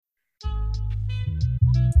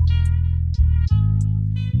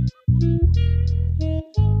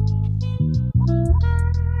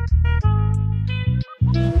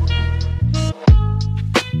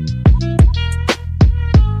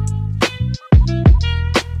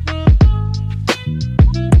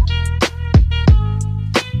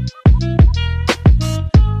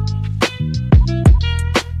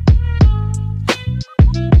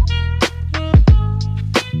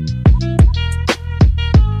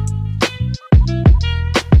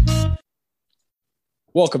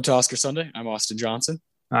Welcome to Oscar Sunday. I'm Austin Johnson,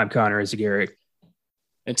 I'm Connor Izagiri.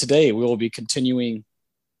 and today we will be continuing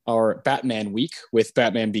our Batman week with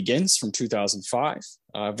Batman Begins from 2005.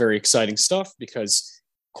 Very exciting stuff because,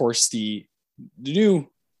 of course, the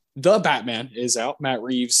new The Batman is out. Matt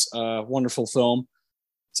Reeves' wonderful film.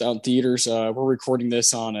 It's out in theaters. We're recording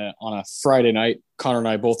this on a Friday night. Connor and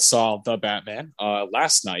I both saw The Batman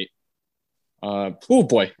last night. Oh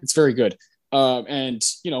boy, it's very good. And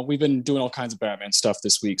we've been doing all kinds of Batman stuff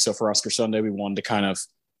this week. So for Oscar Sunday, we wanted to kind of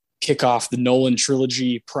kick off the Nolan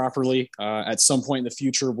trilogy properly. At some point in the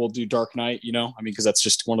future, we'll do Dark Knight. Because that's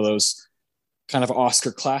just one of those kind of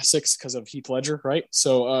Oscar classics because of Heath Ledger, right?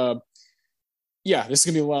 So yeah, this is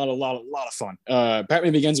gonna be a lot of fun.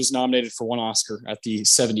 Batman Begins was nominated for one Oscar at the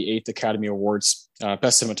 78th Academy Awards,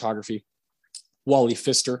 Best Cinematography. Wally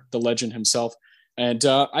Pfister, the legend himself. And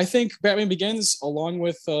I think Batman Begins, along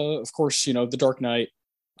with, of course, The Dark Knight,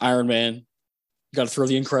 Iron Man, got to throw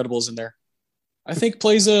The Incredibles in there. I think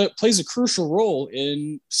plays a crucial role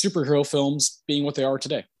in superhero films being what they are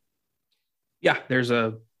today. Yeah, there's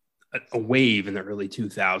a wave in the early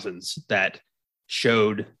 2000s that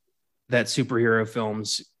showed that superhero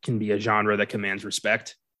films can be a genre that commands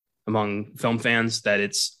respect among film fans, that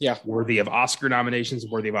it's worthy of Oscar nominations,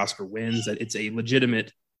 worthy of Oscar wins, that it's a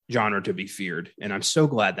legitimate genre to be feared. And I'm so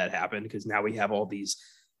glad that happened, because now we have all these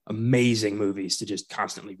amazing movies to just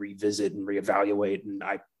constantly revisit and reevaluate. And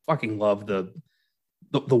I fucking love the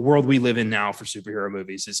world we live in now for superhero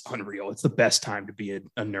movies is unreal. It's the best time to be a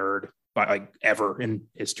nerd by like ever in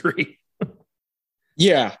history.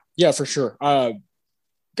 Yeah, for sure.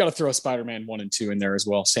 Got to throw Spider-Man 1 and 2 in there as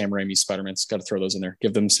well. Sam Raimi's Spider-Man's got to throw those in there.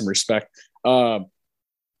 Give them some respect.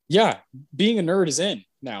 Yeah, being a nerd is in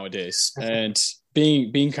nowadays, and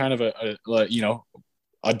being kind of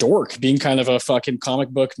a dork, being kind of a fucking comic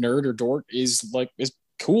book nerd or dork is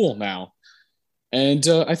cool now. And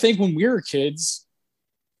I think when we were kids,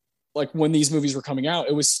 like when these movies were coming out,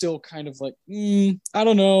 it was still kind of like, I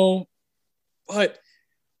don't know. But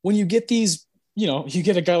when you get these, you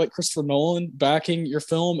get a guy like Christopher Nolan backing your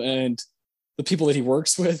film, and the people that he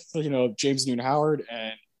works with, James Newton Howard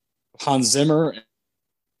and Hans Zimmer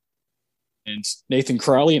and Nathan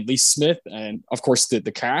Crowley and Lee Smith, and of course the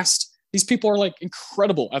cast. These people are like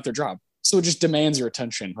incredible at their job. So it just demands your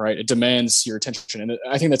attention, right? It demands your attention. And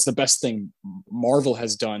I think that's the best thing Marvel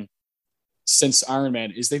has done since Iron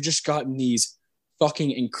Man is they've just gotten these fucking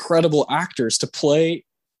incredible actors to play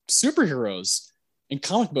superheroes and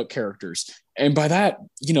comic book characters. And by that,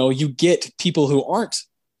 you get people who aren't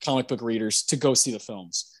comic book readers to go see the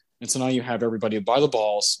films. And so now you have everybody by the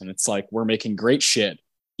balls, and it's like, we're making great shit.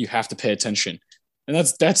 You have to pay attention. And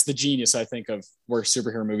that's the genius, I think, of where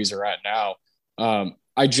superhero movies are at now.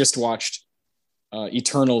 I just watched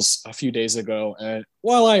Eternals a few days ago, and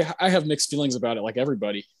while I have mixed feelings about it, like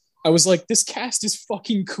everybody, I was like, this cast is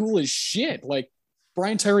fucking cool as shit. Like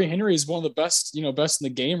Brian Tyree Henry is one of the best in the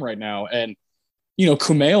game right now, and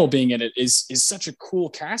Kumail being in it is such a cool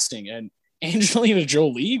casting, and Angelina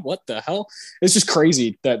Jolie, what the hell? It's just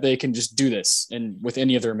crazy that they can just do this, and with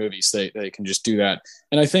any of their movies, they can just do that.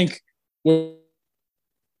 And I think with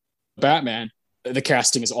Batman, the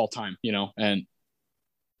casting is all time, and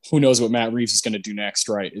who knows what Matt Reeves is going to do next,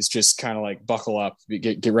 right? It's just kind of like buckle up,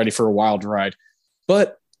 get ready for a wild ride.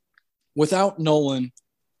 But without Nolan,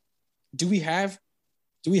 do we have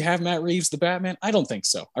Matt Reeves, the Batman? I don't think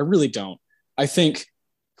so. I really don't. I think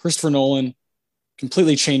Christopher Nolan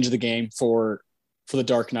completely changed the game for the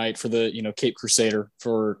Dark Knight, for the Cape Crusader,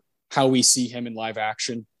 for how we see him in live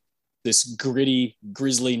action. This gritty,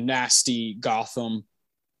 grisly, nasty Gotham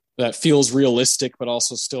that feels realistic, but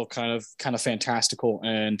also still kind of fantastical.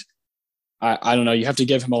 And I don't know. You have to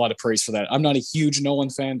give him a lot of praise for that. I'm not a huge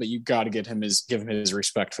Nolan fan, but you got to give him his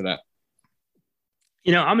respect for that.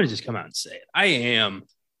 I'm going to just come out and say it. I am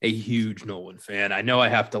a huge Nolan fan. I know I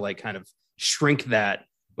have to like kind of shrink that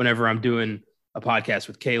whenever I'm doing a podcast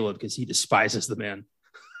with Caleb because he despises the man.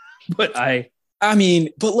 But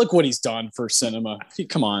but look what he's done for cinema.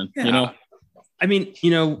 Come on, yeah.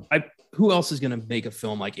 Who else is going to make a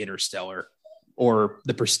film like Interstellar or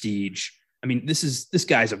The Prestige? I mean, this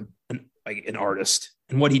guy's an artist,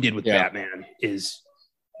 and what he did with Batman is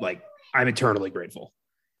like, I'm eternally grateful.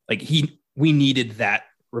 Like we needed that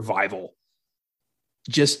revival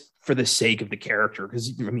just for the sake of the character.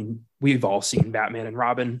 Because we've all seen Batman and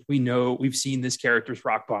Robin. We've seen this character's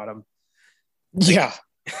rock bottom. Yeah.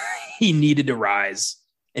 He needed to rise,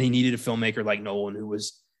 and he needed a filmmaker like Nolan who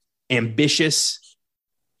was ambitious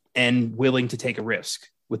and willing to take a risk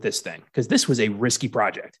with this thing. Because this was a risky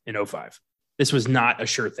project in 2005. This was not a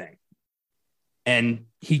sure thing. And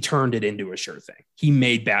he turned it into a sure thing. He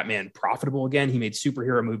made Batman profitable again. He made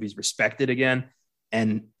superhero movies respected again.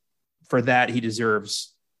 And for that, he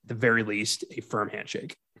deserves, at the very least, a firm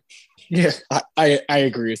handshake. Yeah, I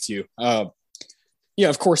agree with you. Yeah,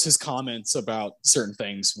 of course, his comments about certain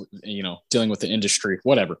things, dealing with the industry,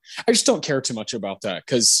 whatever. I just don't care too much about that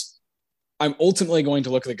because I'm ultimately going to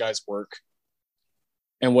look at the guy's work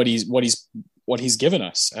and what he's given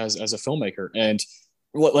us as a filmmaker. And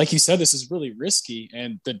like you said, this is really risky.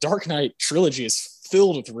 And the Dark Knight trilogy is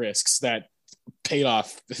filled with risks that paid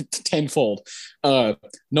off tenfold.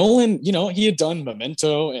 Nolan, he had done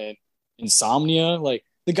Memento and Insomnia. Like,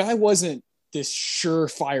 the guy wasn't this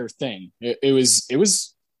surefire thing. It was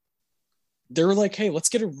they were like, hey, let's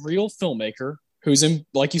get a real filmmaker who's,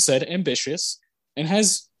 like you said, ambitious and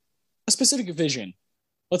has a specific vision.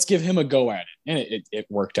 Let's give him a go at it. And it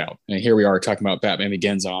worked out. And here we are talking about Batman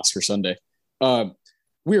Begins on Oscar Sunday.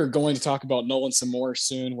 We are going to talk about Nolan some more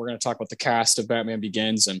soon. We're going to talk about the cast of Batman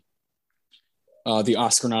Begins and the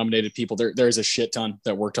Oscar nominated people. There's a shit ton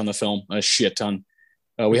that worked on the film, a shit ton.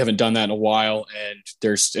 We haven't done that in a while, and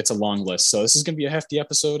it's a long list. So this is going to be a hefty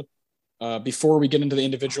episode. Before we get into the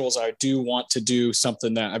individuals, I do want to do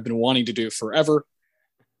something that I've been wanting to do forever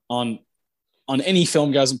on any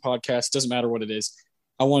Filmgazm podcast. Doesn't matter what it is.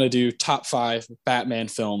 I want to do top 5 Batman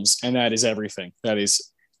films, and that is everything. That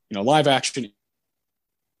is, live action,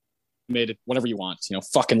 animated, whatever you want.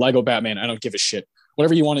 Fucking Lego Batman. I don't give a shit.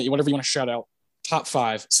 Whatever you want to shout out. Top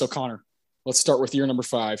 5. So Connor, let's start with your number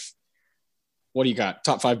 5. What do you got?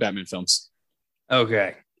 Top 5 Batman films.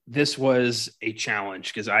 Okay. This was a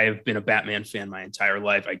challenge because I have been a Batman fan my entire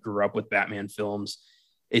life. I grew up with Batman films.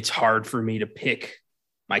 It's hard for me to pick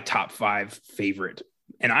my top 5 favorite.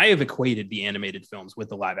 And I have equated the animated films with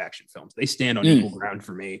the live action films. They stand on equal ground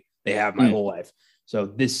for me. They have my whole life. So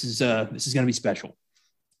this is going to be special.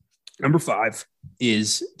 Number 5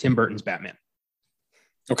 is Tim Burton's Batman.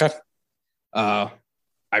 Okay. I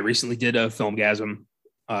recently did a Filmgazm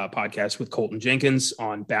podcast with Colton Jenkins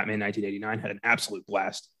on Batman 1989. Had an absolute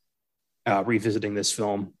blast revisiting this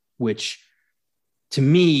film, which to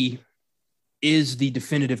me is the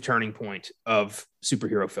definitive turning point of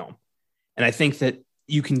superhero film. And I think that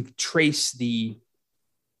you can trace the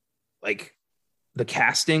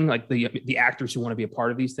casting, like the actors who want to be a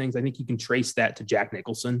part of these things. I think you can trace that to Jack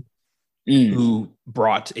Nicholson, who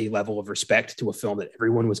brought a level of respect to a film that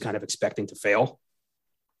everyone was kind of expecting to fail.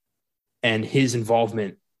 And his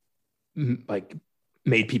involvement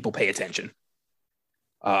made people pay attention.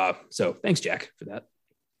 So thanks, Jack, for that.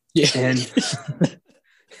 Yeah. And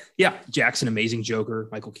yeah, Jack's an amazing Joker.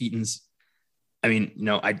 Michael Keaton's, I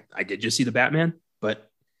did just see the Batman,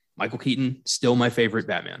 but Michael Keaton, still my favorite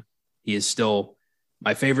Batman. He is still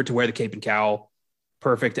my favorite to wear the cape and cowl.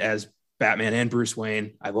 Perfect as Batman and Bruce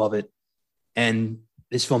Wayne. I love it. And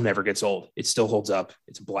this film never gets old. It still holds up.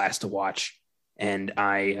 It's a blast to watch. And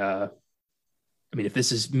if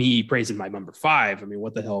this is me praising my number 5,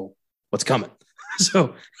 what the hell, what's coming?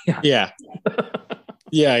 So, yeah.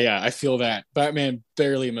 Yeah. I feel that. Batman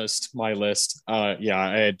barely missed my list. I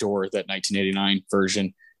adore that 1989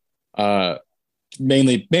 version.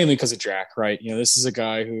 Mainly because of Jack, right? This is a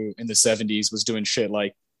guy who in the 70s was doing shit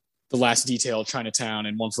like The Last Detail, Chinatown,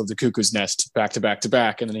 and One Flew Over the Cuckoo's Nest back to back to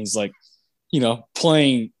back. And then he's like,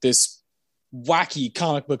 playing this wacky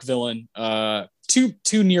comic book villain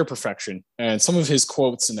to near perfection. And some of his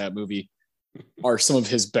quotes in that movie are some of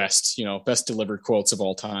his best delivered quotes of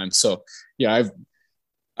all time. So yeah,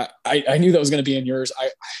 I knew that was going to be in yours.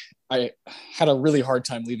 I had a really hard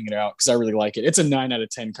time leaving it out because I really like it. It's a 9 out of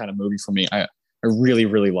 10 kind of movie for me. I really,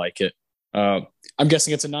 really like it. I'm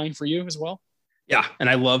guessing it's a 9 for you as well. Yeah. And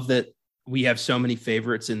I love that we have so many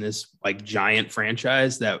favorites in this giant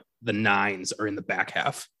franchise that the 9s are in the back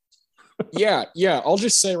half. Yeah. I'll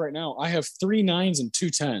just say right now, I have 3 9s and 2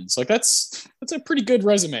 10s. That's a pretty good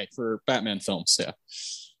resume for Batman films. Yeah.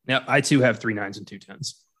 Yeah. I too have 3 9s and 2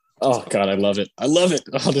 10s. Oh God, I love it. Oh,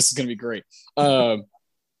 this is going to be great.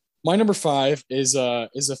 My number 5 is a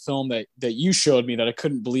film that you showed me that I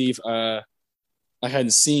couldn't believe I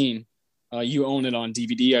hadn't seen. You own it on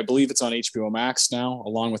DVD. I believe it's on HBO Max now,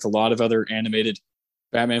 along with a lot of other animated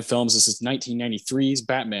Batman films. This is 1993's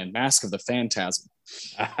Batman: Mask of the Phantasm.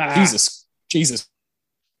 Jesus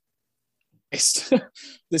Christ.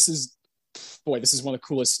 This is one of the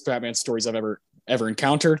coolest Batman stories I've ever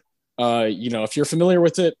encountered. If you're familiar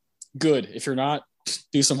with it, good. If you're not,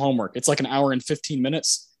 do some homework. It's like an hour and 15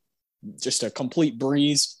 minutes, just a complete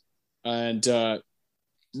breeze, and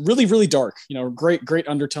really, really dark. Great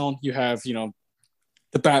undertone. You have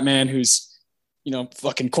the Batman who's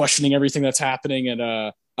fucking questioning everything that's happening, and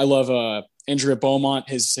I love Andrea Beaumont,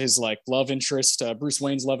 his like love interest, Bruce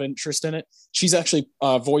Wayne's love interest in it. She's actually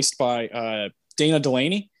voiced by Dana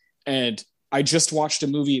Delaney. And I just watched a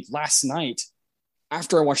movie last night.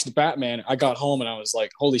 After I watched the Batman, I got home and I was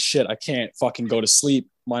like, holy shit, I can't fucking go to sleep.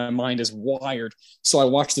 My mind is wired. So I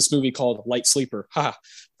watched this movie called Light Sleeper. Ha,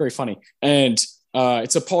 very funny. And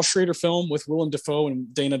it's a Paul Schrader film with Willem Dafoe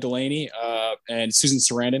and Dana Delaney and Susan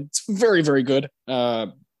Sarandon. It's very, very good.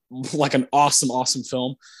 Like an awesome, awesome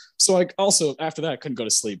film. So I also, after that, I couldn't go to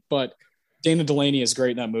sleep. But Dana Delaney is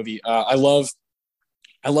great in that movie. I love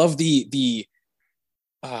the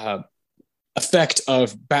effect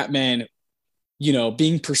of Batman,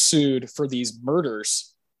 being pursued for these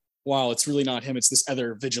murders while it's really not him. It's this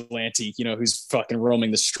other vigilante, who's fucking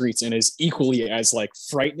roaming the streets and is equally as like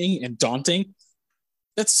frightening and daunting.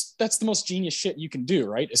 That's the most genius shit you can do,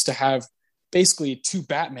 right? Is to have basically two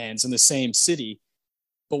Batmans in the same city,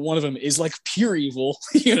 but one of them is like pure evil,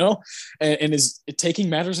 and is taking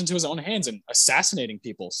matters into his own hands and assassinating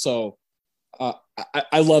people. So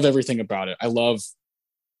I love everything about it. I love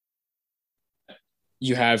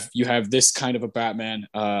you have this kind of a Batman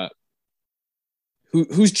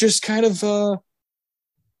who's just kind of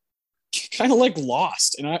like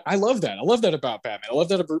lost, and I love that. I love that about Batman. I love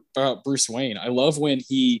that about Bruce Wayne. I love when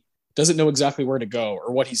he doesn't know exactly where to go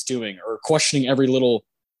or what he's doing, or questioning every little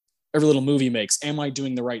move he makes. Am I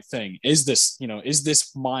doing the right thing? Is this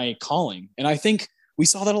my calling? And I think we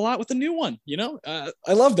saw that a lot with the new one.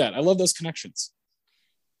 I love that. I love those connections.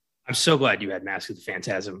 I'm so glad you had Mask of the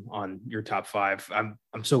Phantasm on your top 5.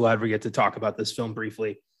 I'm so glad we get to talk about this film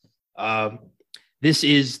briefly. This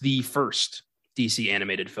is the first DC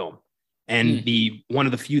animated film, and one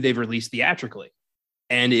of the few they've released theatrically,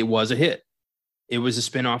 and it was a hit. It was a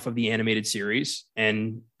spinoff of the animated series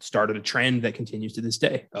and started a trend that continues to this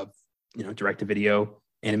day of direct-to-video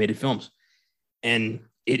animated films. And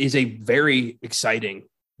it is a very exciting,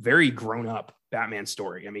 very grown-up Batman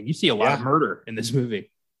story. I mean, you see a lot of murder in this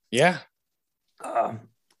movie. Yeah.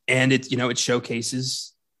 And it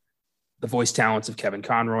showcases the voice talents of Kevin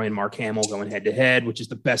Conroy and Mark Hamill going head to head, which is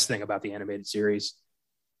the best thing about the animated series.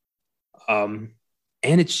 And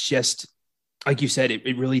it's just, like you said,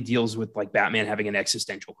 it really deals with like Batman having an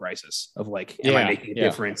existential crisis of like, am I making a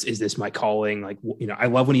difference? Is this my calling? Like, I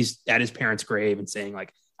love when he's at his parents' grave and saying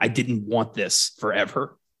like, I didn't want this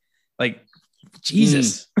forever. Like,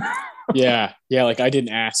 Jesus. Yeah. Like I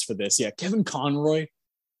didn't ask for this. Yeah. Kevin Conroy.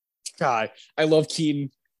 God, I love Keaton.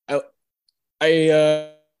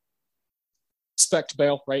 I respect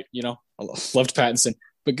Bale, right? I loved Pattinson,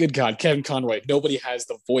 but good God, Kevin Conroy. Nobody has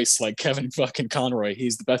the voice like Kevin fucking Conroy.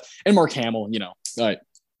 He's the best. And Mark Hamill,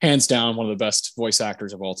 hands down, one of the best voice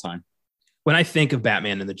actors of all time. When I think of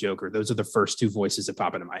Batman and the Joker, those are the first two voices that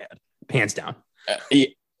pop into my head, hands down.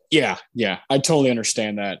 Yeah. I totally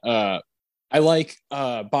understand that. I like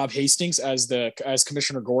Bob Hastings as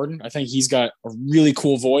Commissioner Gordon. I think he's got a really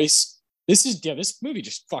cool voice. This movie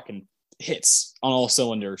just fucking hits on all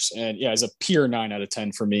cylinders, and it's a pure 9 out of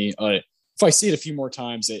 10 for me. If I see it a few more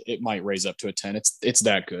times, it might raise up to a 10. It's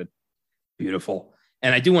that good. Beautiful.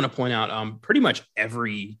 And I do want to point out, pretty much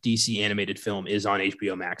every DC animated film is on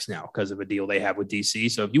HBO Max now because of a deal they have with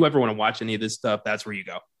DC. So if you ever want to watch any of this stuff, that's where you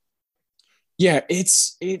go. Yeah,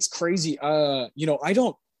 it's crazy. I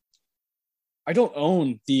don't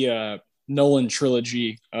own the Nolan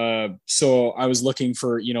trilogy. So I was looking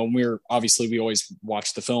for, we always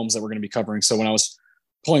watch the films that we're going to be covering. So when I was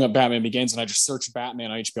pulling up Batman Begins and I just searched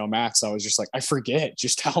Batman on HBO Max, I was just like, I forget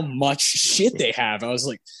just how much shit they have. I was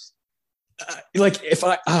like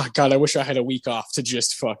I wish I had a week off to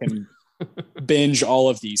just fucking binge all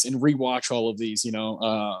of these and rewatch all of these,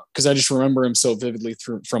 because I just remember him so vividly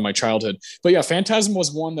from my childhood. But yeah, Phantasm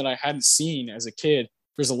was one that I hadn't seen as a kid.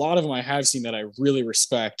 There's a lot of them I have seen that I really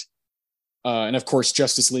respect. And of course,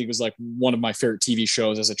 Justice League was like one of my favorite TV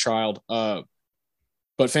shows as a child. But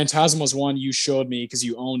Phantasm was one you showed me because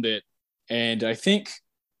you owned it. And I think,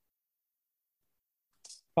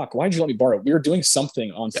 why'd you let me borrow it? We were doing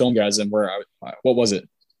something on Filmgasm where what was it?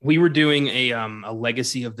 We were doing a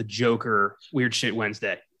Legacy of the Joker Weird Shit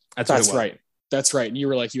Wednesday. That's right. That's right. And you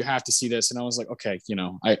were like, you have to see this. And I was like, okay,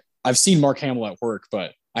 I've seen Mark Hamill at work,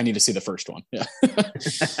 but I need to see the first one. Yeah.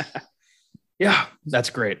 Yeah, that's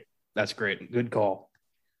great. That's great. Good call.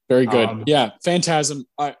 Very good. Phantasm.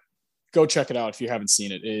 Go check it out if you haven't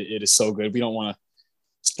seen it. It is so good. We don't want to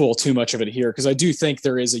spoil too much of it here because I do think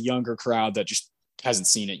there is a younger crowd that just hasn't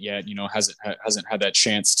seen it yet. Hasn't had that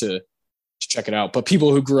chance to check it out. But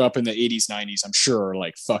people who grew up in the 80s, 90s, I'm sure are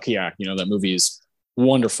like, fuck yeah, that movie is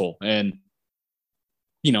wonderful. And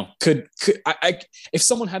could I if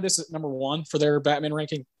someone had this at number 1 for their Batman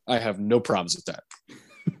ranking, I have no problems with that.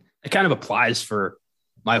 it kind of applies for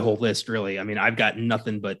my whole list, really. I mean, I've got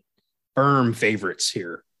nothing but firm favorites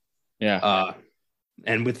here. Yeah.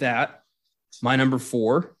 And with that, my number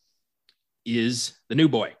 4 is The New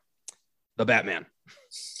Boy, The Batman.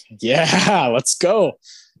 Yeah, let's go.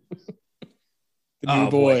 The New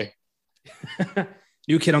Boy.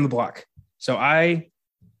 New Kid on the Block. So I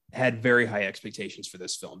had very high expectations for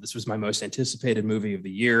this film. This was my most anticipated movie of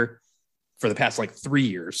the year for the past 3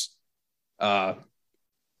 years. I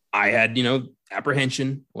had,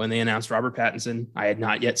 apprehension when they announced Robert Pattinson. I had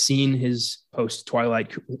not yet seen his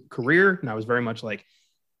post-Twilight career, and I was very much like,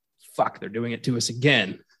 fuck, they're doing it to us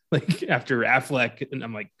again. After Affleck, and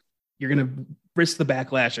I'm like, you're going to risk the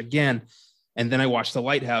backlash again. And then I watched The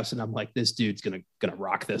Lighthouse, and I'm like, this dude's going to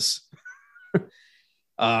rock this.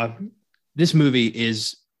 This movie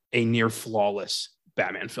is a near flawless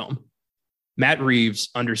Batman film. Matt Reeves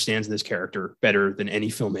understands this character better than any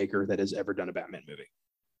filmmaker that has ever done a Batman movie.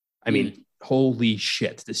 I mean, holy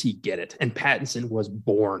shit, does he get it? And Pattinson was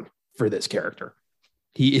born for this character.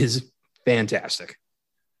 He is fantastic.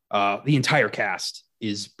 The entire cast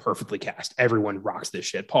is perfectly cast. Everyone rocks this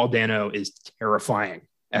shit. Paul Dano is terrifying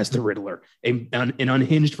as the Riddler. An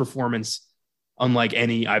unhinged performance unlike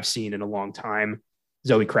any I've seen in a long time.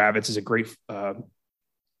 Zoe Kravitz is a great...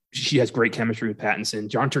 she has great chemistry with Pattinson.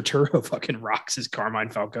 John Turturro fucking rocks as Carmine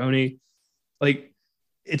Falcone.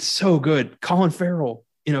 It's so good. Colin Farrell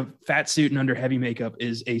in a fat suit and under heavy makeup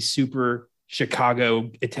is a super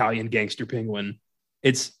Chicago Italian gangster penguin.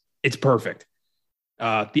 It's perfect.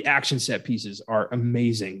 The action set pieces are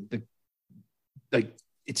amazing.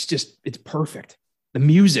 It's perfect. The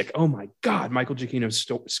music, oh my God, Michael Giacchino's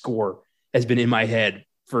score has been in my head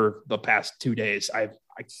for the past 2 days. I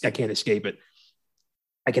can't escape it.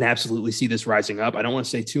 I can absolutely see this rising up. I don't want to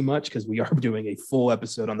say too much because we are doing a full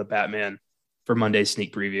episode on the Batman for Monday's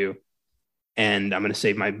sneak preview. And I'm going to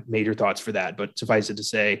save my major thoughts for that. But suffice it to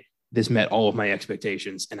say, this met all of my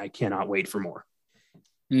expectations and I cannot wait for more.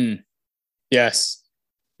 Yes,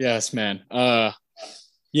 man.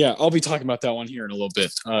 Yeah, I'll be talking about that one here in a little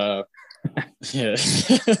bit. Yeah.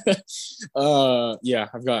 Yeah,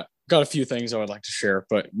 I've got a few things I would like to share,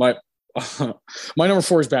 but my number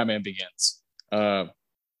 4 is Batman Begins.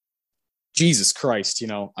 Jesus Christ,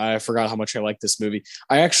 I forgot how much I like this movie.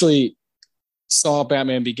 I actually saw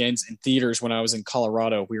Batman Begins in theaters when I was in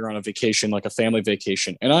Colorado. We were on a vacation, like a family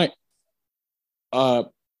vacation, and I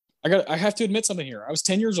have to admit something here. I was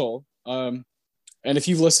 10 years old. And if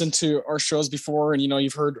you've listened to our shows before, and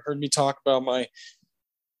you've heard me talk about my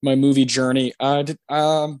movie journey, I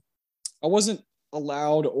wasn't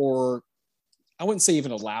allowed, or I wouldn't say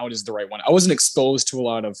even allowed is the right one. I wasn't exposed to a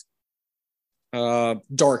lot of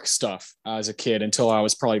dark stuff as a kid until I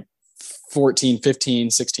was probably 14, 15,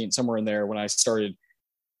 16, somewhere in there, when I started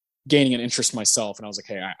gaining an interest myself. And I was like,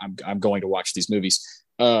 hey, I'm going to watch these movies.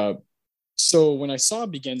 So when I saw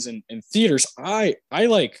Begins in theaters, I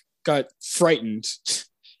got frightened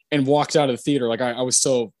and walked out of the theater. I was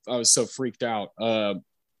so freaked out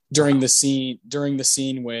during the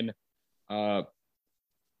scene when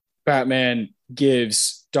Batman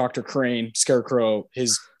gives Dr. Crane, Scarecrow,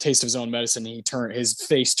 his taste of his own medicine. His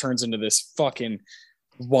face turns into this fucking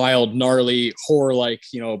wild, gnarly horror,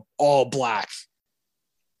 all black,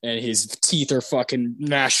 and his teeth are fucking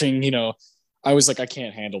gnashing. I was like, I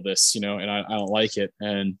can't handle this, and I don't like it,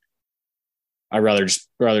 and I'd rather just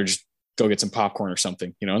go get some popcorn or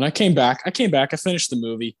something, And I came back. I finished the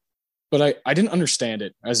movie, but I didn't understand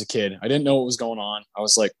it as a kid. I didn't know what was going on. I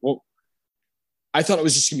was like, well, I thought it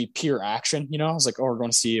was just gonna be pure action. I was like, oh, we're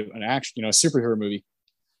going to see an action, a superhero movie.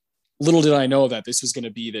 Little did I know that this was going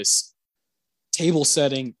to be this table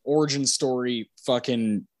setting origin story,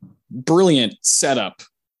 fucking brilliant setup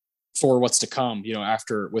for what's to come,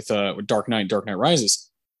 after with Dark Knight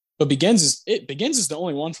Rises. But Begins is the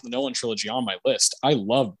only one from the Nolan trilogy on my list. I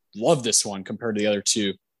love this one compared to the other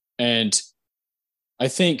two. And I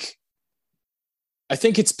think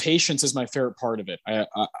its patience is my favorite part of it.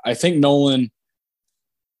 I think Nolan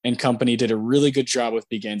and company did a really good job with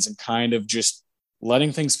Begins and kind of just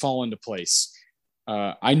letting things fall into place.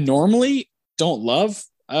 I normally don't love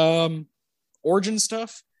origin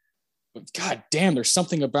stuff, but god damn, there's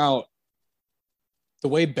something about the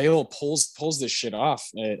way Bale pulls this shit off,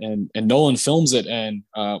 and Nolan films it, and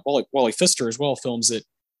Wally Pfister as well films it.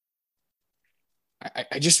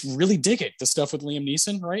 I just really dig it. The stuff with Liam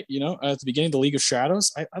Neeson, right? At the beginning of The League of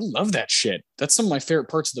Shadows, I love that shit. That's some of my favorite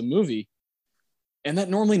parts of the movie. And that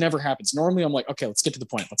normally never happens. Normally I'm like, okay, let's get to the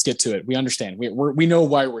point. Let's get to it. We understand. We know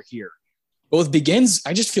why we're here. But with Begins,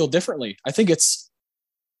 I just feel differently. I think it's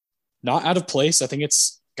not out of place. I think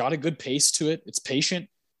it's got a good pace to it. It's patient.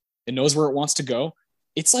 It knows where it wants to go.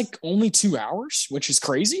 it's like only 2 hours, which is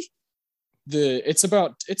crazy. It's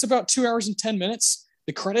about 2 hours and 10 minutes.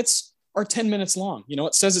 The credits are 10 minutes long. You know,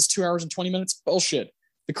 it says it's 2 hours and 20 minutes. Bullshit.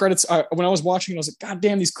 The credits, when I was watching it, I was like, God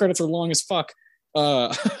damn, these credits are long as fuck.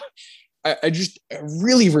 I just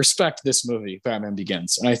really respect this movie, Batman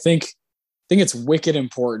Begins. And I think it's wicked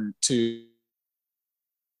important to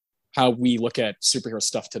how we look at superhero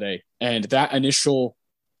stuff today. And that initial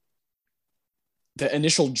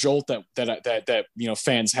jolt that you know,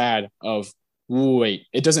 fans had of, wait,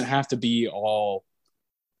 it doesn't have to be all,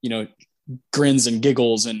 you know, grins and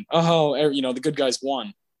giggles and, oh, you know, the good guys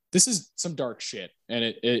won. This is some dark shit. And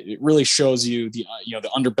it really shows you the, you know, the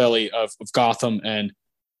underbelly of Gotham and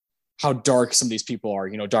how dark some of these people are.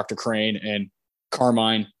 You know, Dr. Crane and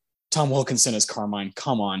Carmine, Tom Wilkinson as Carmine.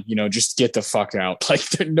 Come on, you know, just get the fuck out. Like,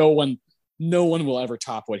 no one will ever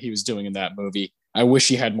top what he was doing in that movie. I wish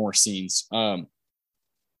he had more scenes. I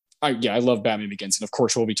love Batman Begins, and of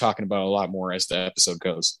course we'll be talking about it a lot more as the episode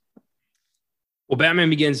goes. Well, Batman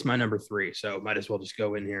Begins is my number 3, so might as well just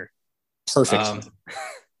go in here. Perfect.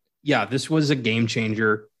 Yeah, this was a game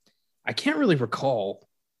changer. I can't really recall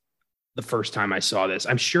the first time I saw this.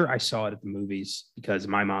 I'm sure I saw it at the movies because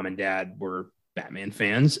my mom and dad were Batman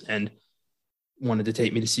fans and wanted to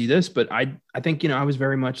take me to see this. But I think, you know, I was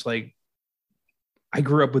very much like, I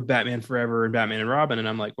grew up with Batman Forever and Batman and Robin, and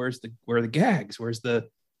I'm like, where are the gags? Where's the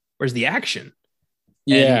action?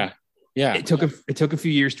 Yeah. It took a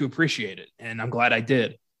few years to appreciate it, and I'm glad I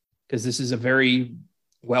did, because this is a very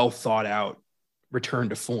well thought out return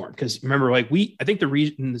to form. Because remember, like, I think the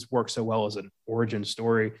reason this works so well as an origin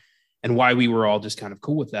story and why we were all just kind of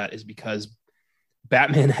cool with that is because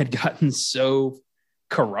Batman had gotten so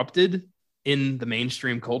corrupted in the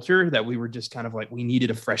mainstream culture that we were just kind of like, we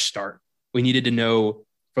needed a fresh start. We needed to know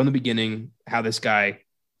from the beginning how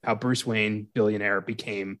Bruce Wayne, billionaire,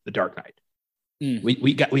 became the Dark Knight.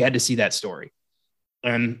 We had to see that story.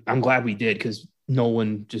 And I'm glad we did, because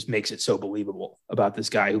Nolan just makes it so believable about this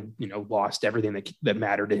guy who, you know, lost everything that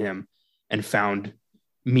mattered to him and found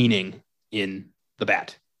meaning in the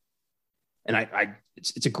Bat. And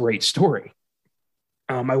it's a great story.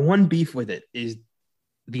 My one beef with it is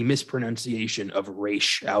the mispronunciation of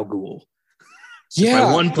Ra's al Ghul. Yeah.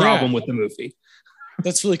 My one problem with the movie.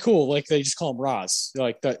 That's really cool. Like, they just call him Ra's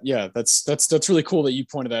like that. Yeah. That's really cool that you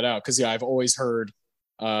pointed that out. Cause yeah, I've always heard,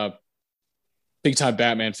 big time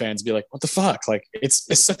Batman fans be like, what the fuck? Like, it's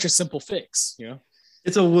such a simple fix, you know?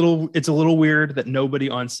 It's a little weird that nobody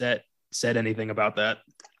on set said anything about that.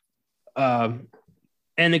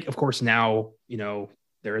 And of course now, you know,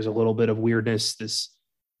 there is a little bit of weirdness. This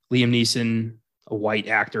Liam Neeson, a white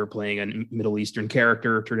actor playing a Middle Eastern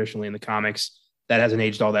character traditionally in the comics, that hasn't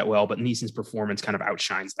aged all that well, but Neeson's performance kind of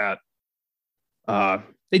outshines that.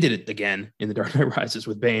 They did it again in The Dark Knight Rises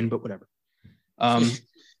with Bane, but whatever.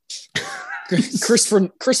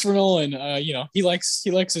 Christopher Nolan, you know, he likes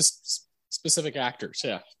his specific actors.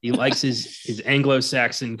 Yeah, he likes his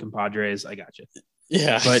Anglo-Saxon compadres. I got you.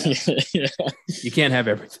 Yeah, but you can't have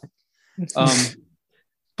everything.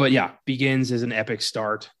 But yeah, Begins is an epic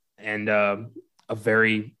start and a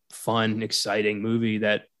very fun, exciting movie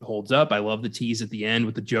that holds up. I love the tease at the end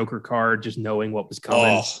with the Joker card, just knowing what was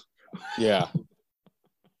coming. Oh, yeah.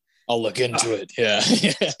 I'll look into it. Yeah.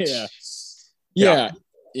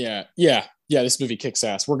 This movie kicks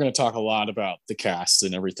ass. We're going to talk a lot about the cast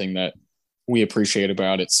and everything that we appreciate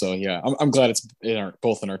about it. So yeah, I'm glad it's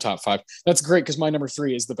both in our top 5. That's great, because my number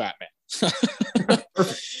 3 is the Batman.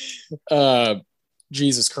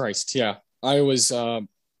 Jesus Christ. Yeah. I was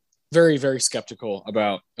very, very skeptical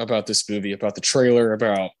about this movie, about the trailer,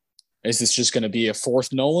 about, is this just going to be a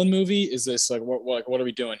 4th Nolan movie? Is this like, what are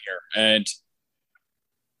we doing here? And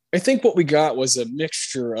I think what we got was a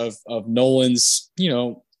mixture of Nolan's, you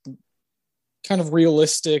know, kind of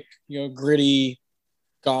realistic, you know, gritty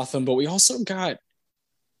Gotham, but we also got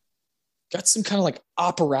some kind of like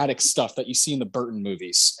operatic stuff that you see in the Burton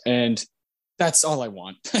movies. And that's all I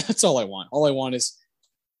want. That's all I want. All I want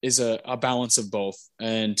is a balance of both.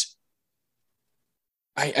 And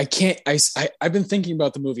I've been thinking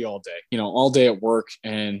about the movie all day, you know, all day at work.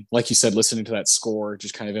 And like you said, listening to that score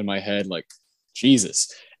just kind of in my head, like,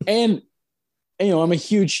 Jesus. And you know, I'm a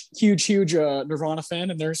huge Nirvana fan,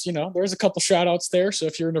 and there's a couple shout outs there. So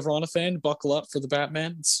if you're a Nirvana fan, buckle up for the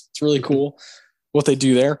Batman. It's really cool what they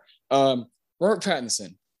do there. Robert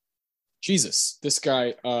Pattinson, Jesus, this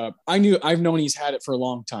guy, I've known he's had it for a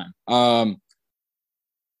long time.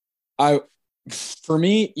 For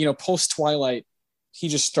me, you know, post Twilight, he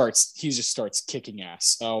just starts kicking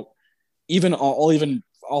ass. I'll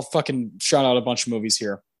fucking shout out a bunch of movies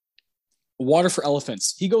here. Water for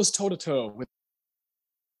Elephants. He goes toe to toe with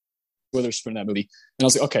Witherspoon in that movie, and I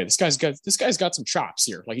was like, okay, this guy's got some chops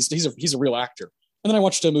here. Like he's a real actor. And then I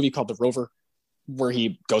watched a movie called The Rover, where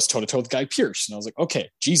he goes toe to toe with Guy Pearce, and I was like, okay,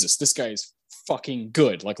 Jesus, this guy is fucking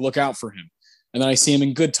good. Like, look out for him. And then I see him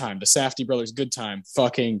in Good Time, the Safdie brothers' Good Time,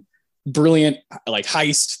 fucking brilliant, like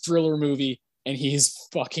heist thriller movie, and he's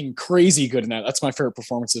fucking crazy good in that. That's my favorite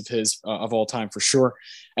performance of his of all time for sure.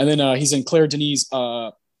 And then he's in Claire Denis'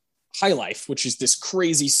 High Life, which is this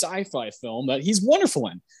crazy sci-fi film that he's wonderful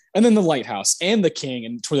in. And then The Lighthouse and The King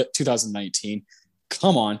in 2019.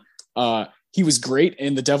 Come on. He was great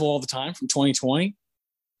in The Devil All the Time from 2020.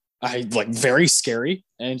 Very scary.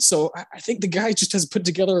 And so I think the guy just has put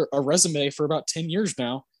together a resume for about 10 years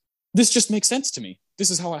now. This just makes sense to me.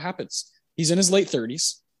 This is how it happens. He's in his late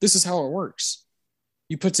 30s. This is how it works.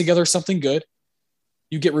 You put together something good.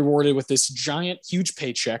 You get rewarded with this giant, huge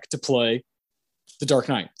paycheck to play The Dark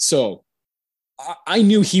Knight. So I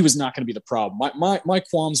knew he was not going to be the problem. My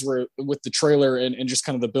qualms were with the trailer and just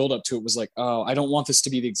kind of the build up to it was like, oh, I don't want this to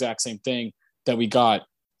be the exact same thing that we got,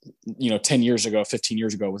 10 years ago, 15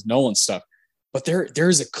 years ago with Nolan stuff. But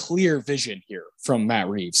there's a clear vision here from Matt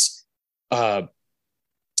Reeves.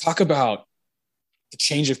 Talk about the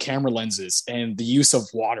change of camera lenses and the use of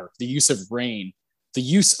water, the use of rain, the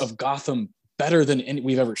use of Gotham better than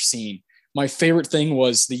we've ever seen. My favorite thing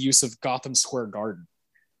was the use of Gotham Square Garden,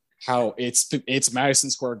 how it's Madison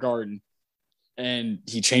Square Garden, and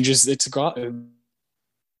he changes it to Gotham.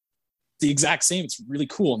 The exact same. It's really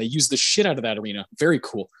cool. And they use the shit out of that arena. Very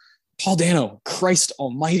cool. Paul Dano, Christ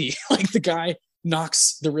almighty. Like the guy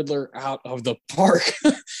knocks the Riddler out of the park.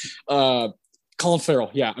 Colin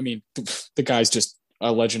Farrell. Yeah. I mean, the guy's just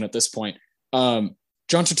a legend at this point. John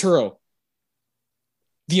Turturro.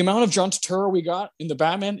 The amount of John Turturro we got in the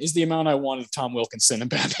Batman is the amount I wanted of Tom Wilkinson in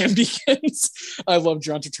Batman Begins. I love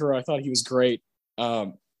John Turturro. I thought he was great.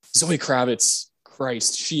 Zoe Kravitz.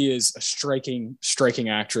 Christ, she is a striking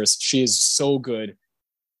actress. She is so good,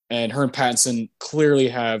 and her and Pattinson clearly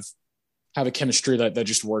have a chemistry that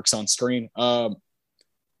just works on screen. I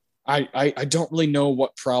don't really know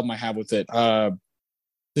what problem I have with it.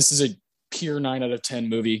 This is a pure 9 out of 10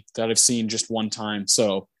 movie that I've seen just one time,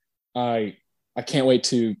 so I can't wait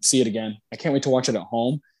to see it again. I can't wait to watch it at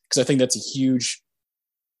home because I think that's a huge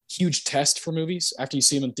test for movies after you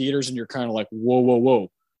see them in theaters and you're kind of like,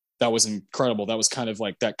 whoa. That was incredible. That was kind of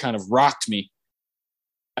rocked me.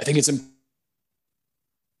 I think it's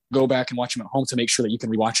go back and watch him at home to make sure that you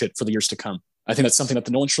can rewatch it for the years to come. I think that's something that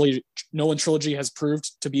the Nolan trilogy has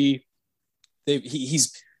proved to be.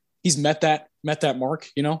 He's met that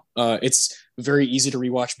mark. It's very easy to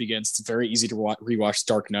rewatch Begins. It's very easy to rewatch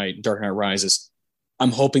Dark Knight and Dark Knight Rises.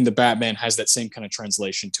 I'm hoping the Batman has that same kind of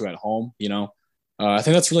translation to at home. I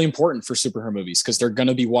think that's really important for superhero movies because they're going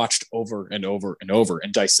to be watched over and over and over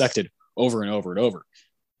and dissected over and over and over.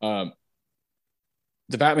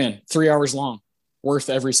 The Batman, 3 hours long,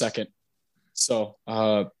 worth every second. So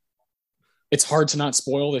it's hard to not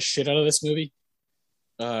spoil the shit out of this movie.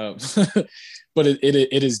 But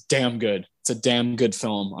it is damn good. It's a damn good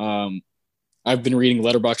film. I've been reading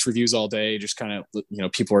Letterboxd reviews all day. Just kind of,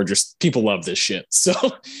 people love this shit. So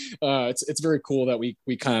it's very cool that we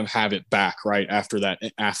kind of have it back right after that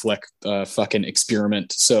Affleck fucking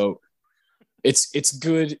experiment. So it's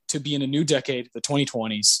good to be in a new decade, the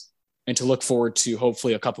 2020s, and to look forward to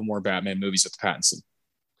hopefully a couple more Batman movies with Pattinson.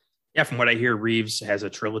 Yeah, from what I hear, Reeves has a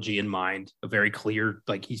trilogy in mind, a very clear,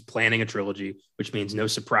 like he's planning a trilogy, which means no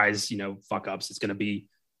surprise, fuck ups. It's going to be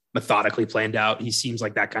methodically planned out. He seems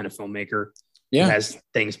like that kind of filmmaker. Yeah. Who has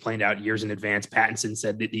things planned out years in advance. Pattinson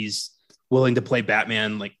said that he's willing to play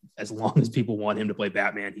Batman, like as long as people want him to play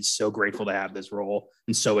Batman. He's so grateful to have this role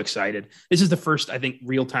and so excited. This is the first, I think,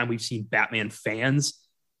 real time we've seen Batman fans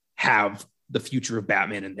have the future of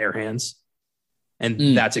Batman in their hands.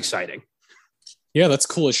 And that's exciting. Yeah, that's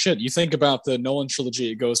cool as shit. You think about the Nolan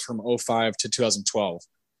trilogy, it goes from 2005 to 2012.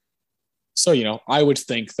 So, I would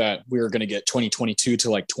think that we're going to get 2022 to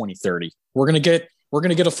like 2030. We're going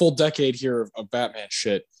to get a full decade here of Batman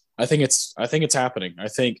shit. I think it's happening. I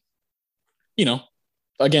think,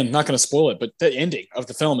 again, not going to spoil it, but the ending of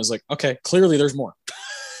the film is like, okay, clearly there's more.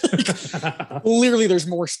 Clearly there's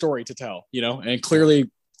more story to tell, and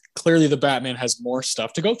clearly the Batman has more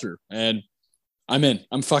stuff to go through. And I'm in.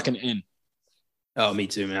 I'm fucking in. Oh, me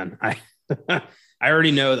too, man. I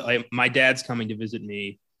already know that my dad's coming to visit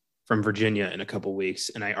me from Virginia in a couple weeks,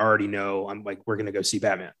 and I already know I'm like, we're gonna go see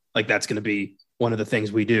Batman. Like that's gonna be one of the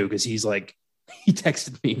things we do because he's like, he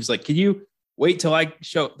texted me. He was like, "Can you wait till I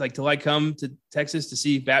come to Texas to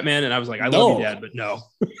see Batman?" And I was like, "I love you, Dad, but no,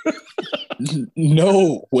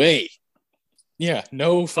 no way." Yeah,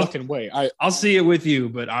 no fucking way. I'll see it with you,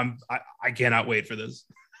 but I cannot wait for this.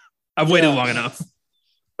 I've waited long enough.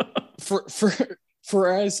 for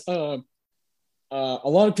as a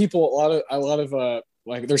lot of people, a lot of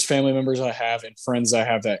like there's family members I have and friends I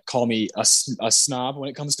have that call me a snob when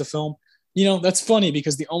it comes to film. You know, that's funny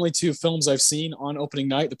because the only two films I've seen on opening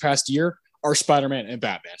night the past year are Spider-Man and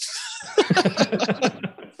Batman.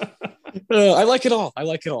 I like it all.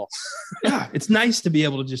 Yeah, it's nice to be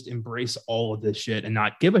able to just embrace all of this shit and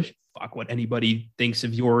not give a fuck what anybody thinks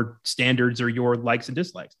of your standards or your likes and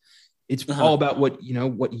dislikes. It's all about what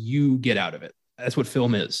you get out of it. That's what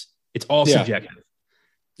film is. It's all subjective.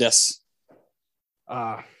 Yes.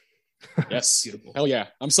 Yes. Beautiful. Hell yeah.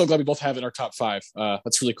 I'm so glad we both have it in our top 5.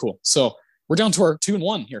 That's really cool. So we're down to our 2 and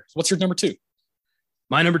 1 here. What's your number 2?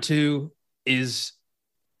 My number 2 is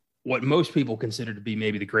what most people consider to be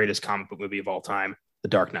maybe the greatest comic book movie of all time, The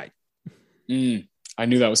Dark Knight. I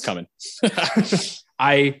knew that was coming.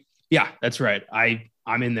 Yeah, that's right.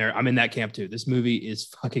 I'm in there. I'm in that camp too. This movie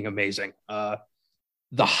is fucking amazing. The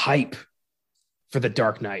hype for The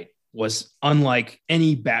Dark Knight was unlike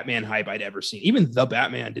any Batman hype I'd ever seen. Even The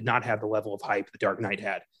Batman did not have the level of hype The Dark Knight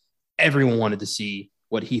had. Everyone wanted to see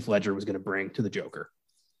what Heath Ledger was going to bring to the Joker.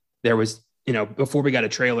 There was, before we got a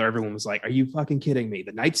trailer, everyone was like, are you fucking kidding me?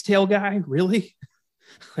 The Knight's Tale guy? Really?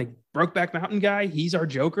 Like Brokeback Mountain guy? He's our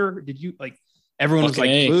Joker? Did you everyone was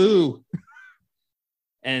like, boo.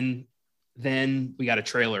 And then we got a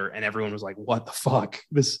trailer and everyone was like, what the fuck?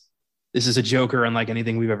 This is a Joker unlike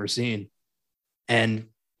anything we've ever seen. And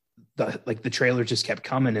the trailer just kept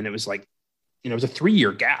coming. And it was like, it was a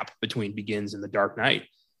 3-year gap between Begins and The Dark Knight.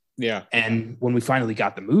 Yeah. And when we finally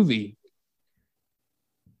got the movie,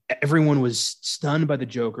 everyone was stunned by the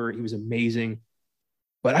Joker. He was amazing.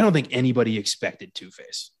 But I don't think anybody expected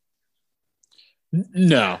Two-Face.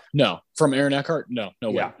 No. From Aaron Eckhart? No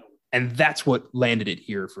way. Yeah. And that's what landed it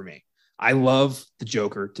here for me. I love the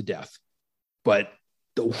Joker to death, but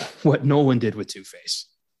what Nolan did with Two-Face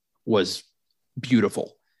was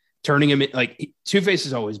beautiful. Turning him Two-Face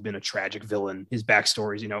has always been a tragic villain. His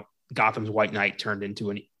backstories, Gotham's White Knight turned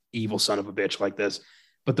into an evil son of a bitch like this.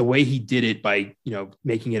 But the way he did it by,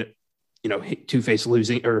 making it, Two-Face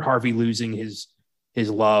losing or Harvey losing his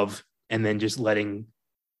love and then just letting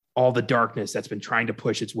all the darkness that's been trying to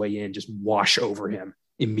push its way in just wash over him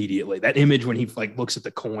immediately. That image when he looks at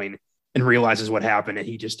the coin and realizes what happened and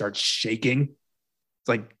he just starts shaking. It's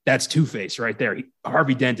like, that's Two-Face right there.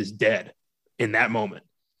 Harvey Dent is dead in that moment.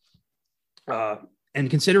 And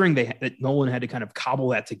considering that Nolan had to kind of cobble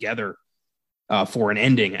that together for an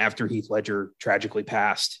ending after Heath Ledger tragically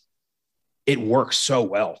passed, it works so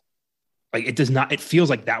well. It feels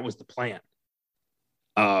like that was the plan.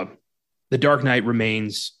 The Dark Knight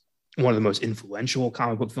remains one of the most influential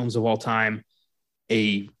comic book films of all time,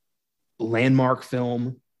 a landmark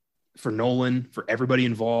film for Nolan, for everybody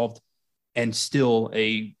involved, and still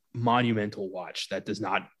a monumental watch that does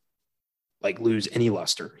not lose any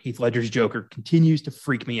luster. Heath Ledger's Joker continues to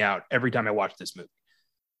freak me out every time I watch this movie.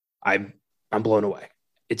 I'm blown away.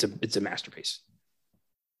 It's a masterpiece.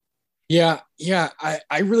 Yeah.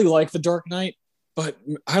 I really like The Dark Knight, but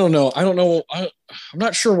I don't know. I'm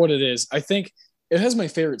not sure what it is. I think it has my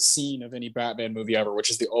favorite scene of any Batman movie ever,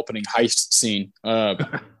 which is the opening heist scene. Yeah,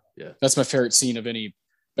 that's my favorite scene of any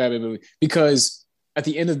Batman movie because at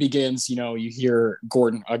the end of Begins, you hear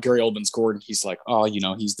Gordon, Gary Oldman's Gordon. He's like, oh,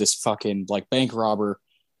 he's this fucking bank robber.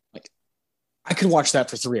 I could watch that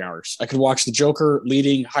for 3 hours. I could watch the Joker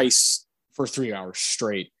leading heists for 3 hours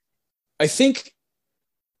straight. I think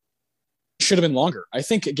it should have been longer. I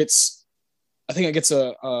think it gets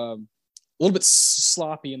a little bit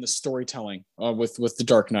sloppy in the storytelling with The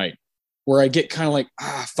Dark Knight, where I get kind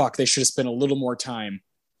of fuck, they should have spent a little more time.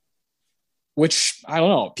 Which I don't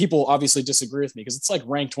know. People obviously disagree with me because it's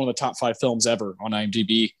ranked one of the top 5 films ever on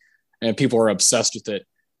IMDb, and people are obsessed with it.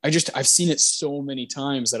 I've seen it so many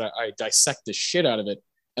times that I dissect the shit out of it,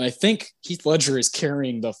 and I think Heath Ledger is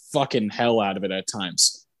carrying the fucking hell out of it at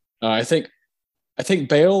times. I think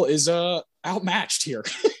Bale is outmatched here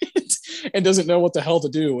and doesn't know what the hell to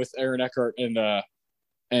do with Aaron Eckhart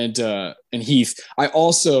and Heath. I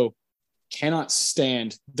also cannot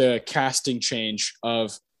stand the casting change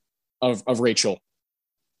of Rachel.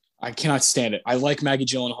 I cannot stand it. I like Maggie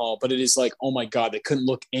Gyllenhaal, but it is oh my God, they couldn't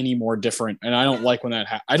look any more different. And I don't like when that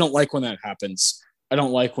happens. I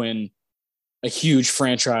don't like when a huge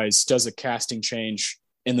franchise does a casting change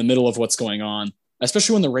in the middle of what's going on,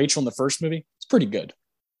 especially when the Rachel in the first movie is pretty good.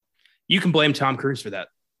 You can blame Tom Cruise for that.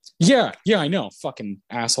 Yeah, I know. Fucking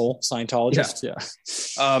asshole Scientologist. Yeah.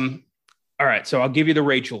 All right. So I'll give you the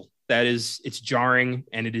Rachel. It's jarring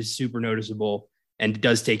and it is super noticeable. And it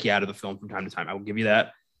does take you out of the film from time to time. I will give you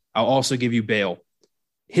that. I'll also give you Bale.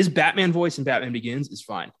 His Batman voice in Batman Begins is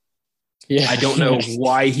fine. Yeah. I don't know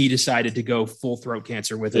why he decided to go full throat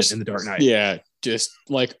cancer with it in The Dark Knight. Yeah. Just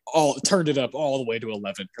like turned it up all the way to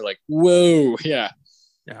 11. You're like, whoa. Yeah.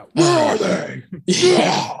 Yeah. Where are they?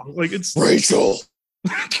 Yeah. Like it's Rachel.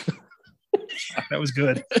 That was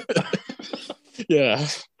good. Yeah.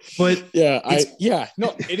 But no,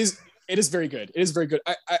 it is very good. It is very good.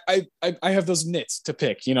 I have those nits to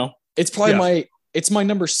pick, you know. It's probably my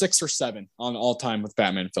number 6 or 7 on all time with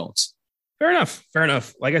Batman films. Fair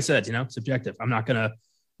enough. Like I said, you know, subjective. I'm not gonna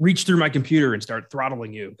reach through my computer and start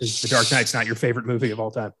throttling you because The Dark Knight's not your favorite movie of all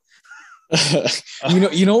time.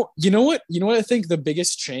 You know what I think the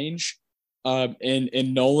biggest change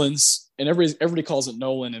in Nolan's, and everybody calls it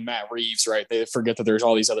Nolan and Matt Reeves, right? They forget that there's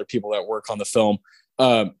all these other people that work on the film.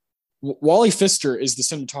 Wally Pfister is the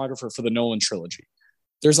cinematographer for the Nolan trilogy.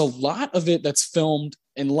 There's a lot of it that's filmed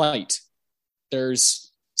in light.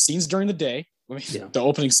 There's scenes during the day. I mean, the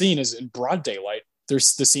opening scene is in broad daylight.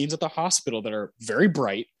 There's the scenes at the hospital that are very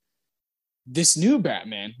bright. This new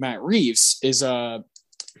Batman, Matt Reeves, is the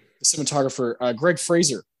cinematographer, Greg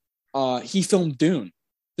Fraser. He filmed Dune.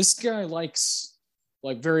 This guy likes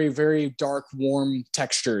like very, very dark, warm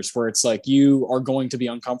textures where it's like you are going to be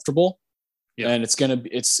uncomfortable, and it's gonna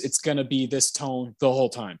be this tone the whole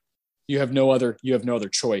time. You have no other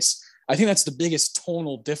choice. I think that's the biggest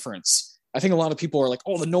tonal difference. I think a lot of people are like,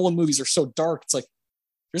 "Oh, the Nolan movies are so dark." It's like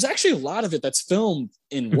there's actually a lot of it that's filmed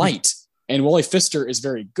in light, and Wally Pfister is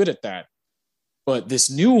very good at that. But this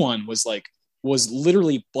new one was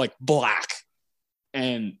literally like black,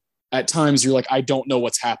 and at times you're like, I don't know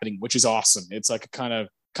what's happening, which is awesome. It's like it kind of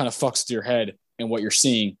fucks with your head and what you're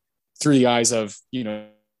seeing through the eyes of, you know,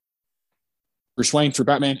 Bruce Wayne, through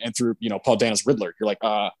Batman, and through, you know, Paul Dano's Riddler. You're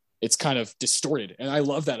like, it's kind of distorted, and I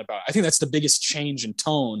love that about it. I think that's the biggest change in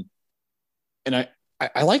tone, and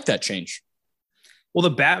I like that change. Well, the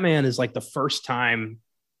Batman is like the first time,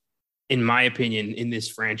 in my opinion, in this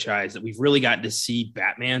franchise that we've really gotten to see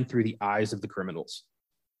Batman through the eyes of the criminals.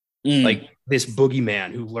 Like this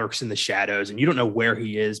boogeyman who lurks in the shadows and you don't know where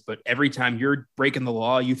he is, but every time you're breaking the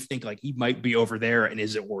law, you think like he might be over there, and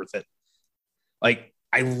is it worth it? Like,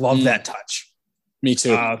 I love that touch. Me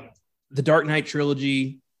too. The Dark Knight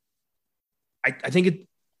trilogy, I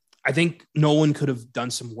think Nolan could have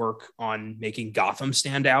done some work on making Gotham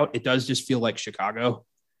stand out. It does just feel like Chicago.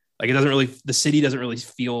 Like the city doesn't really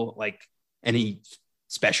feel like any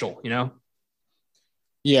special, you know?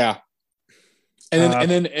 Yeah.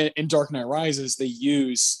 And then in Dark Knight Rises, they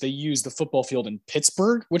use the football field in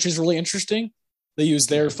Pittsburgh, which is really interesting. They use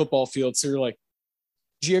their football field. So you're like,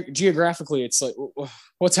 geographically, it's like,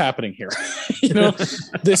 what's happening here? You know,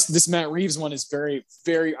 this Matt Reeves one is very,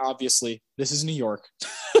 very obviously, this is New York.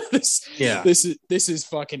 This is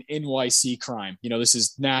fucking NYC crime. You know, this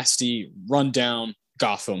is nasty, rundown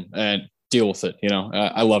Gotham, and deal with it. You know,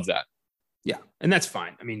 I love that. Yeah. And that's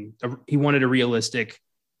fine. I mean, he wanted a realistic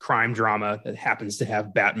crime drama that happens to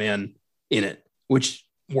have Batman in it, which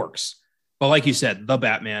works. But like you said, the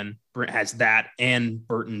Batman has that and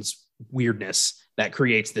Burton's weirdness that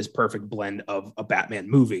creates this perfect blend of a Batman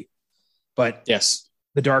movie. But yes,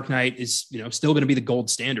 The Dark Knight is, you know, still going to be the gold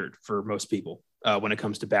standard for most people when it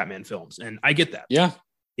comes to Batman films. And I get that. Yeah.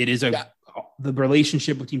 It is the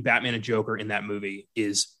relationship between Batman and Joker in that movie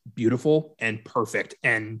is beautiful and perfect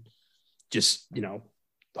and just, you know,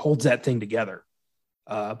 holds that thing together.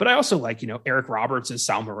 But I also like, you know, Eric Roberts as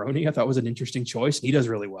Sal Maroni. I thought was an interesting choice. He does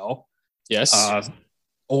really well. Yes.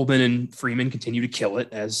 Oldman and Freeman continue to kill it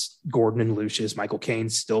as Gordon and Lucius. Michael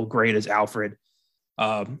Caine's still great as Alfred.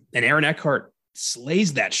 And Aaron Eckhart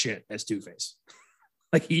slays that shit as Two-Face.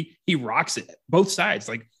 Like he rocks it, both sides.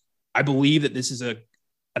 Like, I believe that this is an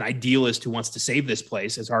idealist who wants to save this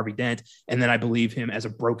place as Harvey Dent. And then I believe him as a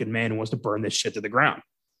broken man who wants to burn this shit to the ground.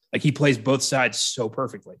 Like, he plays both sides so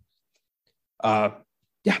perfectly.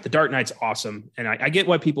 The Dark Knight's awesome. And I get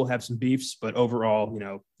why people have some beefs, but overall, you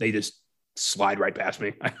know, they just slide right past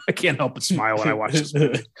me. I can't help but smile when I watch this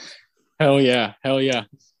movie. Hell yeah.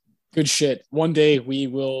 Good shit. One day we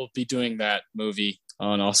will be doing that movie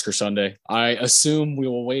on Oscar Sunday. I assume we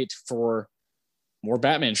will wait for more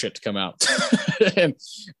Batman shit to come out and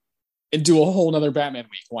do a whole nother Batman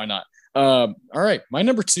week. Why not? All right. My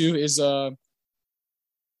number 2 is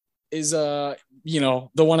you know,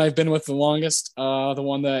 the one I've been with the longest, the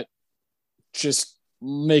one that just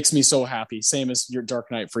makes me so happy. Same as your Dark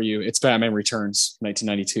Knight for you. It's Batman Returns,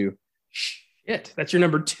 1992. Shit, that's your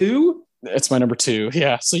number 2? It's my number 2.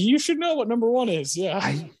 Yeah. So you should know what number 1 is. Yeah.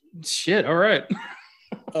 All right.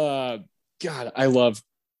 God, I love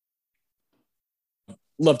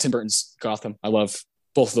Tim Burton's Gotham. I love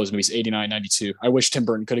both of those movies, 89, 92. I wish Tim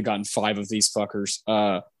Burton could have gotten 5 of these fuckers.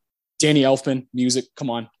 Danny Elfman music. Come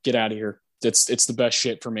on, get out of here. It's the best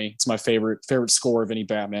shit for me. It's my favorite score of any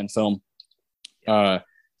Batman film. The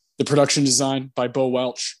production design by Bo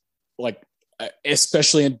Welch, like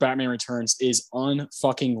especially in Batman Returns, is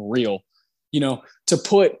unfucking real. You know, to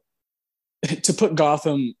put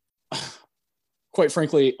Gotham, quite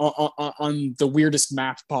frankly, on the weirdest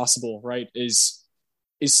map possible, right? Is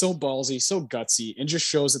so ballsy, so gutsy, and just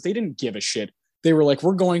shows that they didn't give a shit. They were like,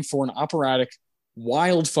 we're going for an operatic,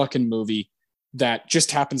 wild fucking movie that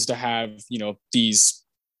just happens to have, you know, these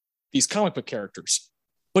comic book characters.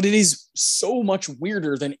 But it is so much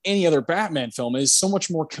weirder than any other Batman film. It is so much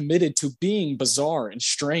more committed to being bizarre and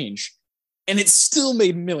strange. And it still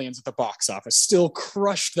made millions at the box office, still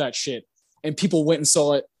crushed that shit. And people went and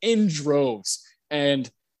saw it in droves. And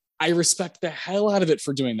I respect the hell out of it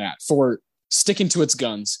for doing that, for sticking to its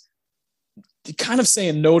guns, kind of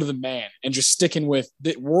saying no to the man and just sticking with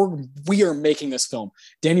that. We are making this film.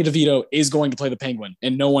 Danny DeVito is going to play the Penguin,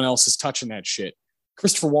 and no one else is touching that shit.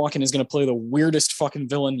 Christopher Walken is going to play the weirdest fucking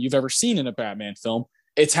villain you've ever seen in a Batman film.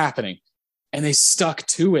 It's happening. And they stuck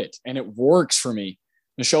to it, and it works for me.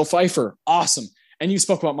 Michelle Pfeiffer, awesome. And you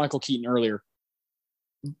spoke about Michael Keaton earlier.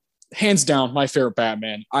 Hands down, my favorite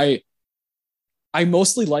Batman. I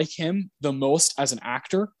mostly like him the most as an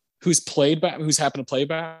actor who's happened to play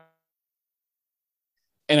Batman.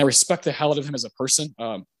 And I respect the hell out of him as a person.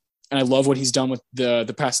 And I love what he's done with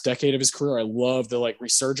the past decade of his career. I love the like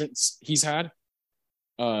resurgence he's had.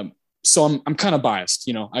 So I'm kind of biased,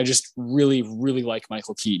 you know. I just really, really like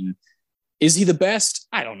Michael Keaton. Is he the best?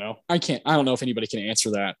 I don't know. I don't know if anybody can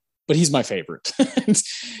answer that, but he's my favorite.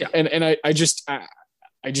 Yeah. And I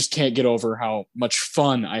just can't get over how much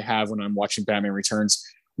fun I have when I'm watching Batman Returns.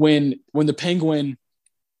 When the Penguin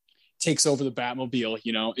takes over the Batmobile,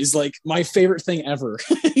 you know, is like my favorite thing ever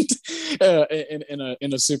in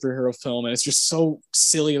a superhero film. And it's just so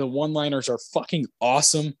silly. The one-liners are fucking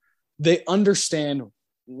awesome. They understand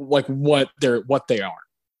like what they are.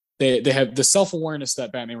 They have the self-awareness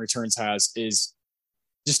that Batman Returns has is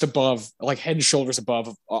just above, like head and shoulders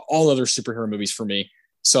above all other superhero movies for me.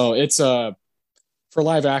 So it's for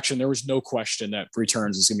live action, there was no question that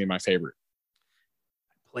Returns is gonna be my favorite.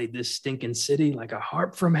 Played this stinking city like a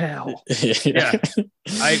harp from hell. Yeah.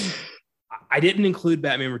 I didn't include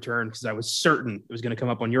Batman Returns because I was certain it was going to come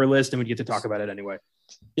up on your list and we'd get to talk about it anyway.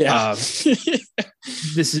 Yeah.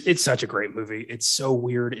 It's such a great movie. It's so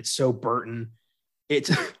weird. It's so Burton.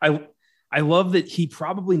 I love that he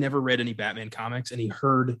probably never read any Batman comics and he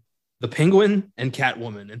heard the Penguin and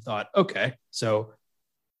Catwoman and thought, okay, so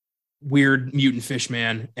weird mutant fish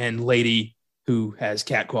man and lady who has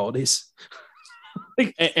cat qualities.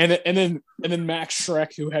 and then Max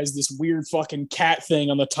Schreck, who has this weird fucking cat thing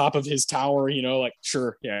on the top of his tower, you know, like,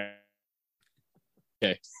 sure, yeah,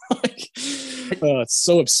 okay. It's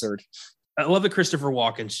so absurd. I love that Christopher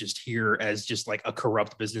Walken's just here as just like a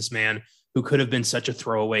corrupt businessman who could have been such a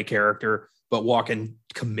throwaway character, but Walken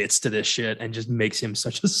commits to this shit and just makes him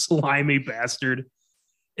such a slimy bastard.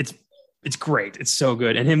 It's great. It's so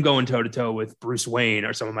good. And him going toe to toe with Bruce Wayne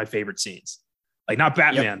are some of my favorite scenes. Like not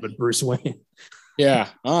Batman, but Bruce Wayne. Yeah.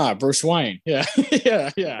 Bruce Wayne. Yeah.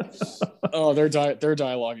 yeah. Oh, their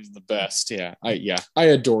dialogue is the best. Yeah. I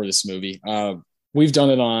adore this movie. We've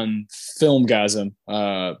done it on Filmgasm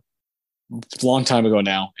a long time ago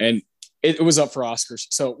now, and it was up for Oscars.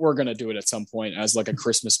 So we're gonna do it at some point as like a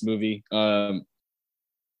Christmas movie. You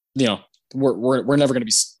know, we're never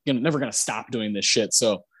gonna stop doing this shit.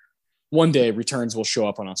 So one day Returns will show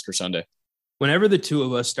up on Oscar Sunday. Whenever the two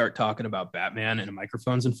of us start talking about Batman and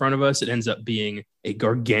microphones in front of us, it ends up being a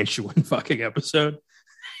gargantuan fucking episode.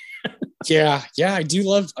 Yeah, I do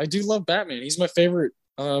love Batman. He's my favorite.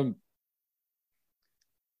 I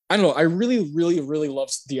don't know. I really, really, really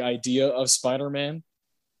love the idea of Spider-Man,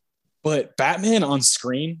 but Batman on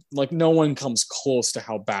screen, like no one comes close to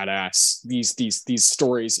how badass these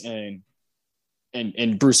stories and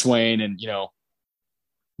Bruce Wayne and, you know,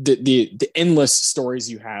 the endless stories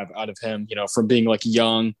you have out of him, you know, from being like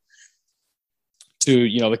young to,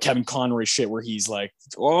 you know, the Kevin Conroy shit where he's like,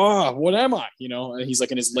 oh, what am I? You know, and he's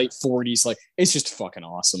like in his late 40s. Like, it's just fucking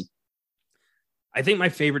awesome. I think my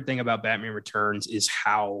favorite thing about Batman Returns is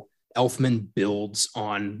how Elfman builds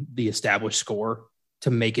on the established score to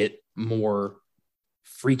make it more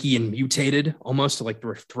freaky and mutated, almost to like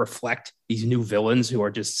to reflect these new villains who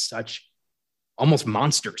are just such almost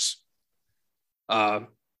monsters.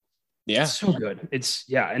 Yeah, it's so good.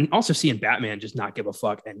 And also seeing Batman just not give a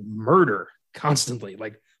fuck and murder constantly,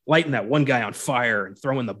 like lighting that one guy on fire and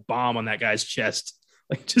throwing the bomb on that guy's chest.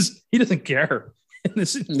 Like, just he doesn't care. And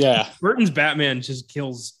Burton's Batman just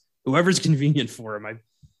kills whoever's convenient for him.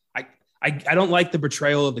 I don't like the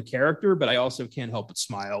betrayal of the character, but I also can't help but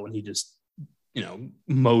smile when he just,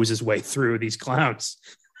 mows his way through these clowns.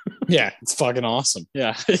 Yeah, it's fucking awesome.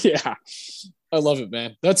 Yeah. Yeah. I love it,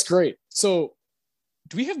 man. That's great. So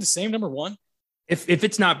do we have the same number one? If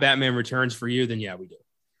it's not Batman Returns for you, then yeah, we do.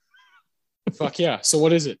 Fuck yeah. So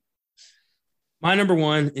what is it? My number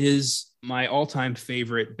one is my all-time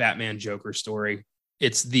favorite Batman Joker story.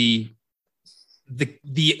 It's the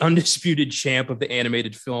undisputed champ of the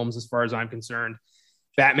animated films, as far as I'm concerned.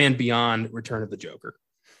 Batman Beyond: Return of the Joker.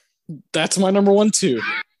 That's my number one too.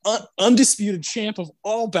 Undisputed champ of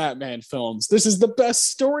all Batman films. This is the best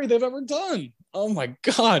story they've ever done. Oh my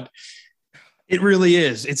God. It really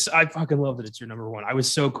is. I fucking love that it's your number one. I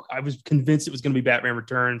was convinced it was going to be Batman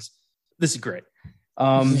Returns. This is great.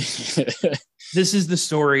 This is the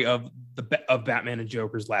story of Batman and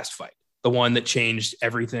Joker's last fight. The one that changed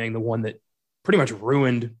everything. The one that pretty much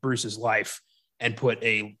ruined Bruce's life and put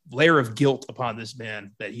a layer of guilt upon this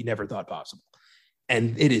man that he never thought possible.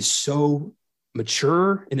 And it is so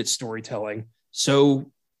mature in its storytelling, so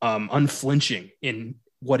unflinching in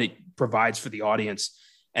what it provides for the audience.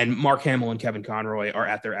 And Mark Hamill and Kevin Conroy are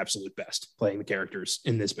at their absolute best playing the characters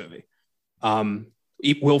in this movie.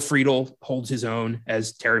 Will Friedle holds his own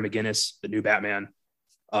as Terry McGinnis, the new Batman.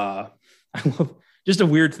 I love just a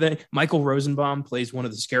weird thing. Michael Rosenbaum plays one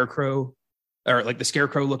of the Scarecrow, or like the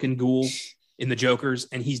Scarecrow looking ghoul in the Jokers,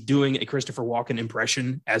 and he's doing a Christopher Walken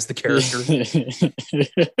impression as the character.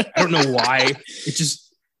 I don't know why. It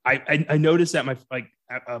just I noticed that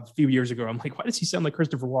a few years ago. I'm like, why does he sound like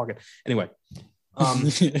Christopher Walken? Anyway,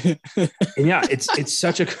 and yeah, it's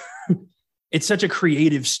such a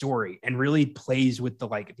creative story and really plays with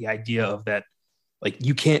the idea of that, like,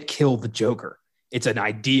 you can't kill the Joker. It's an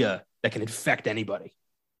idea that can infect anybody.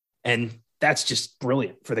 And that's just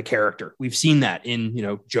brilliant for the character. We've seen that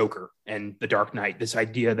in, Joker and The Dark Knight, this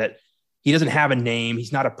idea that he doesn't have a name.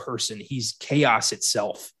 He's not a person. He's chaos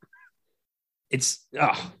itself.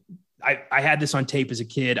 I had this on tape as a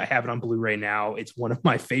kid. I have it on Blu-ray now. It's one of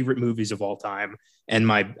my favorite movies of all time and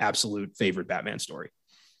my absolute favorite Batman story.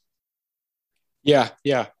 Yeah.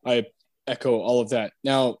 I echo all of that.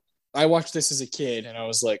 Now, I watched this as a kid and I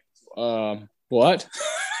was like, what?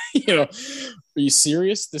 Are you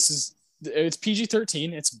serious? It's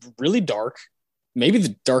PG-13. It's really dark. Maybe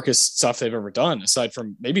the darkest stuff they've ever done, aside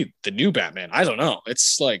from maybe the new Batman. I don't know.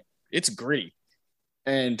 It's gritty.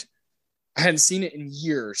 And I hadn't seen it in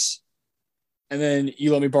years. And then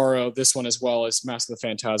you let me borrow this one as well as Mask of the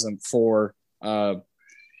Phantasm for that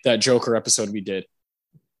Joker episode we did.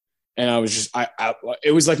 And I was just,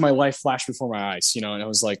 it was like my life flashed before my eyes, and I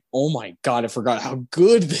was like, oh my God, I forgot how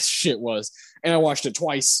good this shit was. And I watched it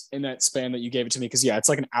twice in that span that you gave it to me. Cause yeah, it's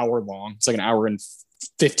like an hour long. It's like an hour and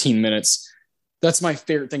 15 minutes. That's my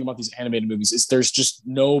favorite thing about these animated movies is there's just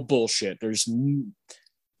no bullshit. There's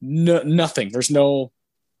nothing. There's no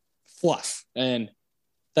fluff. And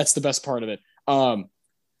that's the best part of it.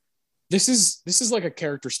 This is like a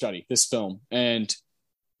character study, this film. And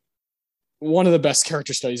one of the best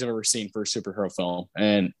character studies I've ever seen for a superhero film.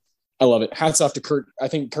 And I love it. Hats off to Kurt. I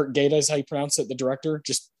think Kurt Gaeta is how you pronounce it. The director,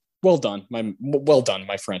 just well done, my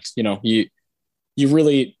friend. You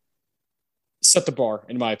really set the bar,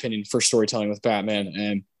 in my opinion, for storytelling with Batman.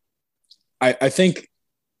 And I think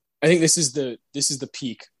this is the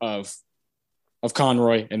peak of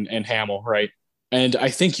Conroy and Hamill. Right. And I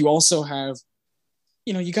think you also have,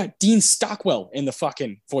 you got Dean Stockwell in the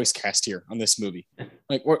fucking voice cast here on this movie.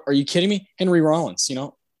 Like, what, are you kidding me? Henry Rollins,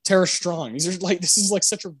 Tara Strong. This is like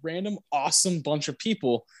such a random, awesome bunch of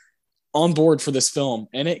people on board for this film.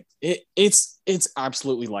 And it's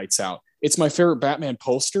absolutely lights out. It's my favorite Batman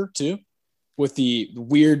poster too, with the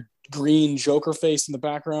weird green Joker face in the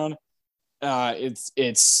background.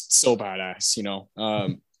 It's so badass,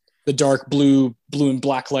 the dark blue and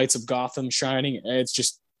black lights of Gotham shining. It's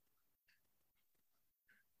just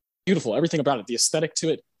beautiful. Everything about it, the aesthetic to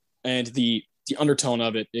it and the undertone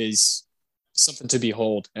of it is something to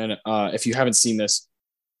behold. And if you haven't seen this,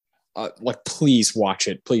 please watch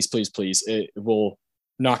it. Please. It will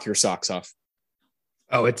knock your socks off.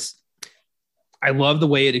 Oh, I love the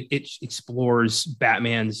way it explores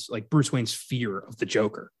Batman's, like, Bruce Wayne's fear of the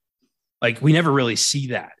Joker. Like, we never really see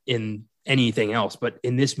that in anything else, but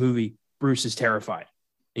in this movie, Bruce is terrified.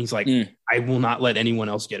 And he's like, I will not let anyone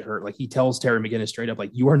else get hurt. Like, he tells Terry McGinnis straight up,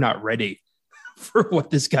 like, you are not ready for what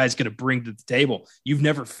this guy's going to bring to the table. You've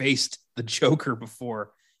never faced the Joker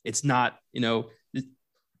before. It's not,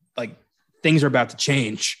 like, things are about to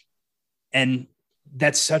change. And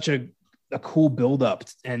that's such a cool buildup.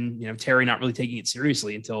 And, Terry not really taking it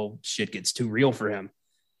seriously until shit gets too real for him.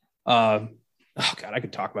 Oh God, I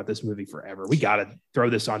could talk about this movie forever. We got to throw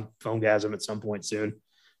this on Phonegasm at some point soon.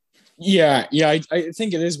 Yeah. I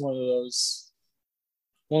think it is one of those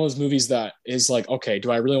movies that is like, okay, do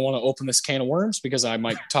I really want to open this can of worms? Because I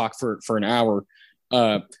might talk for an hour.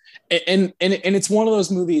 And it's one of those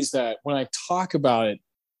movies that when I talk about it,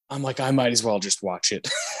 I'm like, I might as well just watch it.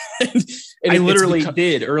 and I literally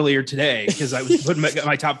did earlier today because I was putting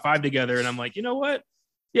my top 5 together, and I'm like, you know what?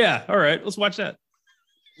 Yeah, all right, let's watch that.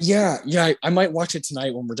 Yeah, I might watch it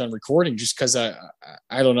tonight when we're done recording, just because I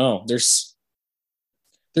don't know. There's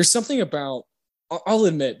something about, I'll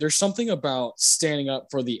admit, there's something about standing up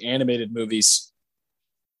for the animated movies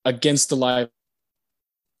against the live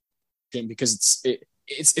action, because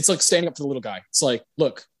it's like standing up for the little guy. It's like,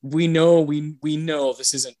 look, we know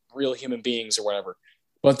this isn't real human beings or whatever,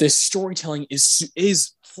 but this storytelling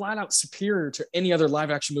is flat out superior to any other live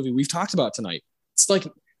action movie we've talked about tonight. It's like,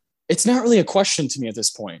 it's not really a question to me at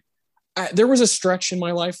this point. There was a stretch in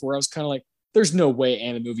my life where I was kind of like, there's no way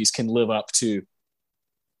animated movies can live up to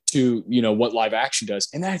what live action does.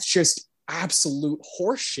 And that's just absolute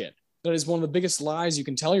horseshit. That is one of the biggest lies you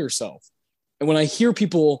can tell yourself. And when I hear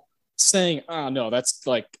people saying, oh no, that's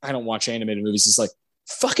like, I don't watch animated movies, it's like,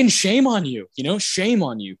 fucking shame on you, shame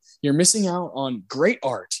on you. You're missing out on great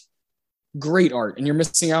art. And you're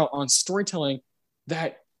missing out on storytelling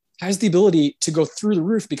that has the ability to go through the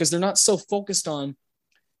roof, because they're not so focused on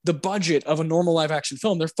the budget of a normal live action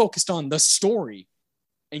film. They're focused on the story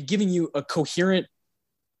and giving you a coherent,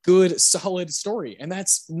 good, solid story. And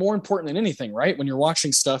that's more important than anything, right? When you're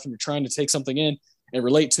watching stuff and you're trying to take something in and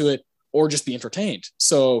relate to it or just be entertained.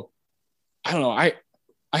 So I don't know. I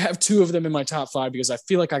have 2 of them in my top 5 because I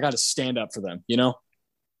feel like I got to stand up for them,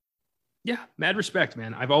 Yeah, mad respect,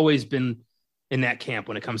 man. I've always been in that camp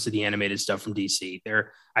when it comes to the animated stuff from DC.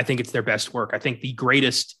 I think it's their best work. I think the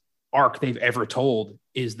greatest arc they've ever told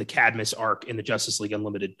is the Cadmus arc in the Justice League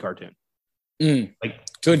Unlimited cartoon. Like,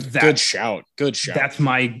 good shout. That's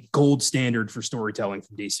my gold standard for storytelling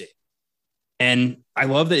from DC. And I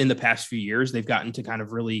love that in the past few years, they've gotten to kind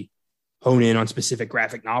of really hone in on specific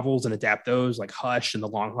graphic novels and adapt those, like Hush and The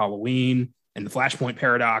Long Halloween and the Flashpoint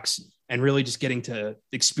Paradox, and really just getting to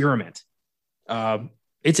experiment.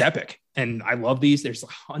 It's epic. And I love these. There's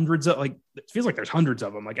hundreds of, like, it feels like there's hundreds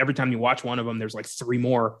of them. Like every time you watch one of them, there's like 3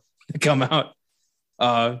 more that come out.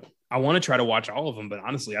 I want to try to watch all of them, but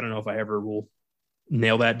honestly, I don't know if I ever will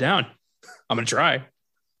nail that down. I'm going to try.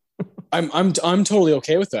 I'm totally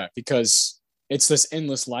okay with that, because it's this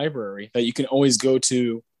endless library that you can always go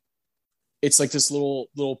to. It's like this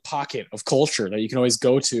little pocket of culture that you can always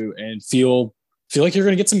go to and feel like you're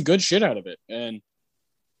going to get some good shit out of it. And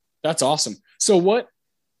that's awesome. So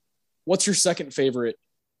what's your second favorite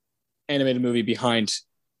animated movie behind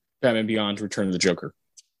Batman Beyond Return of the Joker?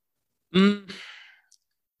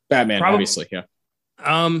 Batman, obviously. Yeah.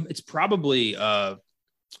 It's probably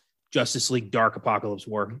Justice League Dark Apocalypse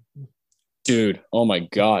War. Dude, oh my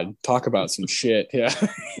God. Talk about some shit. Yeah.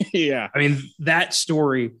 Yeah. I mean, that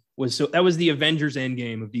story that was the Avengers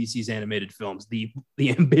Endgame of DC's animated films. The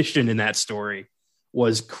ambition in that story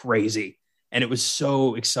was crazy. And it was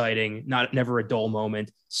so exciting. Never a dull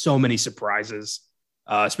moment. So many surprises,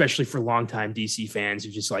 especially for longtime DC fans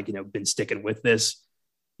who just been sticking with this.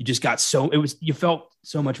 You just got you felt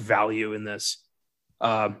so much value in this.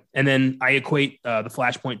 And then I equate the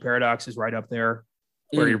Flashpoint Paradox is right up there,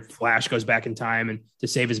 where your Flash goes back in time and to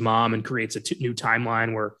save his mom and creates a new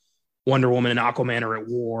timeline where Wonder Woman and Aquaman are at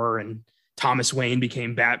war, and Thomas Wayne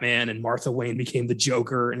became Batman and Martha Wayne became the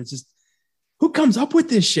Joker. And it's just, who comes up with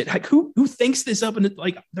this shit? Like who thinks this up? And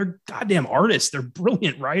they're goddamn artists. They're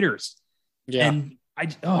brilliant writers. Yeah. And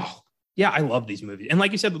I love these movies. And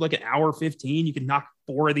like you said, with like an hour 15, you can knock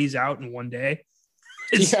 4 of these out in one day.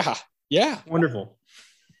 Yeah. Wonderful.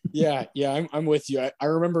 Yeah. I'm with you. I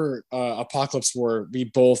remember Apocalypse War.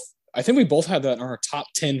 I think we both had that in our top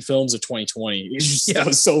 10 films of 2020. That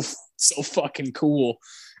was so fucking cool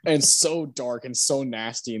and so dark and so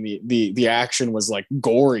nasty. And the action was like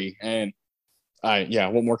gory. And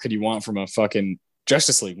what more could you want from a fucking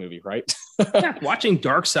Justice League movie, right? Yeah, watching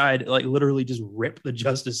Darkseid literally just rip the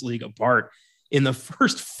Justice League apart in the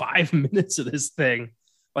first 5 minutes of this thing.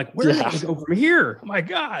 Like, where do we go from here? Oh my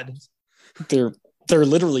God. They're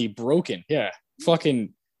literally broken. Yeah.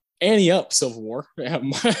 Fucking Annie up, Civil War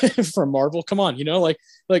from Marvel. Come on,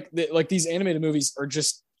 like these animated movies are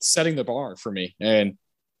just setting the bar for me. And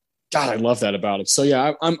God, I love that about it. So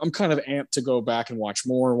yeah, I'm kind of amped to go back and watch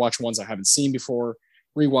ones I haven't seen before,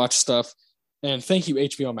 rewatch stuff. And thank you,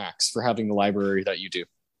 HBO Max, for having the library that you do.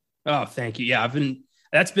 Oh, thank you. Yeah,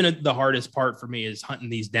 that's been the hardest part for me, is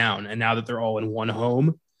hunting these down. And now that they're all in one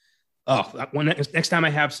home, Oh, when next time I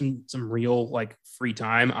have some real like free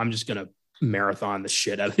time, I'm just gonna marathon the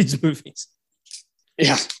shit out of these movies.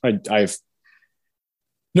 Yeah, I've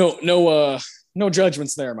no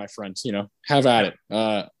judgments there, my friend. You know, have at it.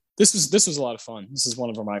 This was a lot of fun. This is one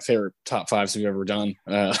of my favorite top fives we've ever done.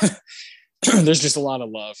 There's just a lot of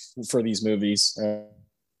love for these movies. They're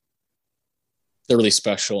really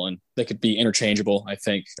special, and they could be interchangeable. I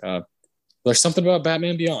think there's something about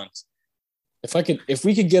Batman Beyond. If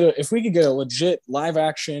we could get a legit live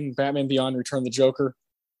action Batman Beyond Return of the Joker,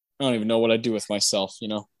 I don't even know what I'd do with myself. You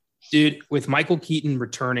know, dude, with Michael Keaton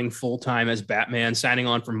returning full time as Batman, signing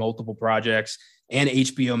on for multiple projects, and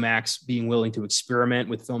HBO Max being willing to experiment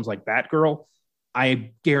with films like Batgirl,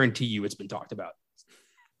 I guarantee you it's been talked about.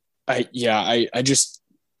 I just,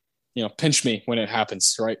 you know, pinch me when it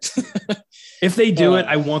happens, right? If they do it,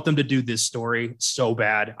 I want them to do this story so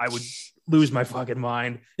bad. I would lose my fucking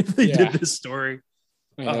mind if they did this story.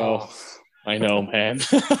 I know, man.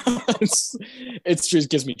 It's just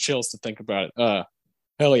gives me chills to think about it.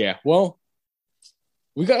 Hell yeah. Well,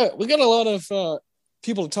 we got a lot of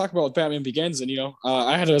people to talk about with Batman Begins, and you know,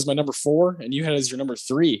 I had it as my number 4, and you had it as your number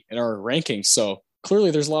 3 in our rankings. So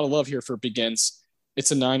clearly, there's a lot of love here for Begins.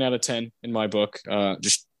 It's a 9 out of 10 in my book.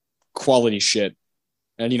 Just quality shit.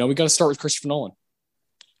 And you know, we got to start with Christopher Nolan.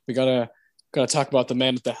 We gotta talk about the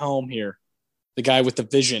man at the helm here, the guy with the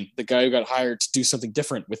vision, the guy who got hired to do something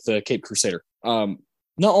different with the Cape Crusader. Not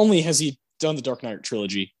only has he done the Dark Knight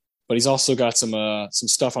trilogy, but he's also got some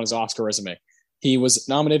stuff on his Oscar resume. He was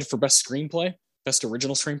nominated for Best Screenplay, Best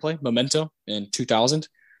Original Screenplay, Memento in 2000.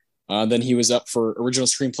 Then he was up for Original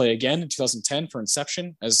Screenplay again in 2010 for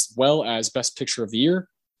Inception, as well as Best Picture of the Year,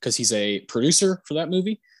 because he's a producer for that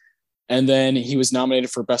movie. And then he was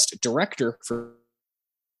nominated for Best Director for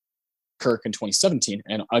Dunkirk in 2017.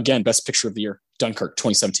 And again, Best Picture of the Year, Dunkirk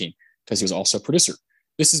 2017, because he was also a producer.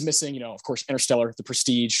 This is missing, you know, of course, Interstellar, The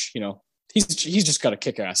Prestige, you know, he's just got a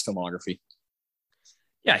kick-ass filmography.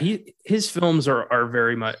 Yeah, his films are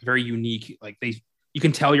very unique. Like you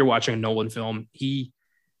can tell you're watching a Nolan film. He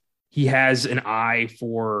has an eye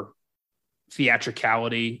for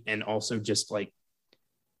theatricality and also just like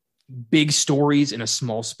big stories in a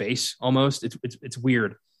small space. Almost, it's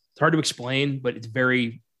weird. It's hard to explain, but it's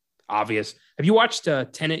very obvious. Have you watched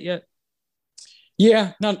Tenet yet?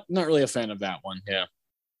 Yeah, not really a fan of that one.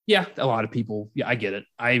 Yeah, a lot of people. Yeah, I get it.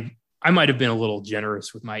 I might have been a little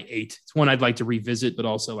generous with my 8. It's one I'd like to revisit, but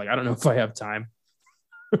also like I don't know if I have time.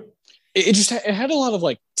 It had a lot of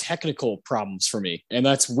like technical problems for me, and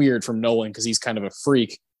that's weird from Nolan because he's kind of a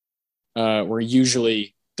freak. Where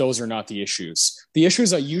usually those are not the issues. The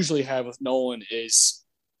issues I usually have with Nolan is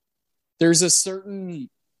there's a certain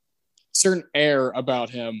air about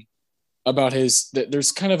him, about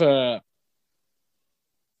there's kind of a.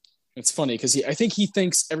 It's funny because I think he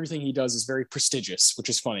thinks everything he does is very prestigious, which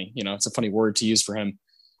is funny. You know, it's a funny word to use for him.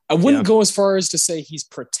 I wouldn't go as far as to say he's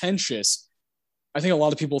pretentious. I think a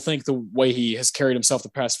lot of people think the way he has carried himself the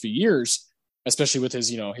past few years, especially with his,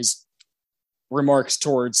 you know, his remarks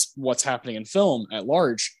towards what's happening in film at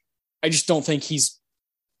large. I don't think he's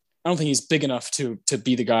big enough to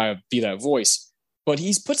be the guy, be that voice, but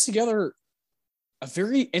he's put together a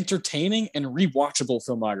very entertaining and rewatchable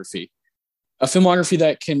filmography, a filmography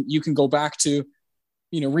that you can go back to,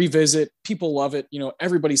 you know, revisit. People love it. You know,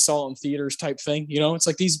 everybody saw it in theaters type thing. You know, it's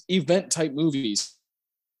like these event type movies.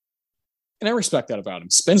 And I respect that about him.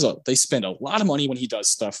 They spend a lot of money when he does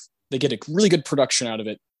stuff. They get a really good production out of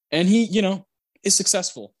it. And he, you know, is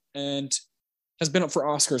successful and has been up for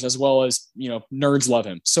Oscars as well as, you know, nerds love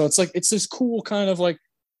him. So it's like, it's this cool kind of like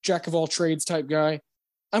jack of all trades type guy.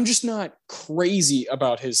 I'm just not crazy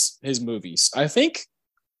about his movies. I think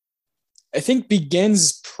Begins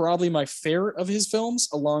is probably my favorite of his films,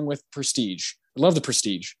 along with Prestige. I love The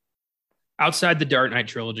Prestige. Outside the Dark Knight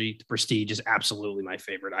trilogy, The Prestige is absolutely my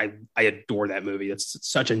favorite. I adore that movie. It's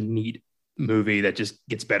such a neat movie that just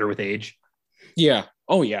gets better with age. Yeah.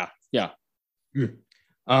 Oh yeah. Yeah.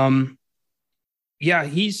 Yeah,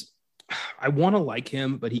 I want to like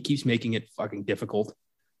him, but he keeps making it fucking difficult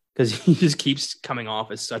because he just keeps coming off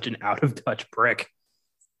as such an out of touch prick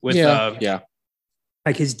with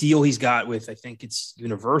like his deal he's got with, I think it's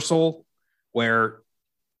Universal, where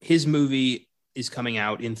his movie is coming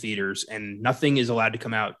out in theaters and nothing is allowed to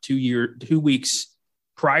come out 2 weeks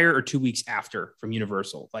prior or 2 weeks after from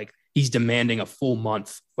Universal. Like he's demanding a full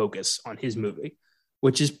month focus on his movie,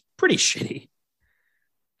 which is pretty shitty.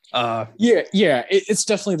 It's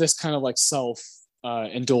definitely this kind of like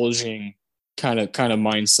self-indulging kind of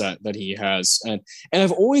mindset that he has. And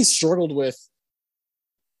I've always struggled with,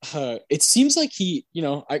 it seems like he, you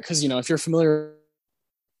know, because, you know, if you're familiar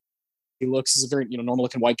looks. He's a very, normal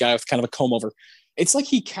looking white guy with kind of a comb over. It's like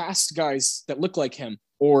he cast guys that look like him,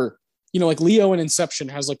 or, like Leo in Inception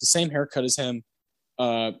has like the same haircut as him.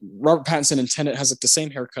 Robert Pattinson in Tenet has like the same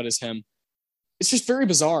haircut as him. It's just very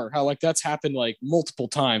bizarre how like that's happened like multiple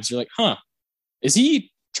times. You're like, huh, is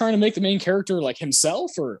he trying to make the main character like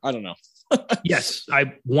himself, or I don't know. Yes,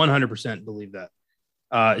 I 100% believe that.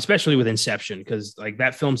 Especially with Inception, because like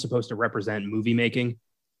that film's supposed to represent movie making.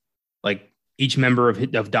 Like each member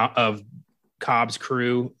of Cobb's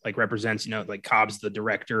crew like represents, like Cobb's the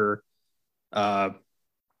director, Tom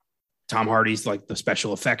Hardy's like the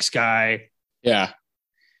special effects guy. Yeah.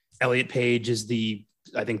 Elliot Page is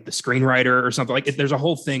I think the screenwriter or something. Like there's a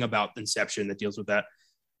whole thing about Inception that deals with that.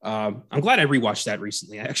 I'm glad I rewatched that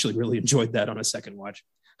recently. I actually really enjoyed that on a second watch.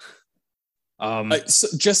 So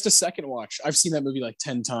just a second watch. I've seen that movie like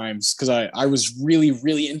 10 times because I was really,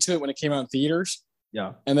 really into it when it came out in theaters.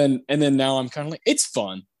 Yeah. And then now I'm kind of like, it's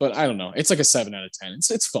fun, but I don't know. It's like a 7 out of 10.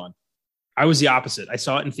 It's fun. I was the opposite. I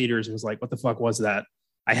saw it in theaters and was like, what the fuck was that?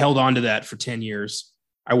 I held on to that for 10 years.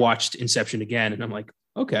 I watched Inception again and I'm like,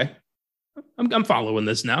 okay, I'm following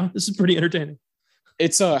this now. This is pretty entertaining.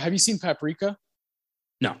 It's have you seen Paprika?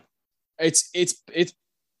 No. It's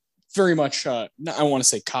very much I want to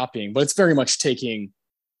say copying, but it's very much taking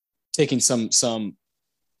some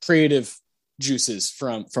creative juices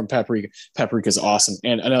from Paprika. Paprika is awesome,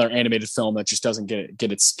 and another animated film that just doesn't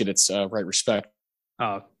get its right respect.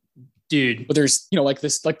 Dude. But there's like the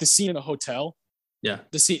scene in the hotel. Yeah.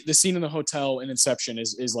 The scene in the hotel in Inception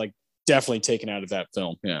is like definitely taken out of that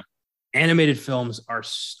film. Yeah. Animated films are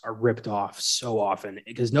ripped off so often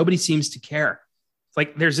because nobody seems to care.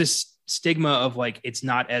 Like there's this stigma of like it's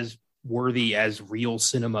not as worthy as real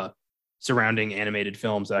cinema surrounding animated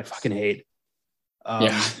films that I fucking hate.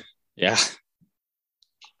 Yeah.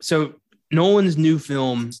 So Nolan's new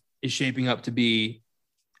film is shaping up to be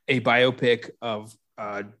a biopic of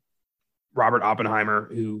Robert Oppenheimer,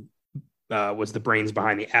 who was the brains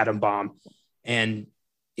behind the atom bomb, and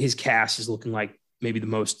his cast is looking like maybe the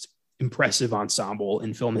most impressive ensemble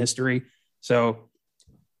in film history. So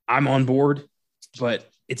I'm on board, but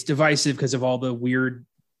it's divisive because of all the weird,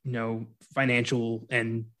 financial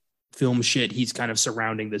and film shit he's kind of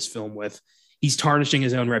surrounding this film with. He's tarnishing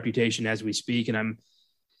his own reputation as we speak. And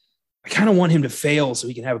I kind of want him to fail so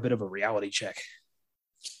he can have a bit of a reality check.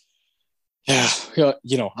 Yeah.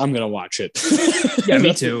 I'm going to watch it. Yeah,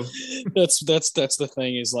 me too. That's the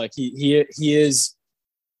thing is like, he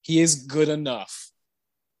is good enough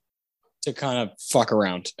to kind of fuck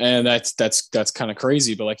around. And that's kind of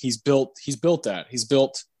crazy, but like he's built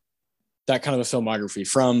that kind of a filmography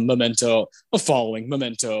from Memento,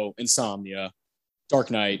 Insomnia,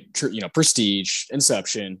 Dark Knight, Prestige,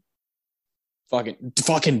 Inception,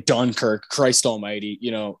 fucking Dunkirk, Christ Almighty,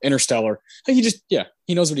 Interstellar. Like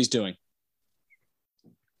he knows what he's doing.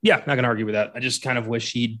 Yeah, not gonna argue with that. I just kind of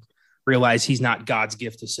wish he'd realize he's not God's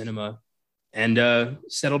gift to cinema and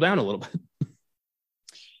settle down a little bit.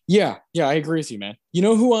 Yeah, I agree with you, man. You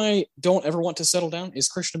know who I don't ever want to settle down is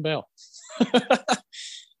Christian Bale.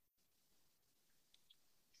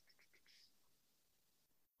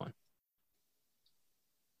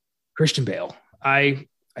 Christian Bale. I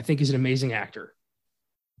think he's an amazing actor.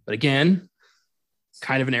 But again,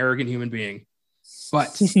 kind of an arrogant human being.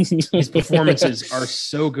 But his performances are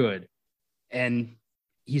so good. And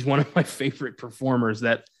he's one of my favorite performers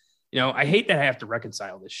that, I hate that I have to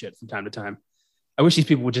reconcile this shit from time to time. I wish these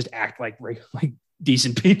people would just act like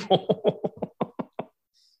decent people.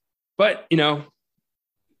 But,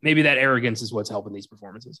 maybe that arrogance is what's helping these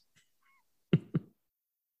performances.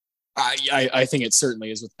 I think it certainly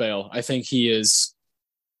is with Bale. I think he is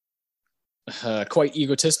quite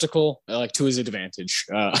egotistical, like to his advantage.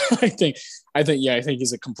 I think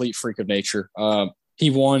he's a complete freak of nature. He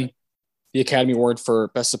won the Academy Award for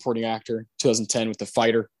Best Supporting Actor 2010 with The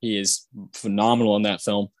Fighter. He is phenomenal in that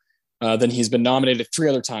film. Then he's been nominated 3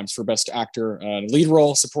 other times for Best Actor, Lead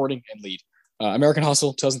Role, Supporting, and Lead. American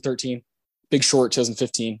Hustle 2013, Big Short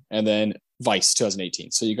 2015, and then Vice 2018.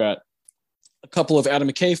 So you got a couple of Adam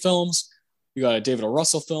McKay films. You got a David O.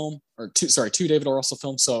 Russell film, two David O. Russell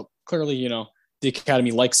films. So clearly, the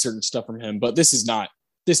Academy likes certain stuff from him, but this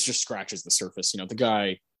just scratches the surface.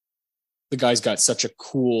 The guy's got such a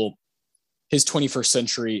cool, his 21st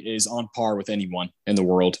century is on par with anyone in the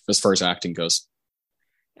world as far as acting goes.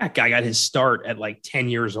 That guy got his start at like 10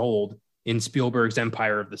 years old in Spielberg's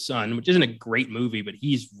Empire of the Sun, which isn't a great movie, but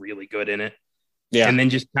he's really good in it. Yeah. And then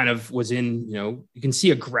just kind of was in, you can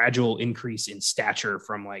see a gradual increase in stature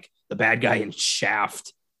from like the bad guy in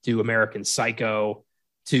Shaft to American Psycho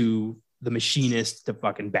to The Machinist to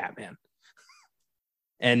fucking Batman.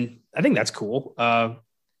 And I think that's cool.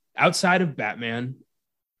 outside of Batman,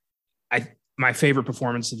 my favorite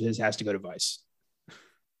performance of his has to go to Vice.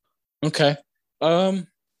 Okay.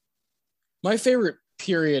 My favorite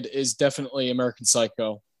period is definitely American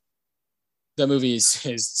Psycho. That movie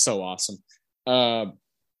is so awesome. That,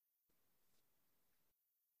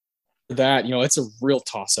 it's a real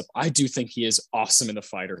toss up. I do think he is awesome in The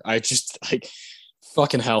Fighter. I just like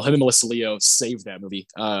fucking hell. Him and Melissa Leo saved that movie.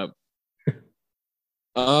 Yeah,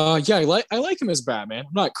 I like him as Batman.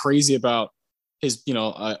 I'm not crazy about his,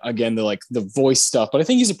 again, the voice stuff, but I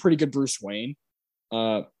think he's a pretty good Bruce Wayne.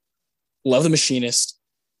 Love The Machinist.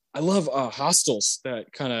 I love Hostiles,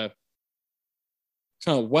 that kind of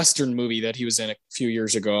Western movie that he was in a few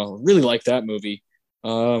years ago. Really like that movie.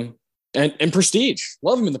 And Prestige.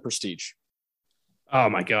 Love him in The Prestige. Oh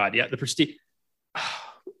my God. Yeah. The Prestige.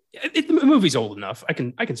 The movie's old enough. I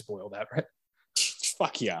can spoil that, right?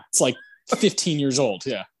 Fuck yeah. It's like 15 years old.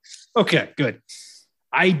 Yeah. Okay, good.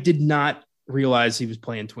 I did not realize he was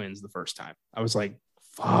playing twins the first time. I was like,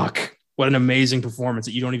 fuck, what an amazing performance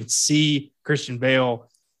that you don't even see Christian Bale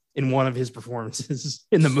in one of his performances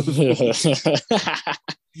in the movie.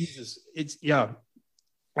 Jesus.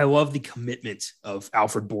 I love the commitment of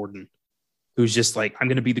Alfred Borden, who's just like, I'm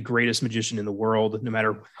going to be the greatest magician in the world, no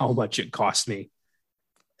matter how much it costs me.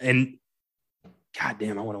 And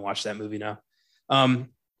goddamn, I want to watch that movie now. The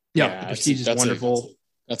Prestige is wonderful.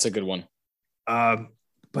 That's a good one.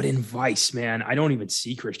 But in Vice, man, I don't even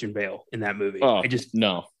see Christian Bale in that movie. Oh,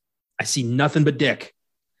 no. I see nothing but dick.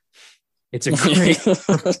 It's a great.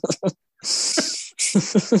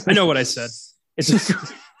 I know what I said. It's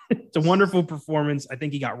a wonderful performance. I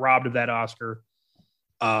think he got robbed of that Oscar.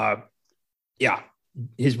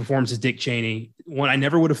 His performance as Dick Cheney, one I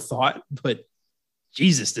never would have thought, but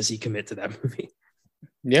Jesus, does he commit to that movie?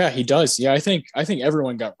 Yeah, he does. Yeah, I think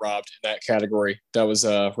everyone got robbed in that category. That was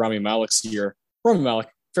Rami Malek's year. Rami Malek,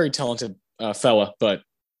 very talented fella, but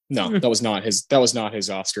no, that was not his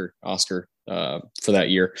Oscar for that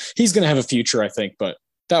year. He's going to have a future, I think, but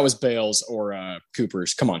that was Bale's or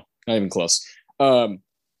Cooper's. Come on, not even close. I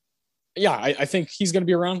think he's going to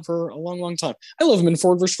be around for a long, long time. I love him in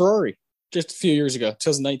Ford vs. Ferrari just a few years ago,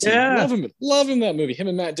 2019. Yeah. Love him that movie. Him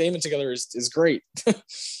and Matt Damon together is great.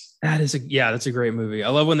 That's a great movie. I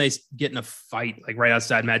love when they get in a fight like right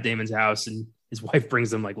outside Matt Damon's house and his wife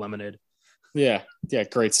brings them like lemonade. Yeah,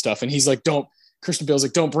 great stuff. And he's like, Christian Bale's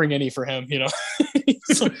like, don't bring any for him,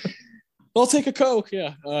 He's like, I'll take a Coke.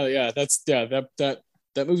 Yeah. That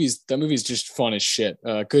movie's just fun as shit.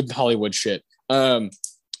 Good Hollywood shit.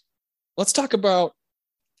 Let's talk about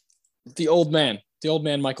the old man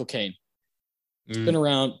Michael Caine. Been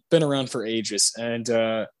around for ages,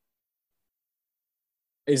 and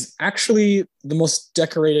is actually the most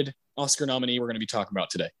decorated Oscar nominee we're going to be talking about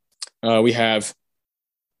today. We have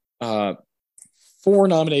 4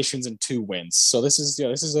 nominations and 2 wins. So this is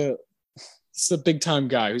a big time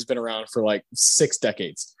guy who's been around for like 6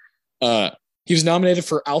 decades. He was nominated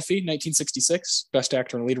for Alfie, 1966, Best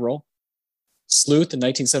Actor in a Lead Role. Sleuth in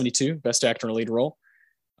 1972, Best Actor in a Lead Role.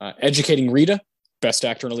 Educating Rita, Best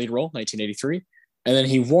Actor in a Lead Role, 1983. And then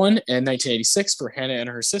he won in 1986 for Hannah and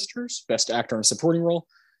Her Sisters, Best Actor in a Supporting Role.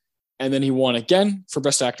 And then he won again for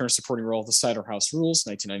Best Actor in a Supporting Role, The Cider House Rules,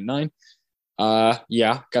 1999.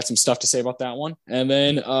 Got some stuff to say about that one. And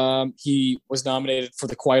then he was nominated for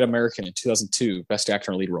The Quiet American in 2002, Best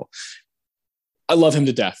Actor in a Lead Role. I love him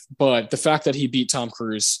to death, but the fact that he beat Tom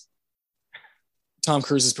Cruise's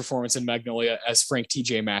performance in Magnolia as Frank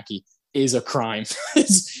T.J. Mackey is a crime.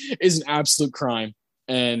 is an absolute crime.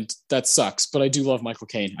 And that sucks. But I do love Michael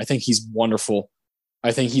Caine. I think he's wonderful.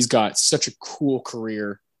 I think he's got such a cool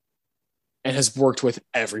career and has worked with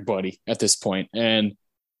everybody at this point. And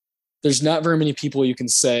there's not very many people you can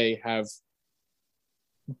say have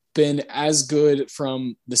been as good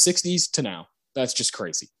from the 60s to now. That's just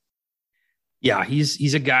crazy. Yeah,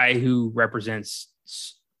 he's a guy who represents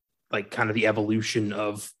like kind of the evolution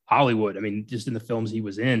of Hollywood. I mean, just in the films he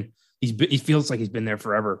was in, he feels like he's been there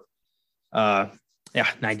forever.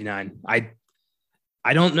 99. I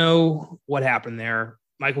don't know what happened there.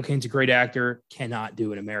 Michael Caine's a great actor, cannot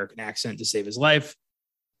do an American accent to save his life.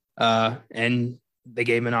 And they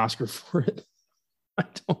gave him an Oscar for it. I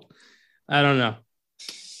don't know.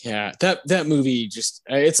 Yeah, that movie just,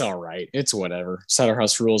 it's all right. It's whatever. Cider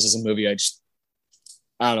House Rules is a movie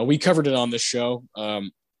I don't know. We covered it on this show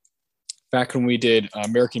back when we did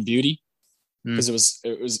American Beauty, because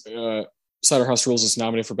it was Cider House Rules is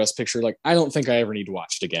nominated for Best Picture. Like, I don't think I ever need to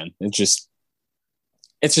watch it again. It's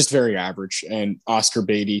just very average and Oscar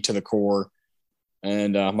baity to the core.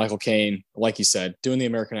 And Michael Caine, like you said, doing the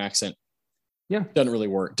American accent, doesn't really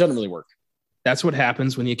work. That's what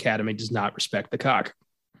happens when the Academy does not respect the cock.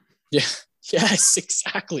 Yeah. Yes,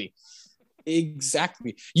 exactly.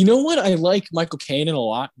 Exactly. You know what? I like Michael Caine in a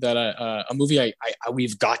lot. That a movie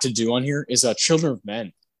we've got to do on here is Children of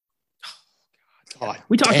Men. God,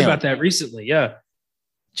 we talked about that recently. Yeah,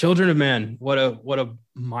 Children of Men. What a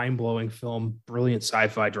mind blowing film. Brilliant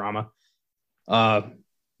sci-fi drama. I'm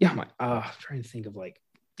trying to think of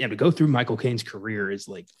to go through Michael Caine's career is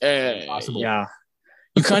impossible. Yeah,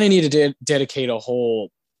 you kind of need to dedicate a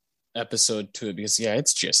whole episode to it because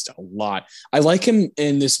it's just a lot. I like him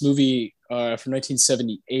in this movie from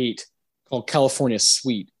 1978 called California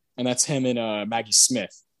Suite, and that's him and Maggie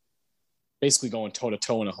Smith basically going toe to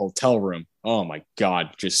toe in a hotel room. Oh my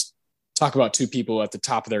God, just talk about two people at the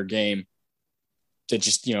top of their game to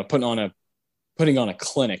just putting on a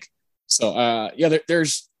clinic. So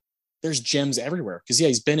there's gems everywhere because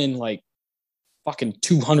he's been in like fucking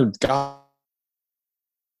 200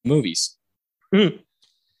 movies. You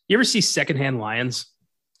ever see Secondhand Lions?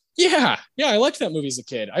 Yeah, I liked that movie as a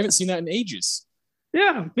kid. I haven't seen that in ages.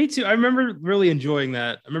 Yeah, me too. I remember really enjoying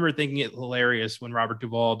that. I remember thinking it hilarious when Robert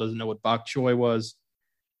Duvall doesn't know what bok choy was.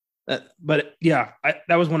 That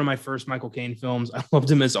was one of my first Michael Caine films. I loved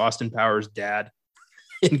him as Austin Powers' dad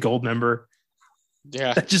in Goldmember.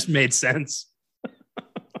 Yeah, that just made sense.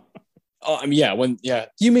 You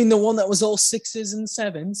mean the one that was all 6s and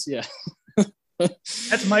 7s? Yeah.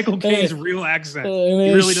 That's Michael Caine's real accent.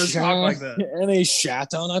 He really does talk like that. And they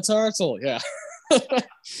shat on a turtle. Yeah.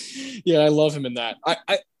 Yeah, I love him in that.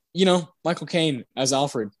 I Michael Caine as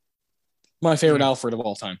Alfred, my favorite Alfred of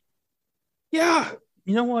all time. Yeah.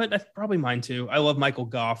 You know what? That's probably mine too. I love Michael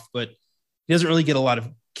Gough, but he doesn't really get a lot of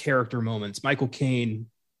character moments. Michael Caine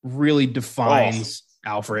really defines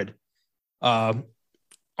Alfred. On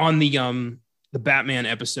the Batman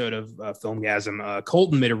episode of Filmgasm,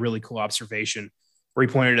 Colton made a really cool observation where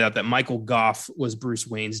he pointed out that Michael Gough was Bruce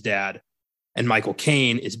Wayne's dad and Michael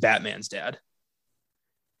Caine is Batman's dad.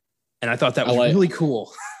 And I thought that was really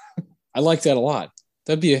cool. I like that a lot.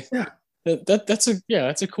 That'd be that's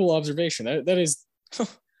a cool observation. That is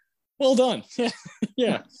well done.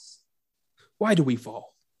 Yeah. Why do we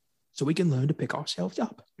fall? So we can learn to pick ourselves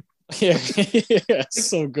up. Yeah,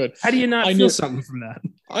 so good. How do you not feel something from that?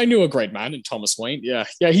 I knew a great man in Thomas Wayne. Yeah,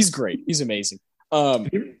 he's great. He's amazing. Last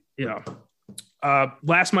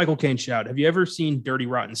Michael Caine shout. Have you ever seen Dirty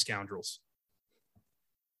Rotten Scoundrels?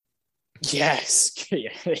 Yes.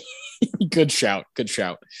 Good shout.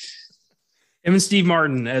 Him and Steve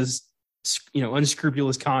Martin as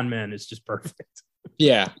unscrupulous con men is just perfect.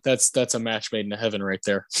 Yeah, that's a match made in heaven right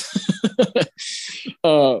there.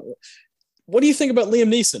 What do you think about Liam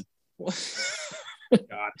Neeson?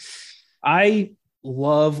 God, I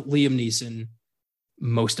love Liam Neeson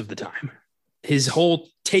most of the time. His whole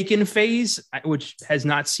Taken phase, which has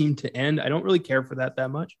not seemed to end, I don't really care for that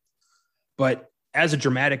much. But as a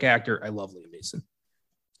dramatic actor, I love Liam Neeson.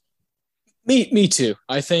 Me too.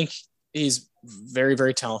 I think he's very,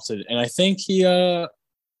 very talented. And I think he,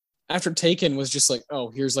 after Taken, was just like, oh,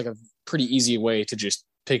 here's like a pretty easy way to just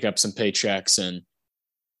pick up some paychecks and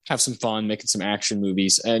have some fun making some action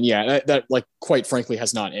movies. And that like quite frankly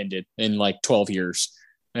has not ended in like 12 years.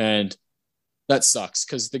 And that sucks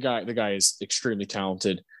because the guy is extremely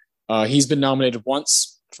talented. He's been nominated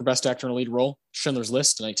once for Best Actor in a Lead Role, Schindler's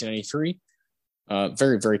List in 1993.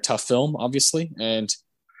 Very, very tough film, obviously. And,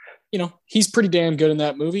 he's pretty damn good in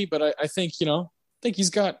that movie, but I think, he's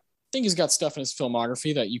got stuff in his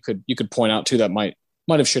filmography that you could point out to that might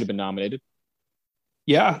should have been nominated.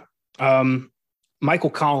 Yeah. Michael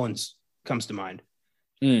Collins comes to mind.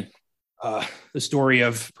 The story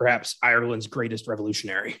of perhaps Ireland's greatest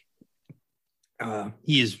revolutionary.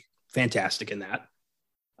 He is fantastic in that.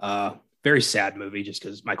 Very sad movie just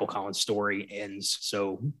because Michael Collins' story ends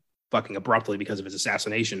so fucking abruptly because of his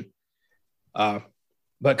assassination.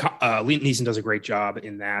 But Liam Neeson does a great job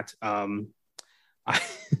in that. You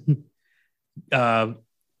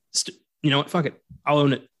know what? Fuck it. I'll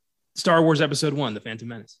own it. Star Wars Episode 1, The Phantom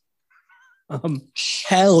Menace.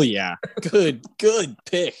 Hell yeah. Good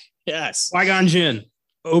pick. Yes. Qui-Gon Jinn,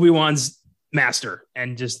 Obi-Wan's master,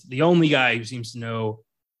 and just the only guy who seems to know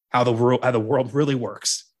how the world really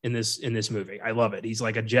works in this movie. I love it. He's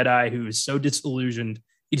like a Jedi who is so disillusioned,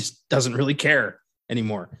 he just doesn't really care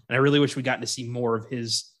anymore. And I really wish we got to see more of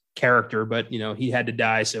his character, but he had to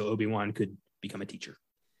die so Obi-Wan could become a teacher.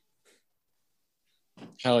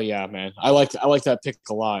 Hell yeah, man. I like that pick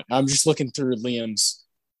a lot. I'm just looking through Liam's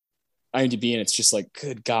IMDb and it's just like,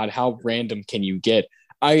 good God, how random can you get?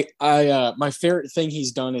 My favorite thing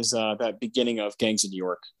he's done is that beginning of Gangs of New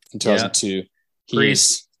York in 2002.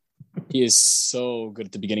 He is so good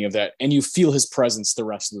at the beginning of that, and you feel his presence the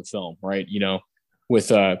rest of the film, right? With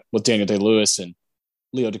Daniel Day-Lewis and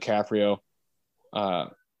Leo DiCaprio.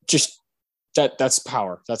 Just that's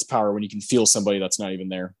power. That's power when you can feel somebody that's not even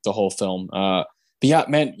there the whole film. But yeah,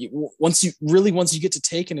 man, once you get to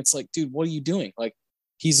Taken, it's like, dude, what are you doing? Like,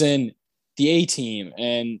 he's in the A-Team,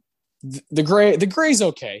 and the Gray's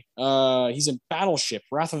okay. He's in Battleship,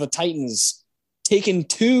 Wrath of the Titans, Taken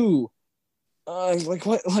 2, like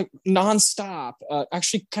Nonstop.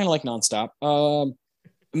 Actually, kind of like Nonstop.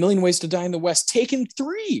 A Million Ways to Die in the West, Taken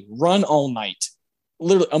 3, Run All Night.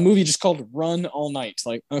 Literally, a movie just called Run All Night.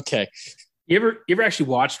 Like, okay. You ever actually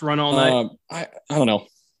watched Run All Night? I don't know.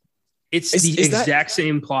 It's the exact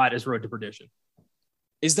same plot as Road to Perdition.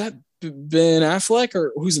 Is that Ben Affleck,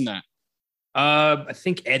 or who's in that? I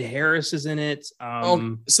think Ed Harris is in it.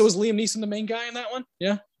 So is Liam Neeson the main guy in that one?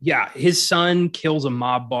 Yeah. Yeah. His son kills a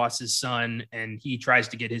mob boss's son, and he tries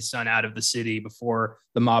to get his son out of the city before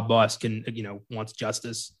the mob boss can, wants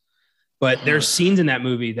justice. But there's scenes in that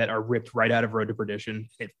movie that are ripped right out of Road to Perdition.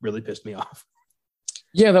 It really pissed me off.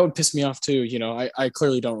 Yeah, that would piss me off too. I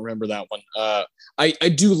clearly don't remember that one. I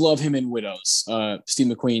do love him in Widows, Steve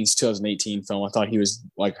McQueen's 2018 film. I thought he was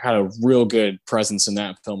had a real good presence in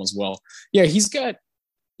that film as well. Yeah, he's got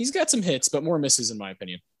some hits, but more misses in my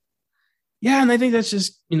opinion. Yeah, and I think that's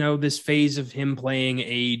just, this phase of him playing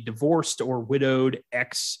a divorced or widowed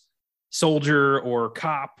ex-soldier or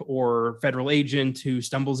cop or federal agent who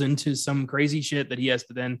stumbles into some crazy shit that he has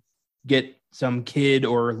to then get some kid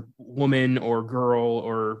or woman or girl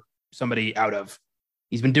or somebody out of.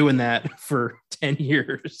 He's been doing that for 10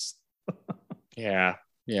 years. Yeah.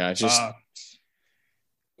 Just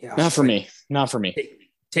not for me.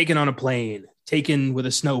 Taken on a plane, taken with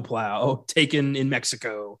a snowplow, taken in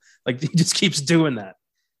Mexico. Like, he just keeps doing that.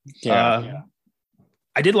 Yeah.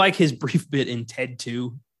 I did like his brief bit in Ted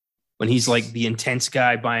 2 when he's like the intense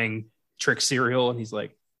guy buying Trick cereal, and he's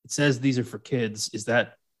like, it says these are for kids. Is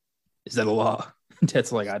that a law? And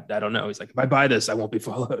Ted's like, I don't know. He's like, if I buy this, I won't be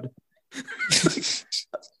followed.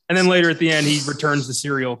 And then later at the end, he returns the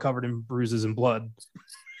cereal covered in bruises and blood.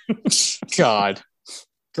 God,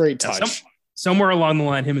 great touch. Somewhere along the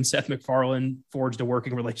line, him and Seth MacFarlane forged a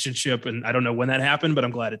working relationship, and I don't know when that happened, but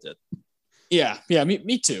I'm glad it did. Yeah,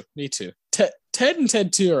 me too. Ted and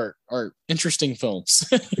Ted 2 are interesting films.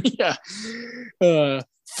 Yeah.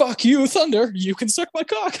 Fuck you, Thunder. You can suck my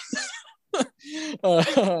cock.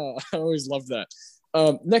 I always loved that.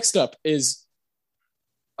 Next up is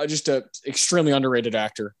just a extremely underrated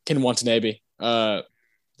actor, Ken Watanabe.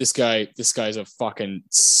 This guy's a fucking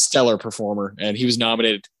stellar performer, and he was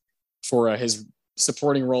nominated for his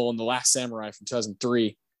supporting role in The Last Samurai from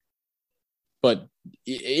 2003. But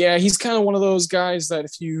yeah, he's kind of one of those guys that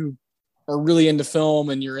if you are really into film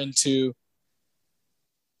and you're into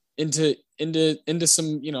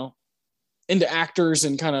some, into actors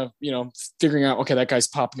and kind of, figuring out, okay, that guy's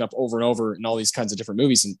popping up over and over in all these kinds of different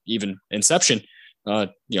movies, and even Inception,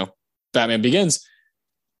 Batman Begins.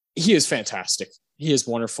 He is fantastic. He is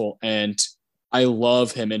wonderful. And I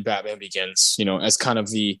love him in Batman Begins, as kind of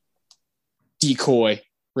the decoy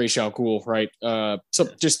Ra's al Ghul, right? So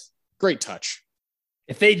just great touch.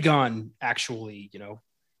 If they'd gone actually,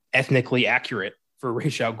 ethnically accurate for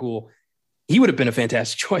Ra's al Ghul, he would have been a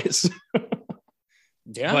fantastic choice.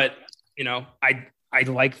 Yeah. But, I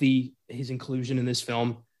like his inclusion in this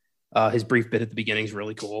film. His brief bit at the beginning is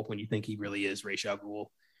really cool when you think he really is Ra's al Ghul.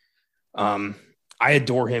 I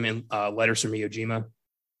adore him in Letters from Iwo Jima.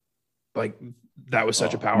 Like, that was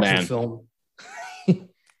such a powerful film.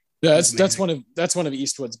 That's one of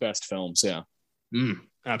Eastwood's best films. Yeah.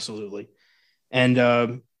 Absolutely.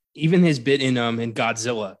 And even his bit in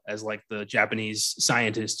Godzilla as like the Japanese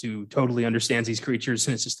scientist who totally understands these creatures,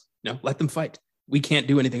 and it's just, let them fight. We can't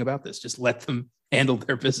do anything about this. Just let them handle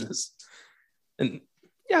their business. And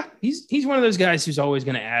yeah, he's one of those guys who's always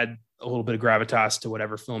going to add a little bit of gravitas to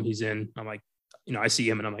whatever film he's in. I'm like, I see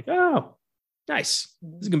him and I'm like, oh, nice.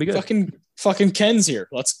 This is gonna be good. Fucking Ken's here.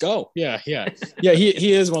 Let's go. Yeah.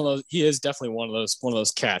 He is one of those. He is definitely one of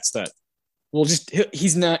those cats that will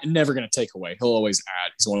he's never gonna take away. He'll always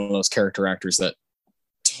add. He's one of those character actors that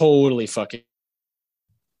totally fucking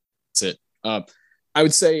gets it. I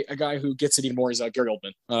would say a guy who gets it even more is Gary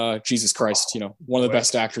Oldman. Jesus Christ, one of the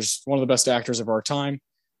best actors of our time.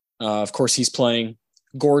 Of course, he's playing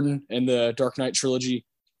Gordon in the Dark Knight trilogy,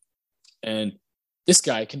 and this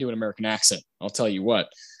guy can do an American accent. I'll tell you what.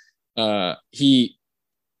 In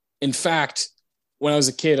fact, when I was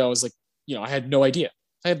a kid, I was like, I had no idea.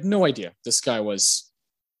 This guy was,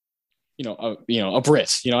 a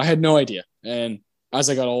Brit. I had no idea. And as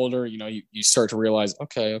I got older, you start to realize,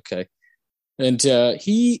 okay. And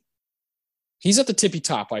he's at the tippy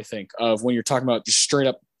top, I think, of when you're talking about just straight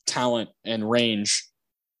up talent and range.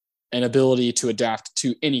 and ability to adapt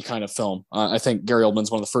to any kind of film. I think Gary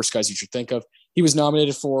Oldman's one of the first guys you should think of. He was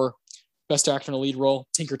nominated for Best Actor in a Lead Role,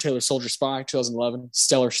 Tinker Tailor Soldier Spy, 2011,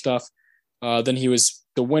 stellar stuff. Then he was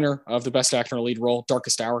the winner of the Best Actor in a Lead Role,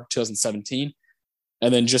 Darkest Hour, 2017.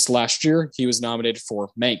 And then just last year, he was nominated for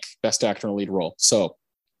Mank, Best Actor in a Lead Role. So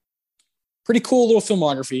pretty cool little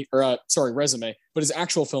filmography, resume. But his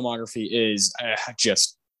actual filmography is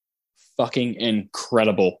just fucking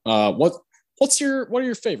incredible. What are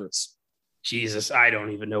your favorites? Jesus, I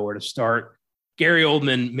don't even know where to start. Gary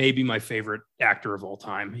Oldman may be my favorite actor of all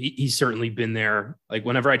time. He's certainly been there. Like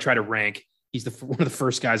whenever I try to rank, he's one of the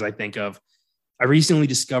first guys I think of. I recently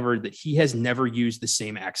discovered that he has never used the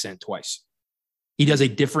same accent twice. He does a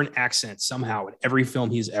different accent somehow in every film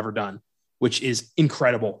he's ever done, which is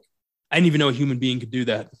incredible. I didn't even know a human being could do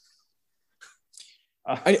that.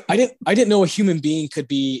 I didn't know a human being could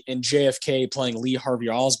be in JFK playing Lee Harvey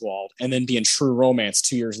Oswald and then be in True Romance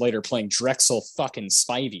 2 years later playing Drexel fucking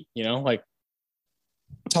Spivey. You know, like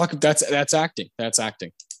that's acting. That's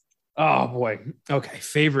acting. Oh boy. Okay.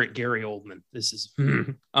 Favorite Gary Oldman. This is.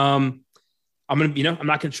 I'm not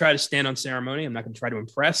gonna try to stand on ceremony. I'm not gonna try to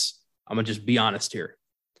impress. I'm gonna just be honest here.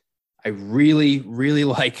 I really, really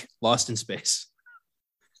like Lost in Space.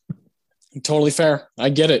 Totally fair. I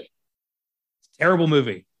get it. Terrible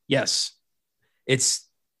movie. Yes.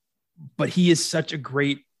 But he is such a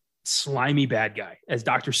great slimy bad guy as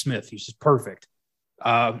Dr. Smith. He's just perfect.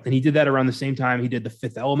 And he did that around the same time he did The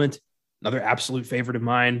Fifth Element, another absolute favorite of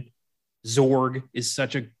mine. Zorg is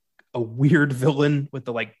such a weird villain with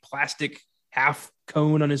the like plastic half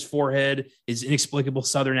cone on his forehead, his inexplicable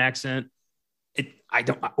Southern accent.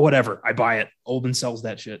 Whatever. I buy it. Oldman sells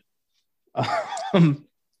that shit.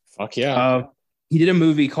 Fuck yeah. He did a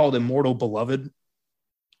movie called Immortal Beloved,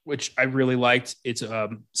 which I really liked. It's a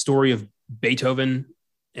story of Beethoven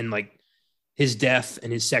and like his death,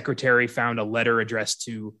 and his secretary found a letter addressed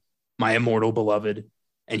to my immortal beloved.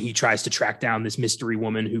 And he tries to track down this mystery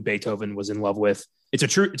woman who Beethoven was in love with.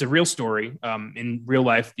 It's a real story. In real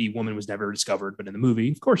life, the woman was never discovered, but in the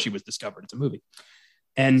movie, of course she was discovered. It's a movie.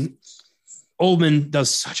 And Oldman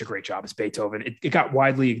does such a great job as Beethoven. It got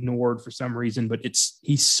widely ignored for some reason, but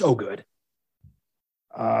he's so good.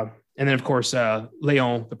 And then, of course,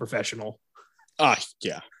 Leon, the professional.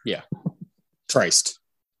 Yeah. Christ.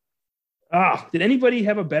 Did anybody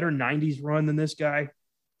have a better 90s run than this guy?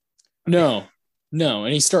 No.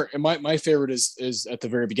 And my favorite is at the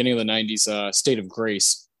very beginning of the 90s, State of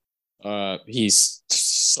Grace. He's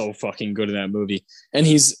so fucking good in that movie. And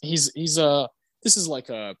he's this is like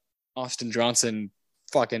a Austin Johnson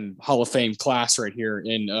fucking Hall of Fame class right here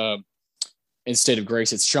in State of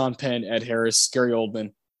Grace. It's Sean Penn, Ed Harris, Gary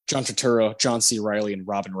Oldman, John Turturro, John C. Reilly, and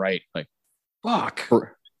Robin Wright. Like, fuck.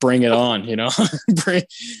 Bring it on, you know.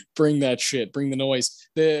 bring that shit. Bring the noise.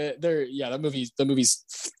 The movie's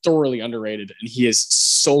thoroughly underrated, and he is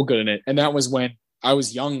so good in it. And that was when I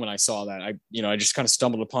was young when I saw that. I just kind of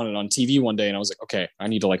stumbled upon it on TV one day, and I was like, okay, I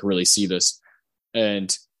need to like really see this.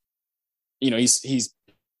 And he's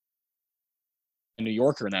a New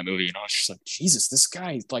Yorker in that movie, and I was just like, Jesus, this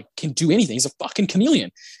guy like can do anything. He's a fucking chameleon.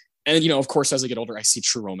 And of course, as I get older, I see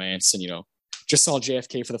True Romance, and just saw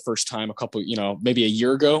JFK for the first time maybe a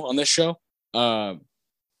year ago on this show.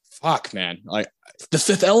 Fuck, man. Like The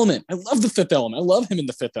Fifth Element. I love The Fifth Element. I love him in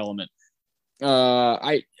The Fifth Element.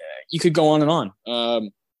 You could go on and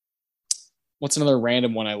on. What's another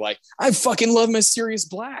random one I like? I fucking love him as Sirius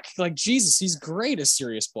Black. Like, Jesus, he's great as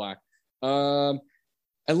Sirius Black. I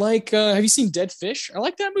like, have you seen Dead Fish? I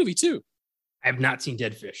like that movie too. I have not seen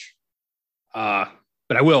Dead Fish.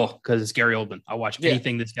 But I will, because it's Gary Oldman. I'll watch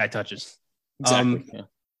anything this guy touches. Exactly.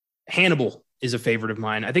 Hannibal is a favorite of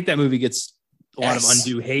mine. I think that movie gets a lot of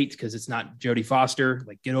undue hate because it's not Jodie Foster.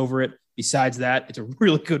 Like, get over it. Besides that, it's a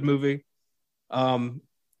really good movie. Gary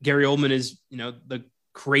Oldman is, the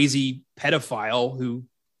crazy pedophile who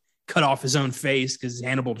cut off his own face because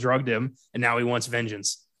Hannibal drugged him, and now he wants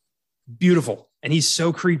vengeance. Beautiful. And he's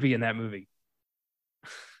so creepy in that movie.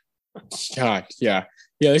 God, yeah.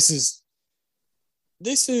 Yeah, this is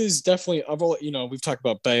definitely, we've talked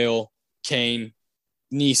about Bale, Kane,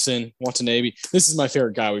 Neeson, Watanabe. This is my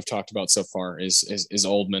favorite guy we've talked about so far is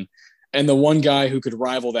Oldman. And the one guy who could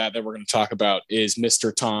rival that we're going to talk about is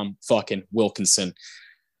Mr. Tom fucking Wilkinson.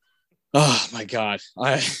 Oh my God.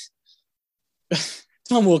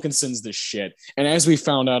 Tom Wilkinson's the shit. And as we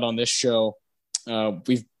found out on this show,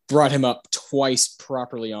 we've brought him up twice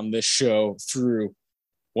properly on this show through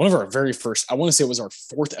one of our very first, I want to say it was our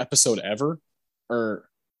 4th episode ever, or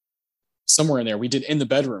somewhere in there. We did In the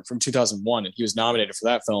Bedroom from 2001, and he was nominated for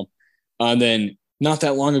that film. And then not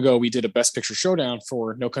that long ago, we did a Best Picture showdown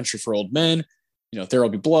for No Country for Old Men. There Will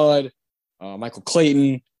Be Blood, Michael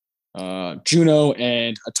Clayton, Juno,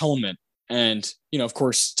 and Atonement. And, of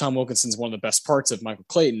course, Tom Wilkinson's one of the best parts of Michael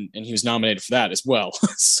Clayton, and he was nominated for that as well.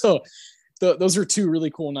 So those are two really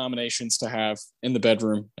cool nominations to have in the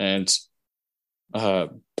bedroom. And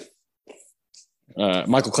Michael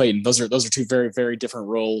Clayton, those are two very, very different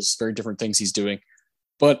roles, very different things he's doing.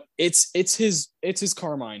 But it's his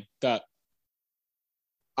Carmine that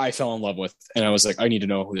I fell in love with. And I was like, I need to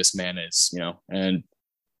know who this man is, and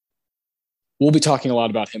we'll be talking a lot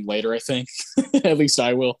about him later, I think. At least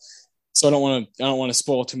I will. So I don't want to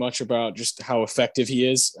spoil too much about just how effective he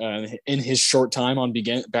is in his short time on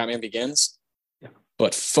Batman Begins. Yeah.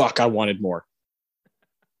 But fuck, I wanted more.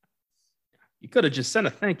 You could have just sent a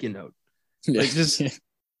thank you note. Oh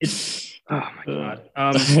my god.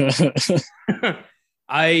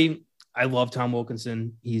 I love Tom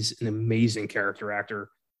Wilkinson. He's an amazing character actor.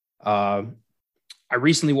 I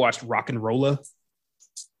recently watched Rock and Rolla,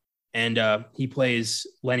 and he plays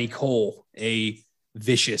Lenny Cole, a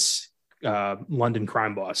vicious London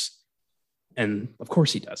crime boss. And of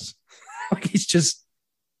course he does.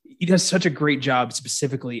 He does such a great job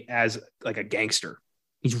specifically as like a gangster.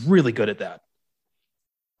 He's really good at that.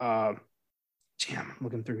 I'm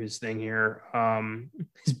looking through his thing here.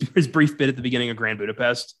 His brief bit at the beginning of Grand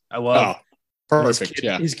Budapest. I love. Oh, perfect.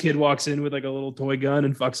 His kid walks in with like a little toy gun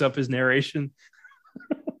and fucks up his narration.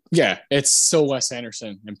 Yeah, it's so Wes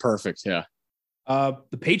Anderson and perfect. Yeah.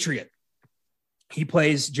 The Patriot. He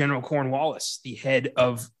plays General Cornwallis, the head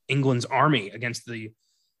of England's army against the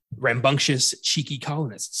rambunctious, cheeky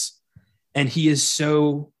colonists. And he is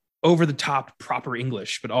so over the top, proper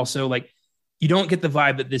English, but also like you don't get the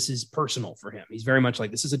vibe that this is personal for him. He's very much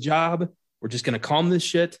like, this is a job. We're just going to calm this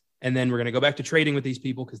shit. And then we're going to go back to trading with these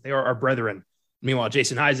people because they are our brethren. Meanwhile,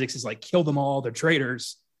 Jason Isaacs is like, kill them all. They're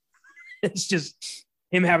traitors. It's just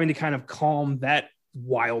him having to kind of calm that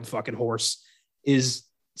wild fucking horse is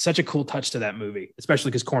such a cool touch to that movie, especially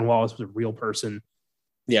because Cornwallis was a real person.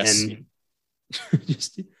 Yes. And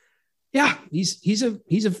he's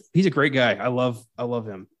a great guy. I love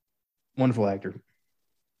him. Wonderful actor.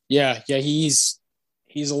 Yeah. He's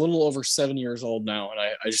a little over 7 years old now, and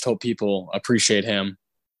I just hope people appreciate him.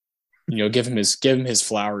 Give him his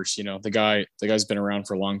flowers. The guy's been around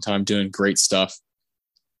for a long time, doing great stuff.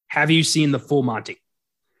 Have you seen The Full Monty?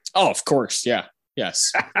 Oh, of course. Yeah.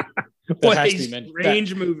 Yes. What a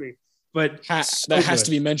strange movie, but that has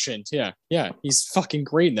to be mentioned. Yeah. He's fucking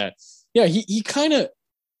great in that. Yeah. He kind of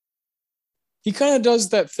does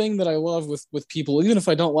that thing that I love with people. Even if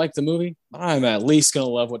I don't like the movie, I'm at least going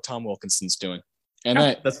to love what Tom Wilkinson's doing.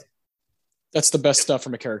 And that's the best stuff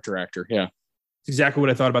from a character actor. Yeah. It's exactly what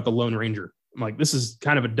I thought about The Lone Ranger. I'm like, this is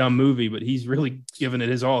kind of a dumb movie, but he's really giving it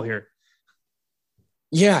his all here.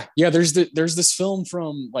 Yeah. There's this film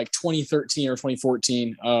from like 2013 or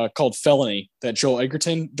 2014 called Felony that Joel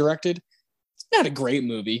Edgerton directed. It's not a great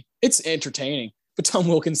movie. It's entertaining, but Tom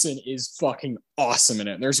Wilkinson is fucking awesome in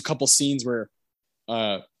it. There's a couple scenes where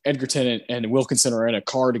Edgerton and Wilkinson are in a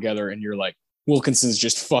car together, and you're like, Wilkinson's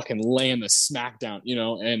just fucking laying the smack down,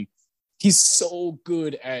 and he's so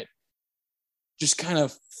good at just kind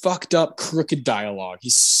of fucked up, crooked dialogue.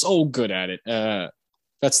 He's so good at it.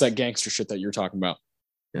 That's that gangster shit that you're talking about.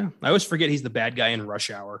 Yeah. I always forget he's the bad guy in Rush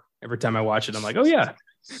Hour. Every time I watch it, I'm like, oh yeah,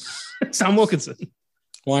 Tom Wilkinson.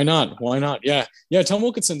 Why not? Yeah. Tom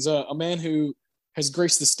Wilkinson's a man who has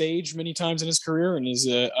graced the stage many times in his career and is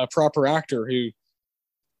a proper actor who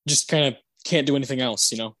just kind of can't do anything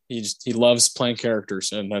else. He loves playing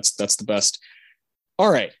characters, and that's the best.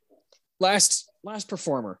 All right. Last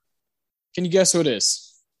performer. Can you guess who it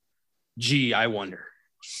is? Gee, I wonder.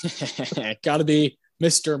 Gotta be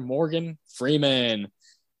Mr. Morgan Freeman.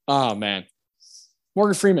 Oh man.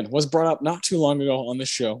 Morgan Freeman was brought up not too long ago on this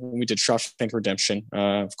show when we did Shawshank Redemption.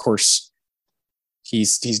 Of course,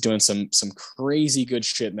 he's doing some crazy good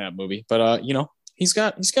shit in that movie. But he's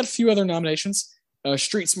got a few other nominations.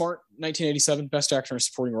 Street Smart, 1987, Best Actor in a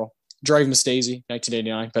Supporting Role. Driving Miss Daisy,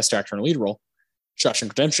 1989, Best Actor in a Lead Role. Shawshank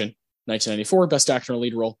Redemption, 1994, Best Actor in a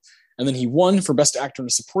Lead Role. And then he won for Best Actor in a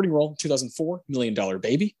Supporting Role in 2004, $1 Million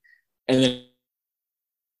Baby. And then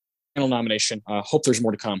final nomination, hope there's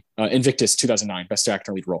more to come. Invictus, 2009, Best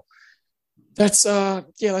Actor in a Lead Role. That's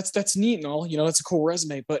neat and all. That's a cool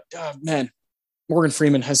resume. But man, Morgan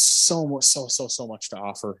Freeman has so much to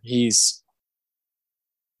offer. He's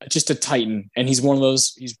just a titan, and he's one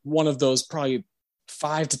of those probably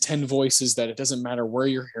 5 to 10 voices that it doesn't matter where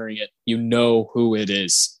you're hearing it, who it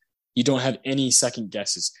is. You don't have any second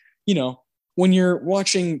guesses. When you're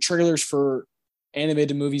watching trailers for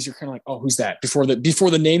animated movies, you're kind of like, oh, who's that? Before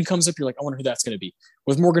the name comes up, you're like, I wonder who that's going to be.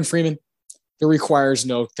 With Morgan Freeman, It requires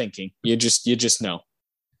no thinking. You just know.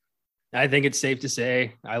 I think it's safe to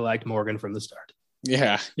say I liked Morgan from the start.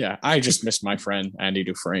 Yeah. I just missed my friend Andy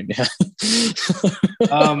Dufresne. Yeah.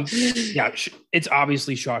 It's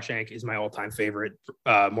obviously Shawshank is my all-time favorite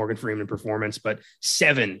Morgan Freeman performance, but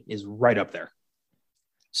 7 is right up there.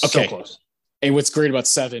 So close. And what's great about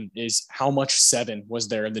 7 is how much 7 was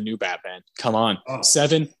there in the new Batman. Come on.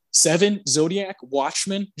 7, Zodiac,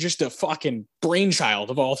 Watchmen, just a fucking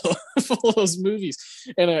brainchild of all those movies.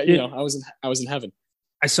 And I was in heaven.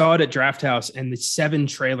 I saw it at Draft House, and the 7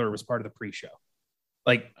 trailer was part of the pre-show.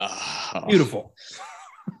 Like, beautiful.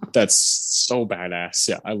 That's so badass.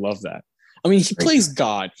 Yeah, I love that. I mean, he plays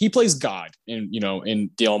God. He plays God in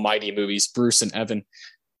the Almighty movies, Bruce and Evan.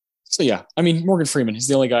 So yeah, I mean, Morgan Freeman, he's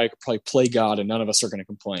the only guy who could probably play God, and none of us are going to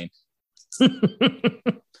complain.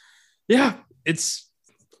 Yeah,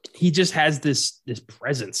 he just has this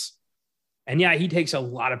presence, and yeah, he takes a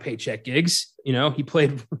lot of paycheck gigs. He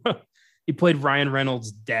played Ryan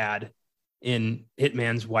Reynolds' dad in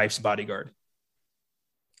Hitman's Wife's Bodyguard.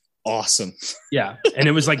 Awesome. Yeah, and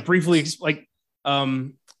it was like briefly like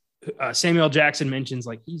Samuel Jackson mentions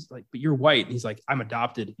like he's like, but you're white. And he's like, I'm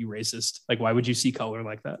adopted. You racist. Like, why would you see color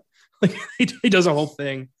like that? Like he does a whole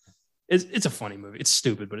thing. It's a funny movie. It's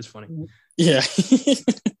stupid, but it's funny. Yeah.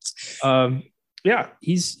 Yeah,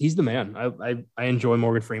 he's the man. I enjoy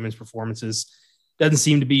Morgan Freeman's performances. Doesn't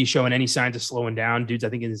seem to be showing any signs of slowing down. Dude's I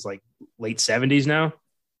think in his like late 70s now.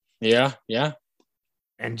 Yeah.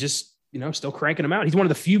 And just still cranking them out. He's one of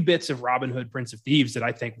the few bits of Robin Hood, Prince of Thieves that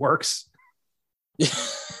I think works.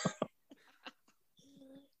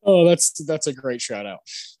 Oh, that's a great shout out.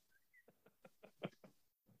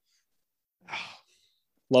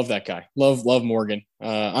 Love that guy. Love Morgan.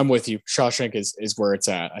 I'm with you. Shawshank is where it's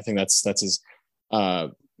at. I think that's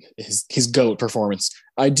his GOAT performance.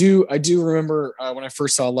 I do remember when I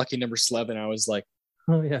first saw Lucky Number 11, I was like,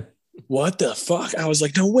 oh yeah, what the fuck? I was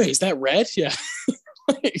like, no way, is that red? Yeah.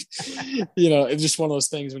 It's just one of those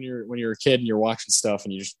things when you're a kid and you're watching stuff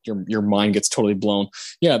and your mind gets totally blown.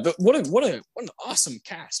 Yeah, but what an awesome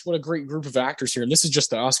cast. What a great group of actors here. And this is just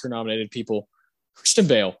the Oscar nominated people: Christian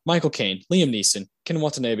Bale, Michael Caine, Liam Neeson, Ken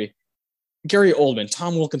Watanabe, Gary Oldman,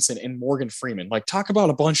 Tom Wilkinson, and Morgan Freeman. Like, talk about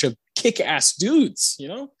a bunch of kick-ass dudes,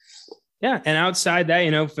 Yeah, and outside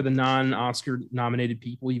that, for the non-Oscar nominated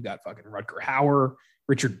people, you've got fucking Rutger Hauer,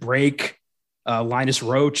 Richard Brake, Linus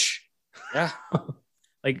Roach. Yeah.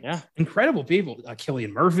 Incredible people.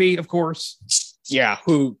 Cillian Murphy, of course. Yeah,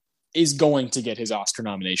 who is going to get his Oscar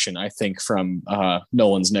nomination, I think, from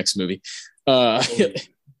Nolan's next movie. Oh yeah.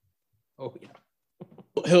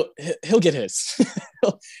 He'll get his.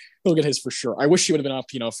 he'll get his for sure. I wish he would have been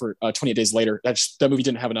up, for 28 Days Later. That movie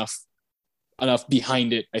didn't have enough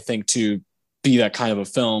behind it, I think, to be that kind of a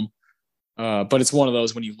film. But it's one of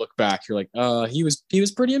those when you look back, you're like, he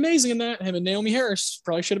was pretty amazing in that. Him and Naomi Harris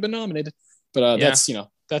probably should have been nominated. But that's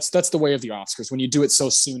the way of the Oscars. When you do it so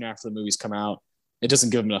soon after the movies come out, it doesn't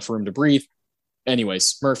give them enough room to breathe.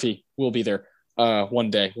 Anyways, Murphy will be there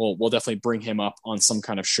one day. We'll definitely bring him up on some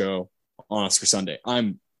kind of show on Oscar Sunday.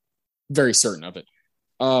 I'm very certain of it.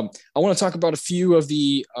 I want to talk about a few of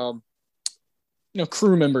the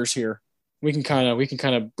crew members here. We can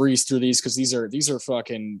kind of breeze through these because these are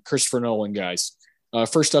fucking Christopher Nolan guys.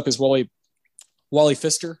 First up is Wally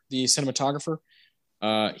Pfister, the cinematographer.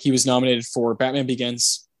 He was nominated for Batman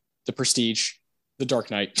Begins, The Prestige, The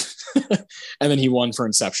Dark Knight, and then he won for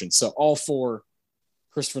Inception. So all 4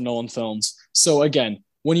 Christopher Nolan films. So again,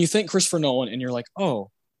 when you think Christopher Nolan and you're like, oh,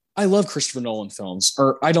 I love Christopher Nolan films,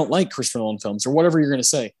 or I don't like Christopher Nolan films, or whatever you're going to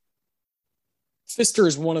say, Pfister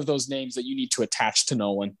is one of those names that you need to attach to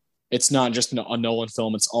Nolan. It's not just a Nolan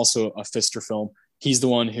film. It's also a Pfister film. He's the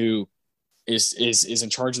one who is in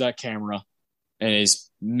charge of that camera and is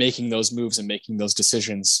making those moves and making those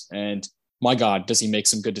decisions. And my God, does he make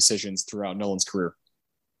some good decisions throughout Nolan's career?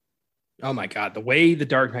 Oh my God. The way the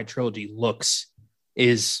Dark Knight trilogy looks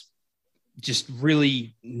is just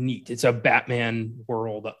really neat. It's a Batman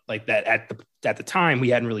world like that at the time we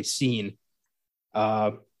hadn't really seen.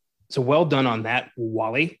 So well done on that,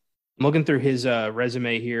 Wally. I'm looking through his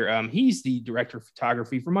resume here. He's the director of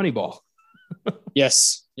photography for Moneyball.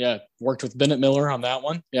 Yes. Yeah. Worked with Bennett Miller on that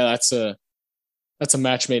one. Yeah. That's a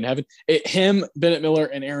match made in heaven. Him, Bennett Miller,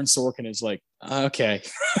 and Aaron Sorkin is like, okay.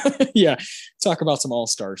 Yeah. Talk about some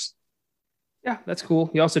all-stars. Yeah, that's cool.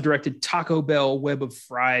 He also directed Taco Bell Web of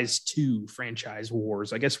Fries 2 Franchise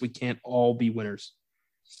Wars. I guess we can't all be winners.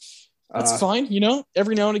 That's fine.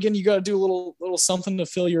 Every now and again, you got to do a little something to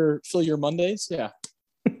fill your Mondays. Yeah.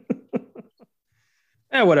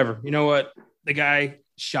 Yeah, whatever. You know what? The guy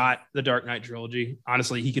shot the Dark Knight trilogy.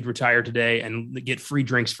 Honestly, he could retire today and get free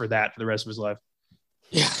drinks for that for the rest of his life.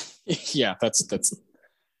 Yeah, yeah, that's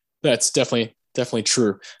definitely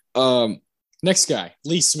true. Next guy,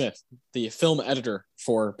 Lee Smith, the film editor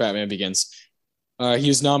for Batman Begins. He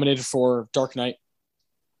was nominated for Dark Knight.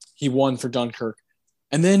 He won for Dunkirk.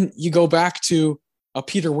 And then you go back to a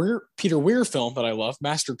Peter Weir film that I love,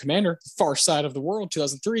 Master Commander, Far Side of the World,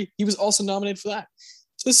 2003. He was also nominated for that.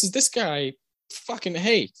 So this guy, fucking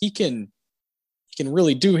hey, he can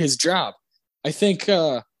really do his job. I think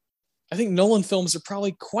Nolan films are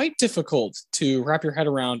probably quite difficult to wrap your head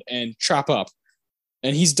around and chop up,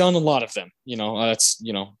 and he's done a lot of them.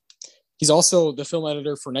 He's also the film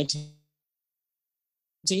editor for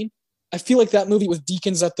 1917. I feel like that movie with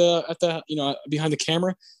Deakins at the behind the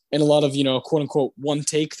camera and a lot of quote unquote one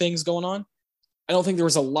take things going on. I don't think there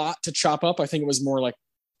was a lot to chop up. I think it was more like,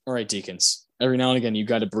 all right, Deakins, every now and again you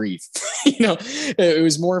got to breathe. It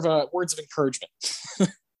was more of a words of encouragement.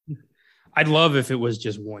 I'd love if it was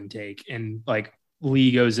just one take and like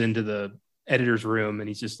Lee goes into the editor's room and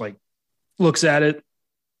he's just like looks at it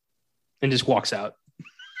and just walks out.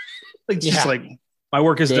 Just like my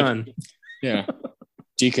work is done. Yeah.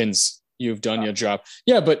 Deakins, you've done your job.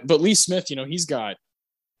 Yeah, but Lee Smith, he's got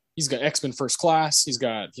X-Men First Class. He's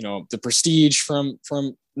got, The Prestige from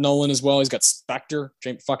Nolan as well. He's got Spectre,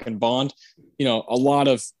 James fucking Bond. A lot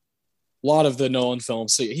of the Nolan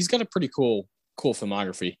films. So he's got a pretty cool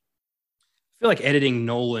filmography. I feel like editing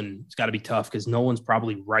Nolan has got to be tough because Nolan's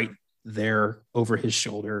probably right there over his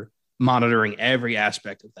shoulder, monitoring every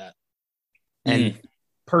aspect of that. And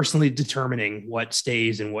personally determining what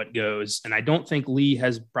stays and what goes. And I don't think Lee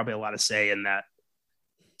has probably a lot of say in that.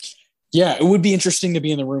 Yeah, it would be interesting to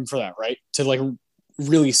be in the room for that, right? To like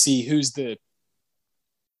really see who's the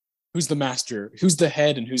master, who's the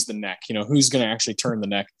head and who's the neck, who's going to actually turn the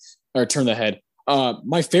neck or turn the head.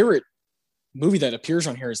 My favorite movie that appears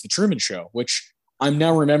on here is The Truman Show, which I'm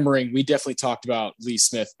now remembering we definitely talked about Lee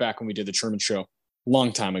Smith back when we did The Truman Show a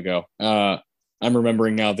long time ago. I'm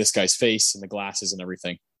remembering now this guy's face and the glasses and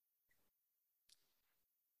everything.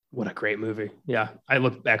 What a great movie. Yeah. I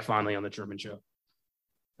look back fondly on The Truman Show.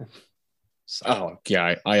 Oh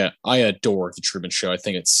yeah. I adore The Truman Show. I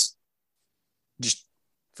think it's just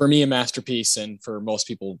for me, a masterpiece. And for most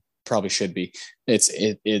people probably should be.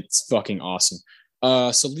 It's fucking awesome.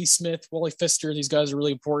 So Lee Smith, Wally Pfister, these guys are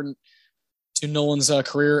really important to Nolan's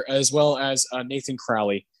career, as well as Nathan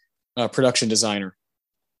Crowley, production designer.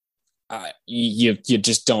 You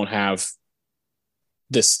just don't have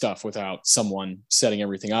this stuff without someone setting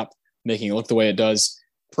everything up, making it look the way it does.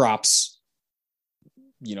 Props,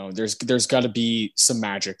 there's got to be some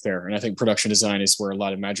magic there, and I think production design is where a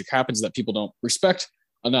lot of magic happens that people don't respect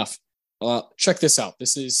enough. Check this out.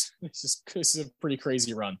 This is a pretty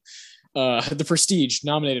crazy run. The Prestige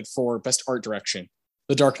nominated for Best Art Direction,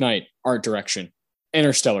 The Dark Knight Art Direction,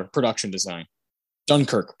 Interstellar Production Design,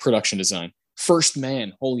 Dunkirk Production Design, First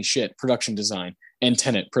Man, holy shit, production design, and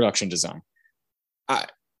Tenet production design.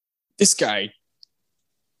 This guy,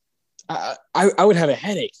 I would have a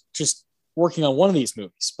headache just working on one of these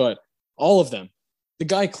movies, but all of them, the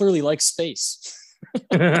guy clearly likes space.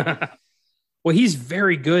 Well, he's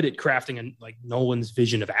very good at crafting Nolan's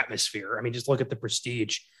vision of atmosphere. I mean, just look at The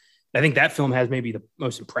Prestige. I think that film has maybe the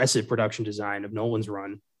most impressive production design of Nolan's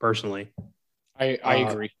run, personally.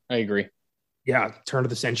 I agree. Yeah, turn of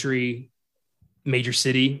the century, major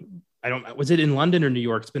city. Was it in London or New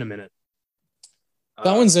York? It's been a minute.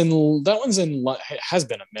 That one's in. It has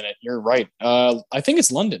been a minute. You're right. I think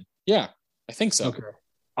it's London. Yeah, I think so. Okay,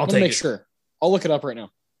 I'll make sure. I'll look it up right now.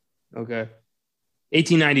 Okay,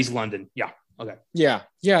 1890s London. Yeah. Okay. Yeah.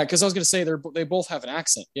 Because I was going to say they both have an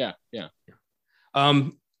accent. Yeah.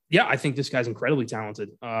 Yeah, I think this guy's incredibly talented.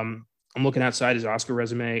 I'm looking outside his Oscar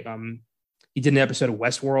resume. He did an episode of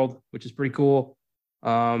Westworld, which is pretty cool.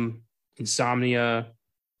 Insomnia.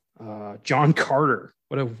 John Carter.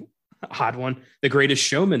 What a odd one. The Greatest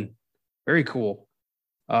Showman. Very cool.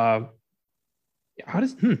 Ron's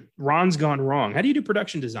Gone Wrong. How do you do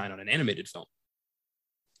production design on an animated film?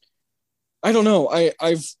 I don't know.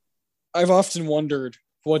 I've often wondered,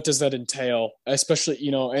 what does that entail? Especially,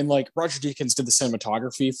 and like Roger Deakins did the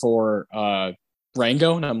cinematography for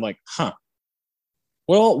Rango, and I'm like,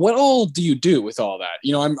 well, what all do you do with all that?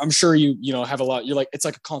 I'm sure you have a lot. You're like, it's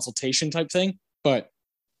like a consultation type thing, but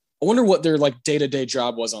I wonder what their like day-to-day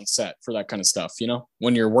job was on set for that kind of stuff,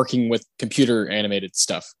 when you're working with computer animated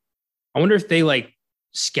stuff. I wonder if they like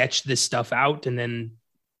sketched this stuff out and then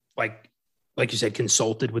like you said,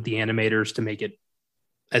 consulted with the animators to make it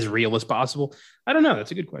as real as possible. I don't know.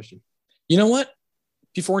 That's a good question. You know what?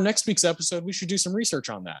 Before next week's episode, we should do some research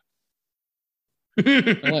on that.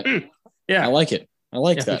 Yeah, I like it. I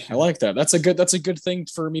like that. Sure. I like that. That's a good thing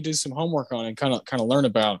for me to do some homework on and kind of learn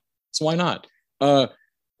about. So why not?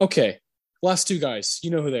 Okay. Last two guys, you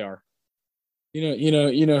know who they are. You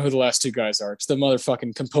know who the last two guys are. It's the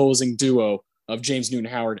motherfucking composing duo of James Newton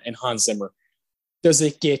Howard and Hans Zimmer. Does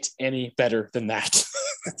it get any better than that?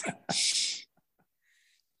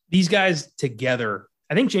 These guys together,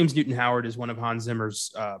 I think James Newton Howard is one of Hans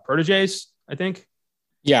Zimmer's proteges, I think.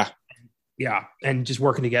 Yeah. Yeah. And just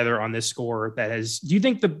working together on this score that has, do you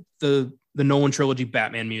think the Nolan trilogy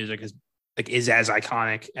Batman music is as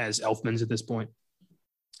iconic as Elfman's at this point?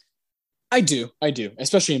 I do,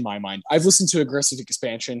 especially in my mind. I've listened to Aggressive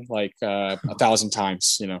Expansion like 1,000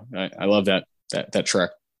 times. I love that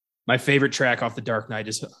track. My favorite track off The Dark Knight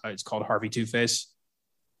is it's called Harvey Two-Face.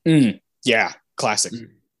 Yeah, classic.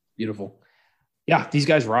 Beautiful. Yeah, these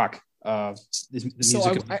guys rock. The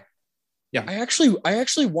music. I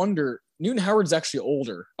actually wonder. Newton Howard's actually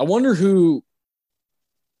older. I wonder who.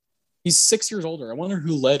 He's 6 years older. I wonder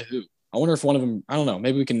who led who. I wonder if one of them. I don't know.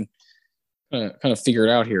 Maybe we can kind of figure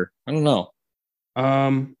it out here. I don't know. All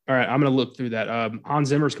right, I'm gonna look through that. Hans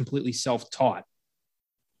Zimmer is completely self-taught.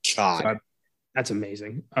 God, so that's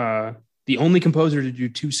amazing. The only composer to do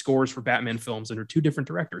 2 scores for Batman films under 2 different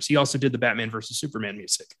directors. He also did the Batman versus Superman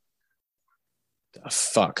music.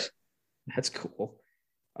 Fuck, that's cool.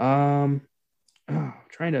 I'm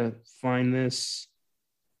trying to find this.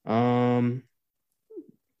 I'm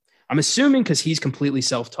assuming because he's completely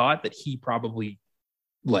self-taught that he probably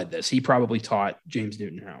led this. He probably taught James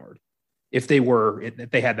Newton Howard if they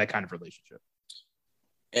had that kind of relationship.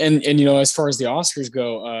 And as far as the Oscars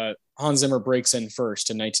go, Hans Zimmer breaks in first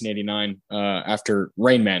in 1989 after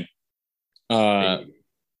Rain Man. In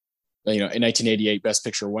 1988 Best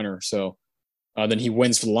Picture winner. So then he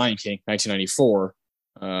wins for The Lion King 1994.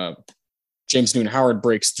 James Newton Howard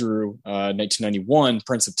breaks through 1991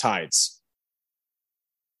 Prince of Tides.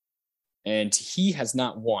 And he has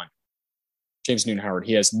not won. James Newton Howard.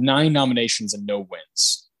 He has 9 nominations and no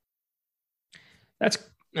wins. That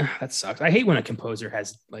sucks. I hate when a composer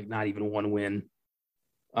has not even 1 win.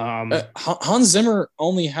 Hans Zimmer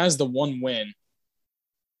only has the 1 win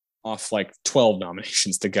off 12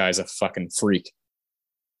 nominations. The guy's a fucking freak.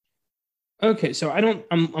 Okay, so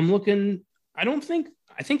I'm looking.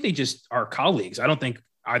 I think they just are colleagues. I don't think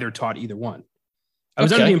either taught either one. I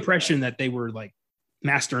was under the impression that they were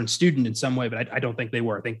master and student in some way, but I don't think they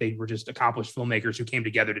were. I think they were just accomplished filmmakers who came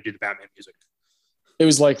together to do the Batman music. It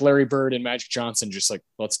was like Larry Bird and Magic Johnson, just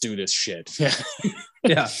let's do this shit. Yeah.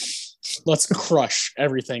 Yeah. Let's crush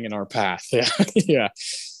everything in our path. Yeah. Yeah.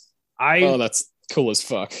 That's cool as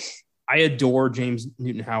fuck. I adore James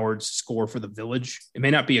Newton Howard's score for The Village. It may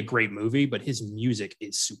not be a great movie, but his music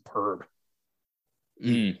is superb.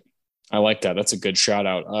 I like that. That's a good shout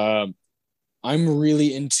out. I'm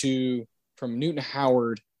really into from Newton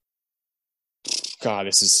Howard. God,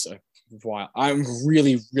 this is wild. I'm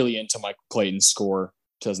really, really into Michael Clayton's score,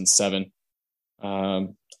 2007.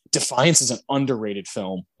 Defiance is an underrated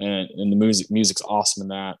film, and the music's awesome in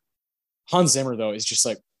that. Hans Zimmer, though, is just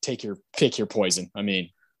pick your poison. I mean,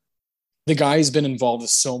 the guy's been involved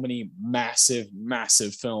with so many massive,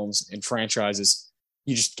 massive films and franchises.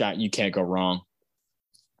 You can't go wrong.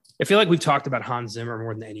 I feel like we've talked about Hans Zimmer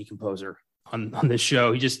more than any composer on this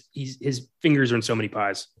show. His fingers are in so many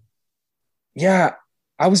pies. Yeah.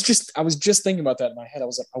 I was just thinking about that in my head. I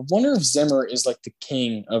was like, I wonder if Zimmer is the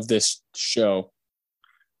king of this show.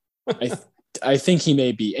 I think he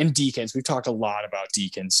may be. And Deakins, we've talked a lot about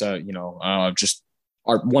Deakins. Just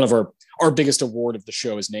one of our biggest award of the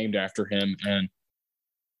show is named after him.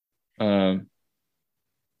 And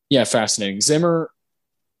fascinating. Zimmer,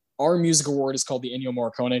 our music award is called the Ennio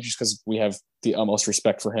Morricone, just because we have the utmost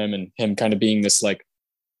respect for him and him kind of being this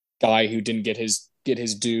guy who didn't get his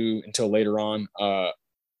due until later on.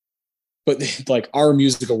 But our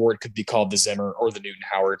music award could be called the Zimmer or the Newton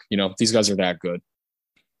Howard. These guys are that good.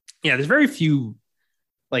 Yeah, there's very few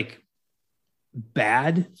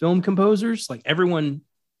bad film composers. Everyone,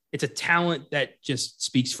 it's a talent that just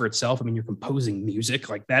speaks for itself. I mean, you're composing music.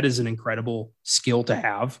 That is an incredible skill to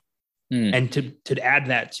have. And to add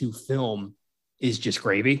that to film is just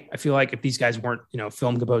gravy. I feel like if these guys weren't,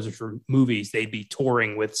 film composers for movies, they'd be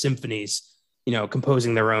touring with symphonies,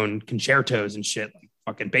 composing their own concertos and shit, like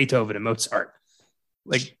fucking Beethoven and Mozart.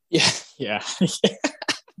 Yeah.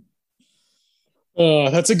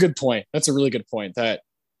 That's a good point. That's a really good point. That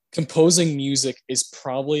composing music is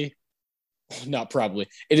it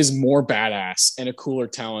is more badass and a cooler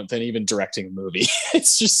talent than even directing a movie.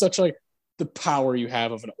 It's just such the power you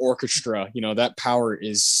have of an orchestra. That power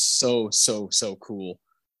is so, so, so cool.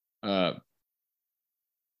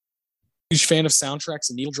 huge fan of soundtracks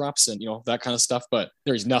and needle drops and, that kind of stuff, but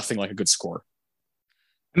there's nothing like a good score.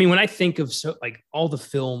 I mean, when I think of all the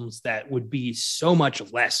films that would be so much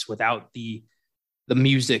less without the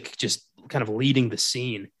music just kind of leading the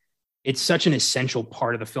scene, it's such an essential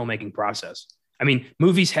part of the filmmaking process. I mean,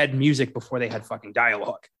 movies had music before they had fucking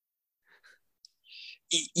dialogue.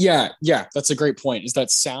 Yeah, that's a great point. Is that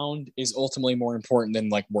sound is ultimately more important than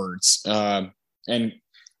like words, and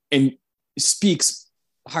speaks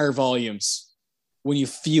higher volumes when you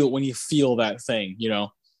feel that thing.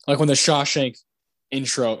 Like when the Shawshank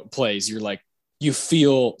intro plays, you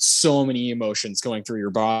feel so many emotions going through your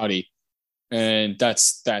body, and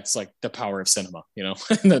that's like the power of cinema.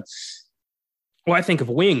 Well, I think of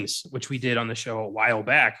Wings, which we did on the show a while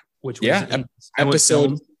back, which was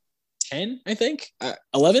episode 10, I think,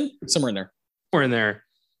 11, somewhere in there. Somewhere in there.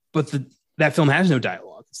 But that film has no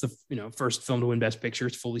dialogue. It's the first film to win Best Picture.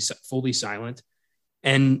 It's fully silent,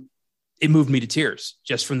 and it moved me to tears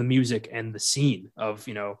just from the music and the scene of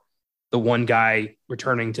the one guy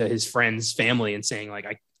returning to his friend's family and saying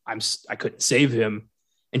like I couldn't save him,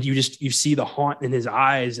 and you see the haunt in his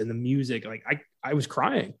eyes and the music. Like I was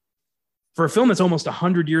crying. For a film that's almost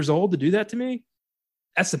 100 years old to do that to me,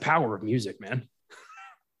 that's the power of music, man.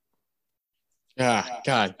 Yeah,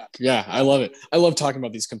 God. Yeah, I love it. I love talking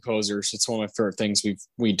about these composers. It's one of my favorite things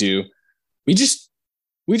we do. We just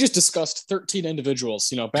discussed 13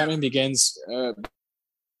 individuals. Batman Begins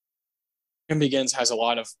has a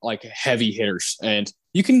lot of like heavy hitters, and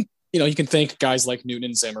you can think guys like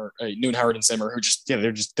Newton Howard and Zimmer, who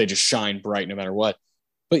they just shine bright no matter what.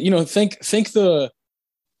 But think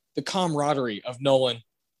the camaraderie of Nolan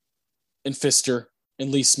and Pfister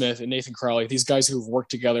and Lee Smith and Nathan Crowley, these guys who've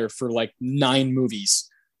worked together for like 9 movies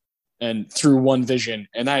and through one vision.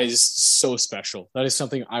 And that is so special. That is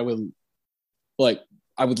something I would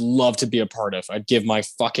love to be a part of. I'd give my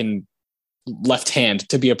fucking left hand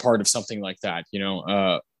to be a part of something like that.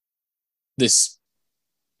 This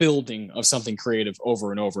building of something creative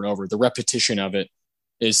over and over and over, the repetition of it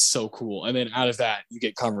is so cool. And then out of that, you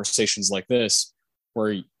get conversations like this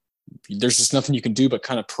where there's just nothing you can do but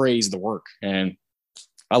kind of praise the work. And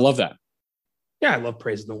I love that. Yeah, I love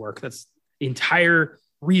praising the work. That's the entire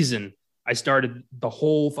reason I started the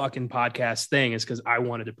whole fucking podcast thing, is because I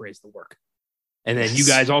wanted to praise the work. And then you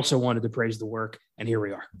guys also wanted to praise the work, and here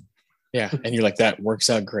we are. Yeah, and you're like, that works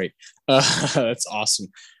out great. That's awesome.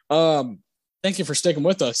 Thank you for sticking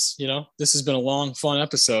with us. This has been a long, fun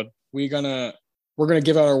episode. We're gonna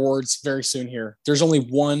give out our awards very soon here. There's only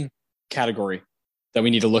one category that we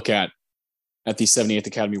need to look at the 78th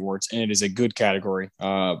Academy Awards, and it is a good category.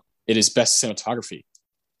 It is Best Cinematography.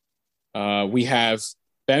 We have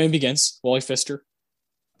Batman Begins, Wally Pfister;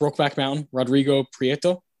 Brokeback Mountain, Rodrigo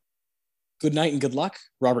Prieto; Good Night and Good Luck,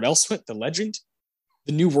 Robert Elswit, the legend;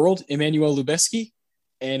 The New World, Emmanuel Lubezki;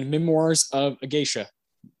 and Memoirs of a Geisha,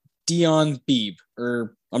 Dion Beebe,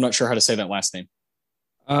 or I'm not sure how to say that last name.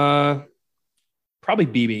 Probably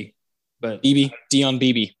Beebe. But Dion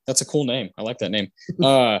Beebe. That's a cool name. I like that name.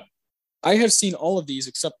 I have seen all of these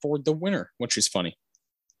except for the winner, which is funny.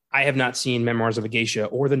 I have not seen Memoirs of a Geisha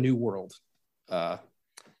or The New World.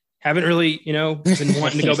 Haven't really, been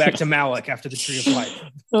wanting to go back to Malick after The Tree of Life.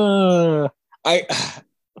 I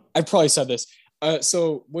probably said this.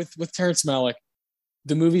 So with Terrence Malick,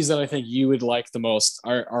 the movies that I think you would like the most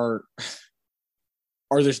are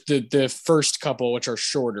the first couple, which are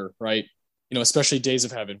shorter, right? Especially Days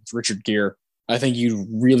of Heaven with Richard Gere. I think you'd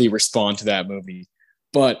really respond to that movie.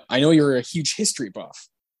 But I know you're a huge history buff,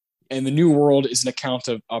 and The New World is a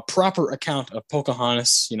proper account of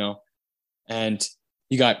Pocahontas, and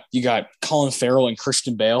you got Colin Farrell and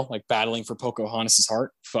Christian Bale like battling for Pocahontas'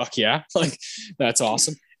 heart. Fuck yeah. Like, that's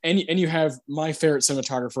awesome. And you have my favorite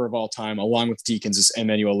cinematographer of all time, along with Deakins, is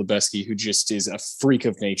Emmanuel Lubezki, who just is a freak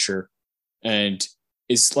of nature and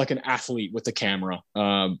is like an athlete with the camera.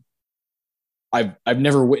 I've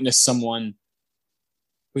never witnessed someone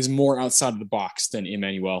who's more outside of the box than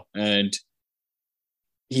Emmanuel, and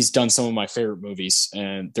he's done some of my favorite movies,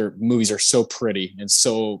 and their movies are so pretty and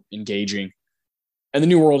so engaging. And The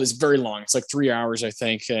New World is very long. It's like 3 hours, I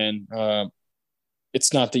think. And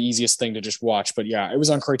it's not the easiest thing to just watch, but yeah, it was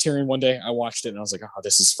on Criterion one day. I watched it and I was like, oh,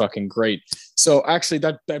 this is fucking great. So actually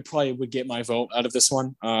that probably would get my vote out of this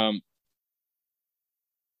one. I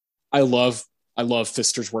love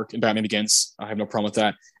Pfister's work in Batman Begins. I have no problem with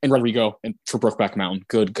that. And Rodrigo and for Brokeback Mountain.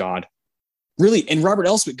 Good God. Really. And Robert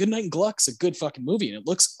Elswit, Good Night and Gluck's a good fucking movie and it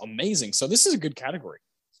looks amazing. So this is a good category.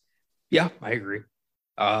 Yeah, I agree.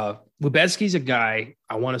 Lubezki's a guy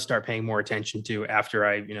I want to start paying more attention to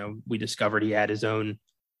after we discovered he had his own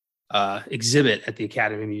exhibit at the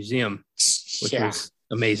Academy Museum, which was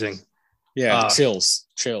amazing. Yeah, chills.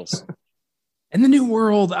 And the New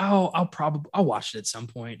World, I'll watch it at some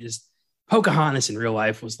point. Is Pocahontas in real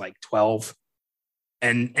life was like 12.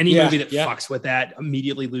 And any movie that fucks with that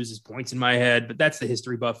immediately loses points in my head. But that's the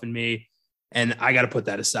history buff in me. And I got to put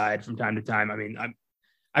that aside from time to time. I mean,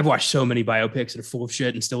 I've watched so many biopics that are full of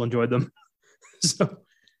shit and still enjoyed them. So,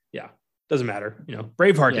 yeah, doesn't matter. You know,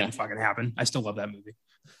 Braveheart didn't fucking happen. I still love that movie.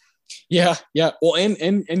 Yeah. Well,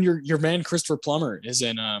 and your man Christopher Plummer is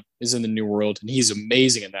in the New World, and he's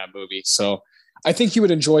amazing in that movie. So I think you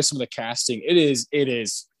would enjoy some of the casting. It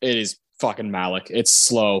is fucking Malick. It's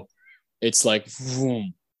slow. It's like,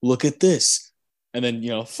 boom, look at this. And then,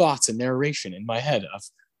 thoughts and narration in my head of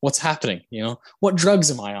what's happening, what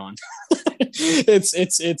drugs am I on? it's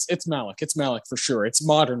Malick. It's Malick for sure. It's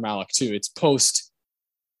modern Malick too. It's post,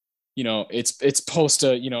 it's post,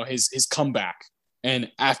 his comeback.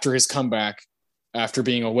 And after his comeback, after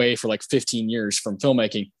being away for like 15 years from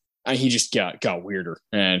filmmaking, he just got weirder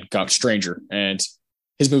and got stranger, and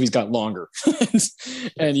his movies got longer.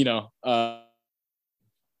 and the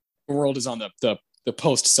world is on the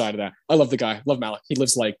post side of that. I love the guy. Love Malick. He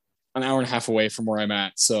lives like an hour and a half away from where I'm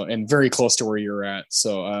at. So, and very close to where you're at.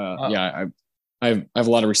 So, I have a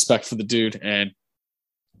lot of respect for the dude, and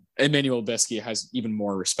Emmanuel Lubezki has even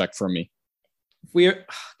more respect from me.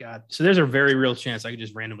 So there's a very real chance I could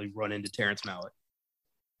just randomly run into Terrence Malick.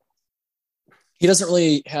 He doesn't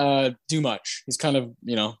really do much. He's kind of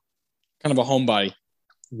a homebody.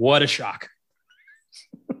 What a shock.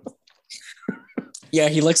 Yeah,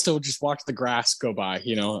 he likes to just watch the grass go by,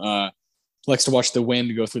 likes to watch the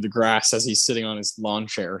wind go through the grass as he's sitting on his lawn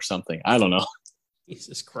chair or something. I don't know.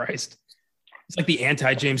 Jesus Christ. It's like the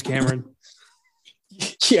anti-James Cameron.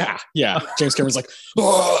 Yeah. James Cameron's like,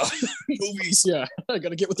 oh, movies. Yeah, I got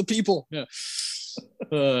to get with the people. Yeah.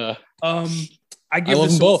 I love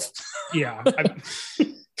them both. Yeah.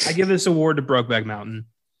 I give this award to Brokeback Mountain.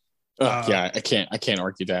 I can't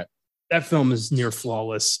argue that. That film is near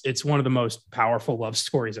flawless. It's one of the most powerful love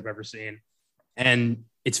stories I've ever seen. And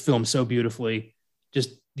it's filmed so beautifully. Just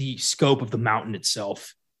the scope of the mountain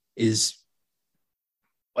itself is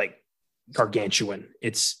like gargantuan.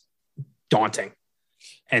 It's daunting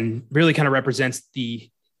and really kind of represents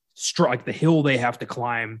the hill they have to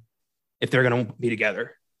climb if they're going to be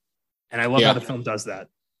together. And I love how the film does that.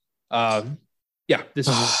 This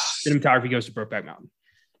is cinematography goes to Brokeback Mountain.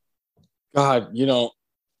 God,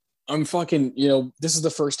 I'm fucking, this is the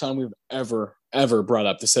first time we've ever brought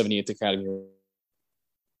up the 78th Academy.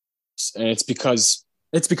 And it's because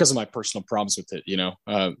of my personal problems with it.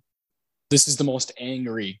 This is the most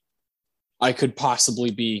angry I could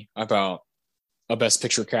possibly be about a Best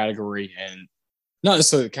Picture category, and not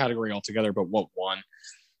necessarily the category altogether, but what won.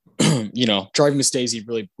 Driving Miss Daisy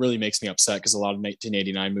really, really makes me upset because a lot of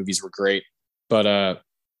 1989 movies were great, but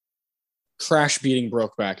Crash beating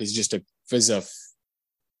Brokeback is a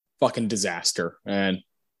fucking disaster. And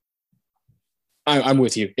I'm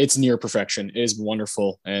with you. It's near perfection. It is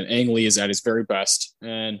wonderful. And Ang Lee is at his very best.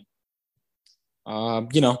 And,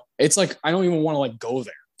 it's like, I don't even want to go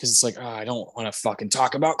there because it's like, I don't want to fucking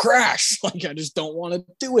talk about Crash. Like, I just don't want to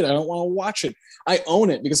do it. I don't want to watch it. I own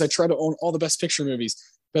it because I try to own all the Best Picture movies,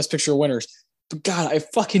 Best Picture winners. But God, I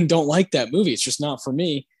fucking don't like that movie. It's just not for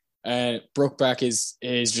me. And Brokeback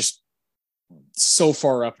is just so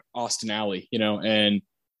far up Austin Alley, and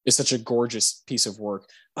it's such a gorgeous piece of work.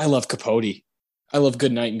 I love Capote. I love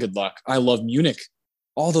Good Night and Good Luck. I love Munich.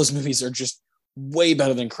 All those movies are just way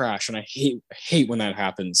better than Crash, and I hate when that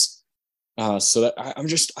happens. So that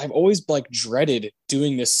I've always dreaded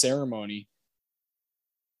doing this ceremony,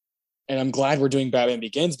 and I'm glad we're doing Batman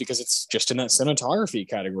Begins because it's just in that cinematography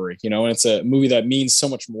category, and it's a movie that means so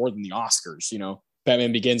much more than the Oscars.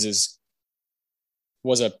 Batman Begins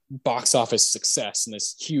was a box office success and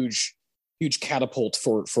this huge catapult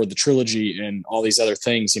for the trilogy and all these other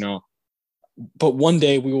things, but one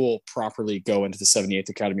day we will properly go into the 78th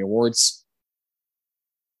Academy Awards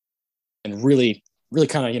and really, really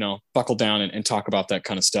kind of, buckle down and talk about that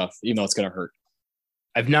kind of stuff, even though it's going to hurt.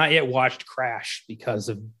 I've not yet watched Crash because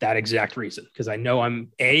of that exact reason, because I know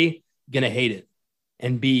I'm A, going to hate it,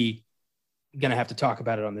 and B, going to have to talk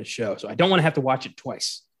about it on this show. So I don't want to have to watch it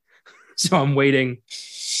twice. So I'm waiting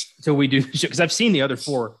until we do the show, because I've seen the other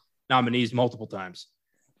 4 nominees multiple times.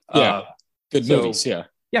 Yeah. Good movies. Yeah.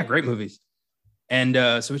 Yeah. Great movies. And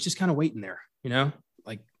so it's just kind of waiting there,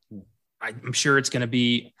 I'm sure it's going to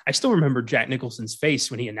be, I still remember Jack Nicholson's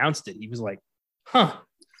face when he announced it. He was like, huh,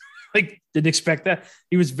 didn't expect that.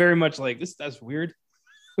 He was very much like, that's weird.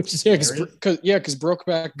 Which is because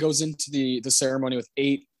Brokeback goes into the ceremony with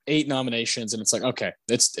eight nominations, and it's like, okay,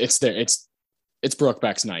 it's there. It's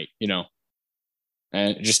Brokeback's night,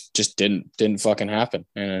 and it just didn't fucking happen,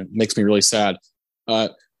 and it makes me really sad.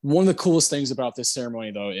 One of the coolest things about this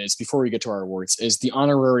ceremony, though, is before we get to our awards, is the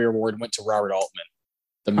honorary award went to Robert Altman,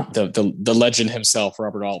 the legend himself,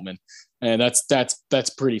 Robert Altman, and that's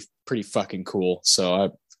pretty fucking cool.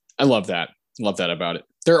 So I love that. Love that about it.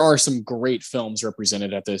 There are some great films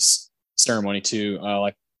represented at this ceremony too,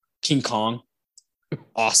 like King Kong,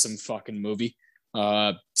 awesome fucking movie.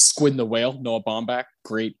 Squid and the Whale, Noah Baumbach,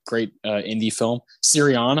 great indie film.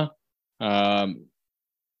 Syriana.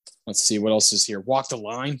 Let's see what else is here. Walk the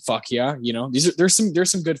Line, fuck yeah. There's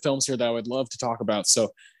some good films here that I would love to talk about. So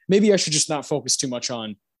maybe I should just not focus too much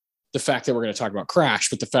on the fact that we're going to talk about Crash,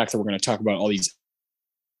 but the fact that we're going to talk about all these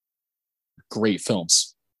great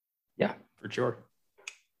films. Yeah, for sure.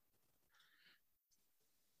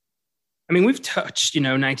 I mean, we've touched,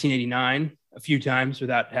 1989 a few times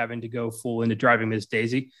without having to go full into Driving Miss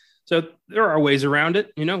Daisy. So there are ways around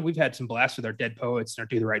it. We've had some blasts with our Dead Poets and our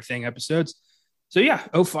Do the Right Thing episodes. So yeah,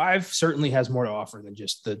 05 certainly has more to offer than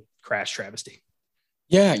just the Crash travesty.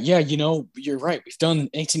 Yeah, you're right. We've done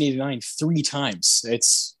 1889 3 times.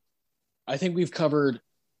 I think we've covered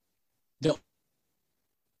the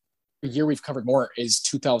year we've covered more is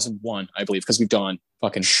 2001, I believe, because we've done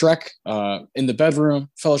fucking Shrek, In the Bedroom,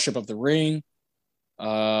 Fellowship of the Ring,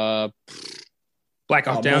 Black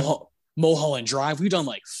Hawk Down, Mulholland Drive. We've done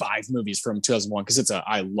like 5 movies from 2001 because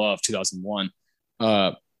I love 2001.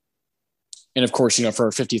 And of course, for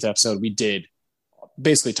our 50th episode, we did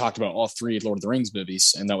basically talked about all 3 Lord of the Rings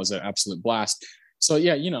movies, and that was an absolute blast. So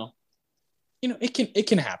yeah, it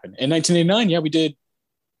can happen. In 1989, yeah, we did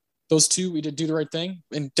those 2. We did Do the Right Thing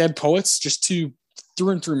and Dead Poets, just 2 through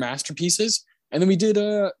and through masterpieces. And then we did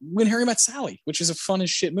When Harry Met Sally, which is a fun as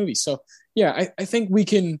shit movie. So yeah, I think we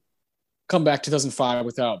can come back 2005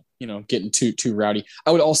 without getting too rowdy.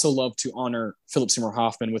 I would also love to honor Philip Seymour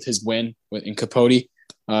Hoffman with his win in Capote.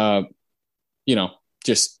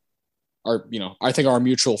 Just I think our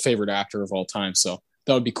mutual favorite actor of all time. So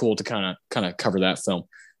that would be cool to kind of cover that film.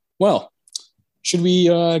 Well, should we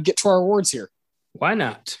get to our awards here? Why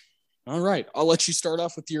not? All right. I'll let you start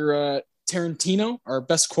off with your Tarantino, our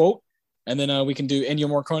best quote, and then we can do Ennio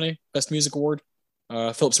Morricone, best music award,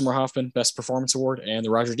 Philip Seymour Hoffman, best performance award, and the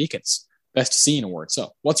Roger Deakins, best scene award.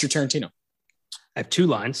 So what's your Tarantino? I have 2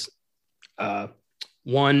 lines.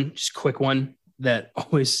 One, just a quick one that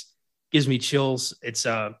always gives me chills. It's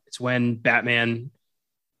when Batman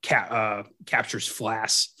captures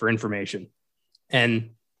Flass for information,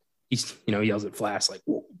 and he's yells at Flass like,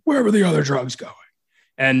 "Where were the other drugs going?"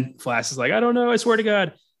 And Flass is like, "I don't know. I swear to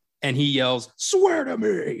God." And he yells, "Swear to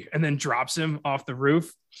me!" and then drops him off the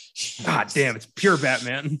roof. God damn, it's pure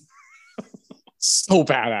Batman. So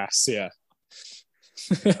badass, yeah.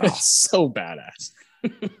 So badass.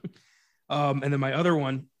 And then my other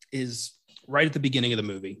one is right at the beginning of the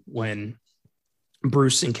movie when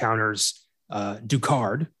Bruce encounters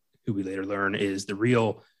Ducard, who we later learn is the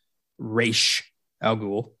real Ra's al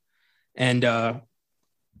Ghul. And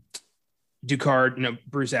Ducard,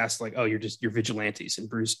 Bruce asks like, "Oh, you're vigilantes." And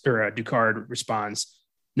Ducard responds,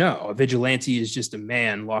 "No, a vigilante is just a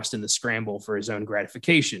man lost in the scramble for his own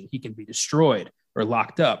gratification. He can be destroyed or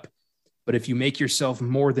locked up. But if you make yourself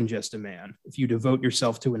more than just a man, if you devote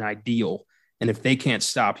yourself to an ideal, and if they can't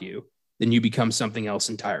stop you, then you become something else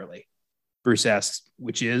entirely." Bruce asks,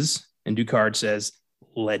 "Which is?" And Ducard says,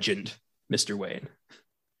 "Legend, Mr. Wayne."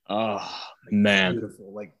 Oh, man.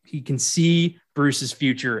 Beautiful. Like he can see Bruce's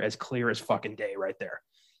future as clear as fucking day right there.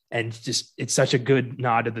 And just, it's such a good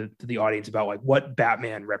nod to the audience about like what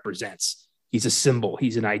Batman represents. He's a symbol.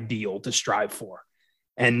 He's an ideal to strive for.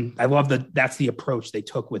 And I love that's the approach they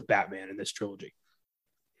took with Batman in this trilogy.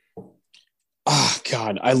 Oh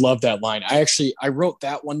God, I love that line. I wrote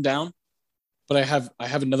that one down, but I have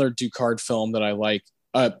another Ducard film that I like.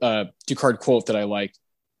 Ducard quote that I like.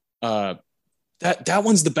 That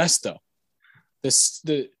one's the best though.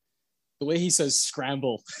 The way he says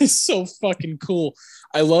scramble is so fucking cool.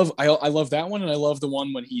 I love that one, and I love the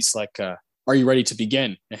one when he's like, "Are you ready to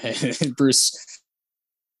begin?" And Bruce,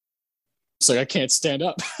 it's like, "I can't stand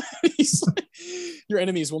up." He's like, "Your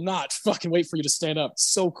enemies will not fucking wait for you to stand up."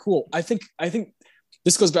 So cool. I think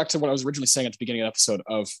this goes back to what I was originally saying at the beginning of the episode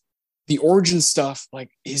of the origin stuff. Like,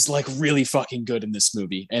 is like really fucking good in this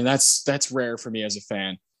movie, and that's rare for me as a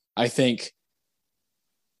fan. I think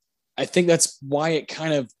that's why it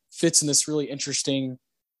kind of fits in this really interesting,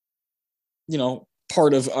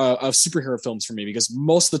 part of superhero films for me, because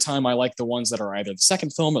most of the time I like the ones that are either the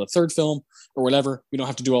second film or the third film or whatever. We don't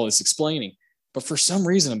have to do all this explaining. But for some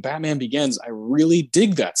reason in Batman Begins, I really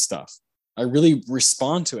dig that stuff. I really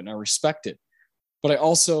respond to it and I respect it. But I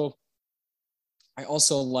also I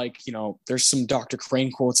also like, there's some Dr.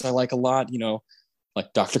 Crane quotes I like a lot,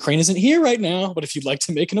 like Dr. Crane isn't here right now, but if you'd like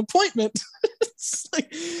to make an appointment, it's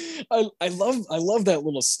like, I love that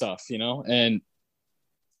little stuff, and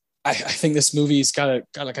I think this movie's got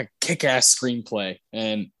like a kick-ass screenplay,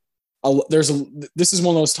 and this is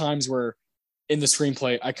one of those times where in the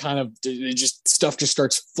screenplay, stuff just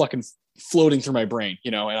starts fucking floating through my brain,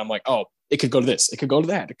 and I'm like, oh, it could go to this, it could go to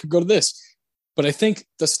that, it could go to this. But I think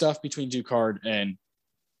the stuff between Ducard and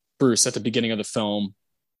Bruce at the beginning of the film,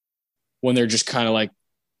 when they're just kind of like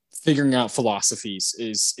figuring out philosophies,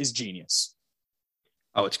 is genius.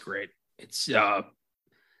 Oh, it's great. It's like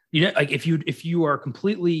if you are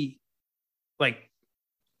completely like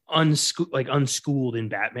unschooled in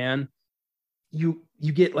Batman, you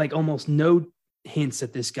get like almost no hints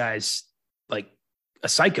that this guy's like a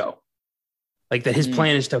psycho, like that his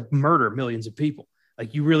plan is to murder millions of people.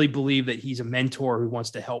 Like you really believe that he's a mentor who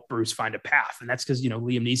wants to help Bruce find a path, and that's because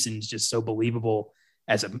Liam Neeson is just so believable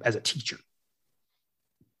as a teacher.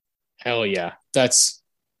 Hell yeah, that's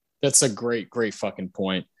a great fucking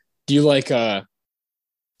point. Do you like the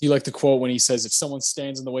quote when he says, "If someone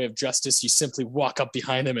stands in the way of justice, you simply walk up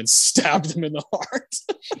behind them and stab them in the heart"?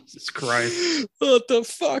 Jesus Christ! What the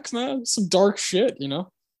fuck, man? Some dark shit,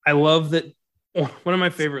 I love that. One of my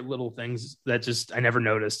favorite little things that just I never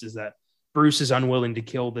noticed is that Bruce is unwilling to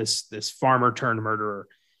kill this farmer turned murderer,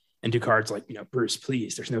 and Ducard's like, Bruce,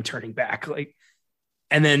 please, there's no turning back. Like,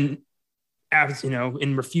 and then, as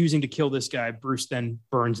in refusing to kill this guy, Bruce then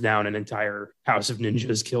burns down an entire house of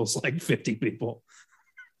ninjas, kills like 50 people.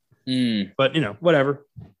 But whatever.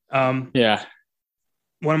 Yeah.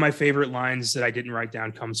 One of my favorite lines that I didn't write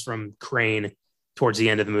down comes from Crane towards the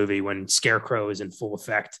end of the movie when Scarecrow is in full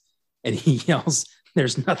effect, and he yells,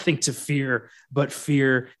 "There's nothing to fear but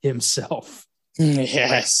fear himself."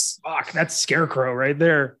 Yes. Like, fuck, that's Scarecrow right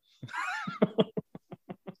there.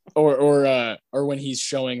 or when he's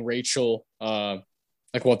showing Rachel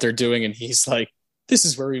like what they're doing, and he's like, "This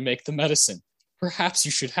is where we make the medicine. Perhaps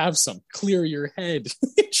you should have some. Clear your head."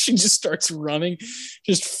 She just starts running,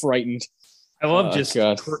 just frightened. I love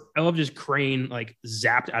just Crane like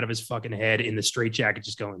zapped out of his fucking head in the straitjacket,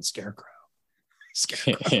 just going Scarecrow.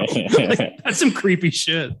 Like, that's some creepy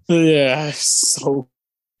shit. Yeah, so.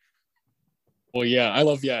 Well, yeah, I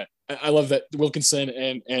love that Wilkinson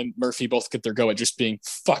and Murphy both get their go at just being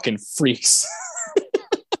fucking freaks.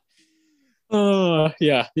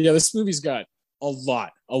 Yeah. This movie's got a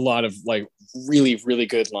lot of like really, really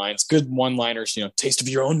good lines, good one-liners. Taste of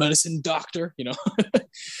your own medicine, doctor.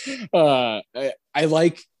 I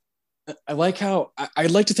like how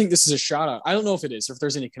I'd like to think this is a shout out. I don't know if it is or if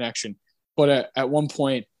there's any connection, but at one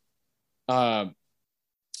point, at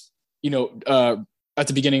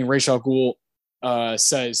the beginning, Ra's al Ghul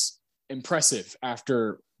says "impressive"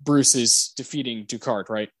 after Bruce is defeating Ducard,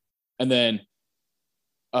 right? And then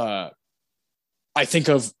I think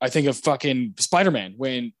of fucking Spider-Man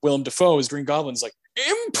when Willem Dafoe is Green Goblin's like,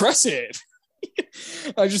 "Impressive."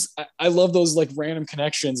 I love those like random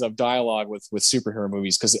connections of dialogue with superhero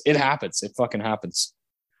movies, because it happens. It fucking happens.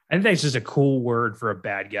 I think that's just a cool word for a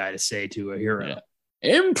bad guy to say to a hero. Yeah.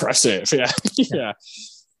 Impressive. Yeah. Yeah.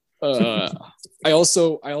 I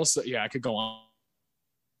also, I could go on.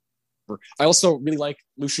 I also really like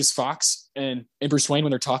Lucius Fox and Bruce Wayne when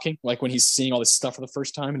they're talking, like when he's seeing all this stuff for the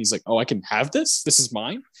first time and he's like, "Oh, I can have this. This is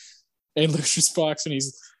mine." And Lucius Fox, I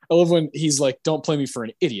love when he's like, "Don't play me for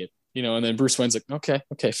an idiot," and then Bruce Wayne's like,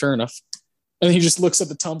 okay, fair enough. And then he just looks at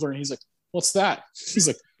the tumbler and he's like, "What's that?" He's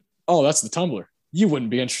like, "Oh, that's the tumbler. You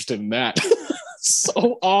wouldn't be interested in that."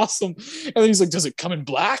 So awesome. And then he's like, "Does it come in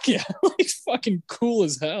black?" Yeah. Like fucking cool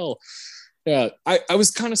as hell. Yeah. I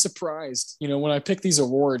was kind of surprised, when I pick these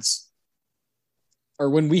awards, or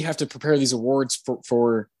when we have to prepare these awards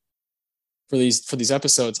for these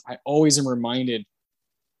episodes, I always am reminded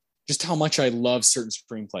just how much I love certain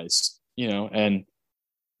screenplays, and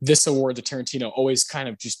this award, the Tarantino, always kind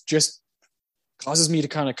of just causes me to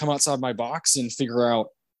kind of come outside my box and figure out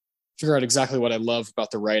exactly what I love about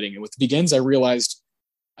the writing. And with Begins, I realized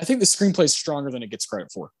I think the screenplay is stronger than it gets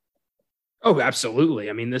credit for. Oh, absolutely.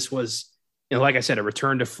 I mean, this was, like I said, a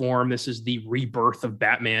return to form. This is the rebirth of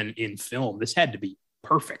Batman in film. This had to be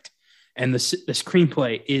perfect. And the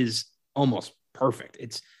screenplay is almost perfect.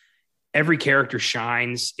 It's every character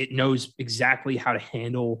shines. It knows exactly how to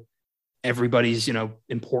handle everybody's,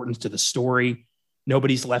 importance to the story.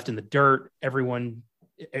 Nobody's left in the dirt. Everyone,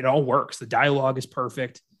 it all works. The dialogue is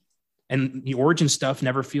perfect. And the origin stuff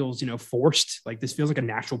never feels, forced. Like this feels like a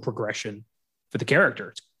natural progression for the character.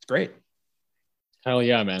 It's great. Hell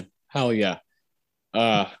yeah, man. Hell yeah.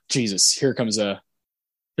 Jesus, here comes a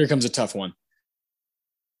tough one.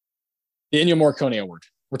 The Ennio Morricone Award.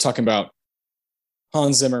 We're talking about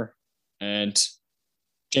Hans Zimmer and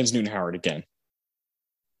James Newton Howard again.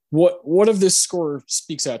 What of this score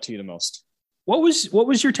speaks out to you the most? What was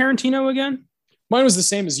your Tarantino again? Mine was the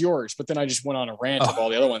same as yours, but then I just went on a rant of all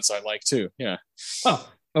the other ones I like too. Yeah. Oh,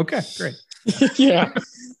 okay, great. Yeah.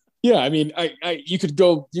 Yeah. I mean, you could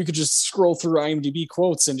just scroll through IMDb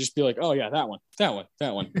quotes and just be like, oh yeah, that one.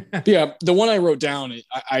 But yeah, the one I wrote down,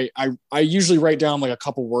 I usually write down like a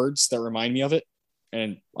couple words that remind me of it.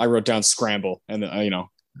 And I wrote down Scramble, and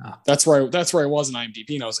that's where I was in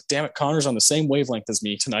IMDb, and I was like, damn it, Connor's on the same wavelength as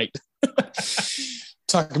me tonight.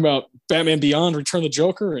 Talking about Batman Beyond, Return the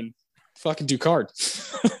Joker, and fucking Ducard.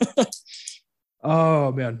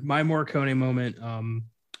 Oh man, my Morricone moment.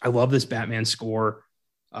 I love this Batman score.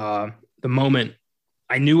 The moment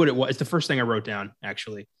I knew what it was. It's the first thing I wrote down.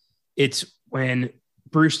 Actually, it's when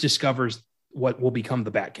Bruce discovers what will become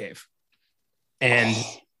the Batcave, and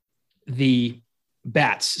the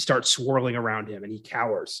bats start swirling around him, and he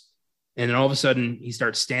cowers. And then all of a sudden, he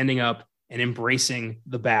starts standing up and embracing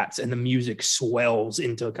the bats, and the music swells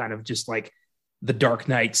into kind of just like the Dark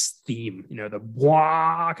Knight's theme, the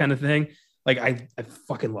wah kind of thing. Like I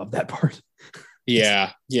fucking love that part.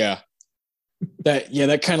 Yeah.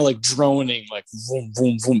 That kind of like droning, like boom,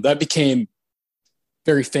 boom, boom. That became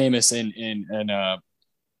very famous in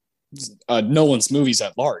Nolan's movies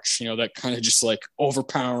at large. That kind of just like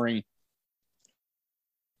overpowering.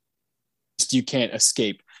 You can't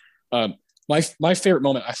escape. My favorite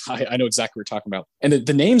moment. I know exactly what you're talking about, and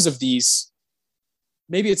the names of these.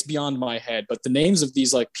 Maybe it's beyond my head, but the names of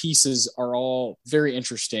these like pieces are all very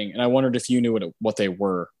interesting, and I wondered if you knew what they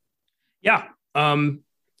were. Yeah,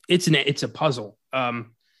 it's a puzzle.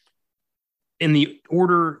 In the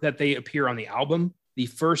order that they appear on the album, the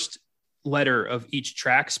first letter of each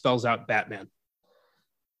track spells out Batman.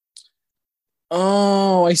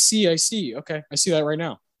 Oh, I see. Okay, I see that right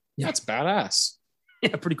now. Yeah. That's badass.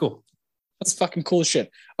 Yeah, pretty cool. That's fucking cool as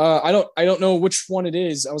shit. I don't know which one it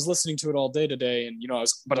is. I was listening to it all day today, and I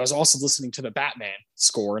was also listening to the Batman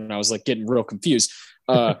score, and I was like getting real confused.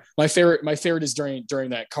 My favorite is during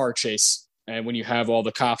that car chase, and when you have all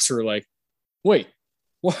the cops who are like, "Wait,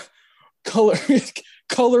 what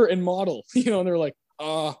color and model?" And they're like,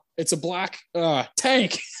 it's a black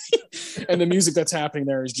tank," and the music that's happening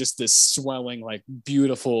there is just this swelling, like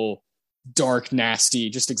beautiful, dark, nasty,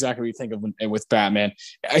 just exactly what you think of with Batman.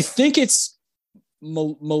 I think it's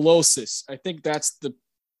Molossus. I think that's the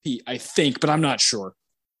P. I think, but I'm not sure.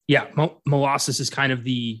 Yeah, Molossus is kind of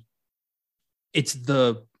it's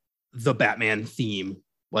the Batman theme,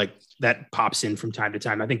 like that pops in from time to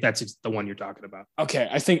time. I think that's the one you're talking about. Okay,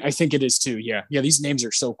 I think it is too. Yeah. These names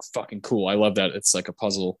are so fucking cool. I love that. It's like a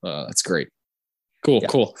puzzle. That's great.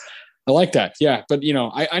 Cool. I like that. Yeah, but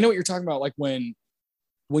I know what you're talking about. Like when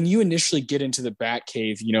you initially get into the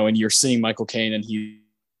Batcave, and you're seeing Michael Caine, and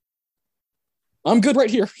I'm good right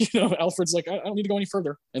here. Alfred's like, I don't need to go any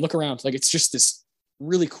further, and look around. Like, it's just this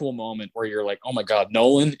really cool moment where you're like, oh my God,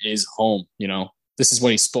 Nolan is home. This is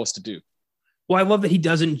what he's supposed to do. Well, I love that he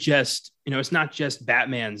doesn't just, it's not just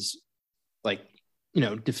Batman's like,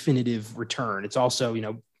 definitive return. It's also,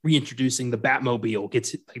 reintroducing the Batmobile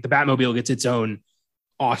the Batmobile gets its own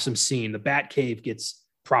awesome scene. The Batcave gets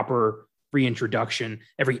proper reintroduction.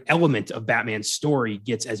 Every element of Batman's story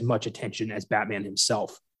gets as much attention as Batman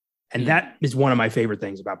himself. And that is one of my favorite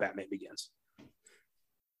things about Batman Begins.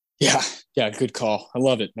 Yeah, good call. I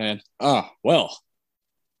love it, man. Well,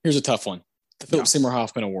 here's a tough one. The Philip Seymour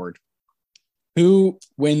Hoffman Award. Who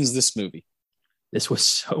wins this movie? This was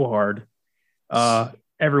so hard.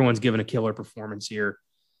 Everyone's given a killer performance here.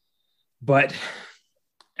 But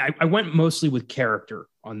I went mostly with character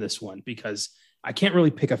on this one because I can't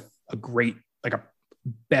really pick a great, like a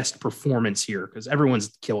best performance here because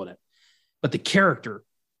everyone's killing it. But the character,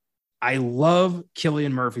 I love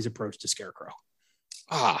Cillian Murphy's approach to Scarecrow.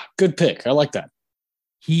 Good pick. I like that.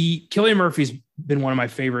 Cillian Murphy's been one of my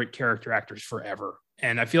favorite character actors forever.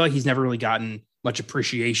 And I feel like he's never really gotten much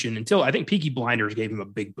appreciation until I think Peaky Blinders gave him a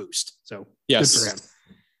big boost. So yes. Good for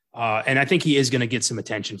him. And I think he is going to get some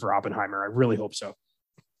attention for Oppenheimer. I really hope so.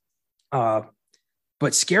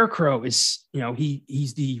 But Scarecrow is,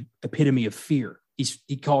 he's the epitome of fear.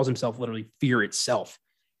 He calls himself literally fear itself.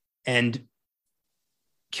 And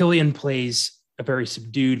Cillian plays a very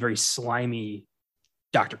subdued, very slimy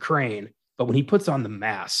Dr. Crane. But when he puts on the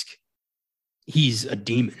mask, he's a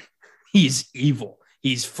demon. He's evil.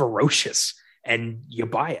 He's ferocious, and you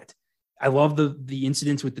buy it. I love the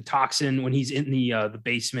incidents with the toxin when he's in the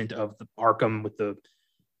basement of the Arkham with the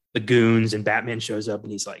goons, and Batman shows up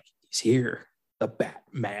and he's like, he's here, the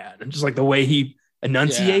Batman. And just like the way he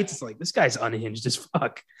enunciates, It's like, this guy's unhinged as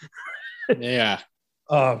fuck. Yeah.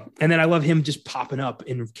 And then I love him just popping up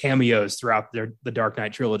in cameos throughout the Dark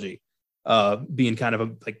Knight trilogy, being kind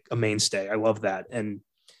of a mainstay. I love that. And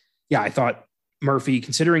yeah, I thought Murphy,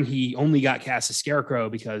 considering he only got cast as Scarecrow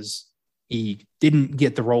because he didn't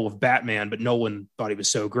get the role of Batman, but Nolan thought he was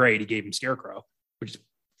so great, he gave him Scarecrow, which is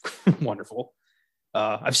wonderful.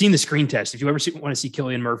 I've seen the screen test. If you ever want to see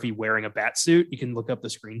Cillian Murphy wearing a bat suit, you can look up the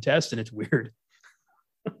screen test, and it's weird.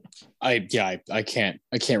 I can't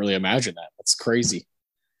really imagine that. That's crazy.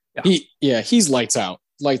 Yeah. He's lights out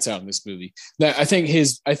in this movie. That I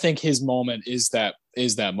think his moment is that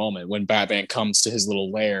moment when Batman comes to his little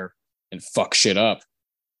lair and fuck shit up.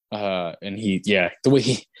 And the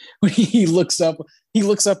way when he looks up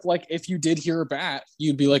like if you did hear a bat,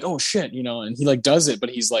 you'd be like, oh shit, and he like does it, but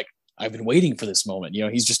he's like, I've been waiting for this moment.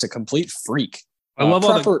 He's just a complete freak. I love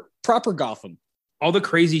proper Gotham. All the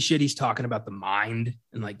crazy shit he's talking about the mind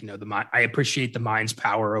and the mind. I appreciate the mind's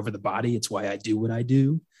power over the body. It's why I do what I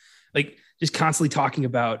do. Like just constantly talking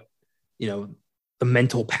about, the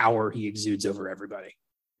mental power he exudes over everybody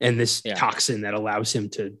and this toxin that allows him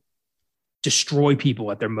to destroy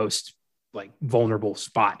people at their most vulnerable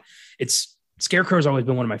spot. Scarecrow's always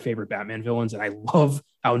been one of my favorite Batman villains, and I love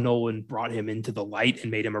how Nolan brought him into the light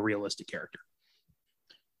and made him a realistic character.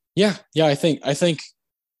 Yeah, I think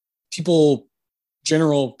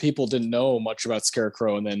general people didn't know much about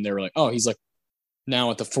Scarecrow, and then they were like, oh, he's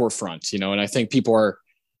now at the forefront, and I think people are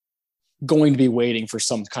going to be waiting for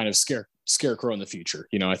some kind of Scarecrow in the future.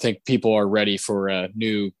 I think people are ready for a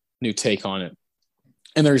new take on it,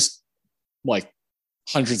 and there's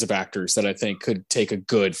hundreds of actors that I think could take a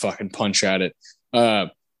good fucking punch at it. God,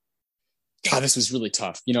 this was really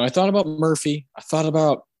tough. I thought about Murphy. I thought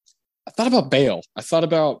about Bale. I thought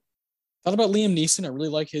about Liam Neeson. I really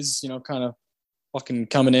like his, kind of fucking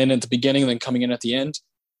coming in at the beginning and then coming in at the end.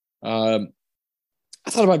 I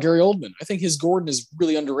thought about Gary Oldman. I think his Gordon is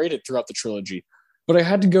really underrated throughout the trilogy, but I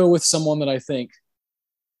had to go with someone that I think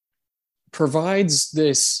provides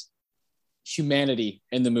this humanity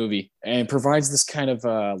in the movie and provides this kind of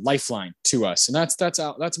lifeline to us, and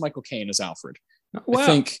that's Michael Caine as Alfred. Oh,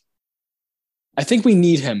 wow. I think we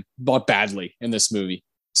need him badly in this movie,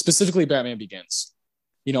 specifically Batman Begins.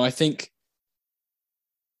 I think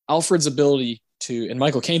Alfred's ability and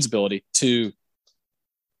Michael Caine's ability to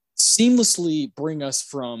seamlessly bring us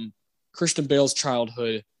from Christian Bale's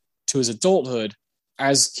childhood to his adulthood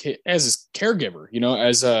as his caregiver,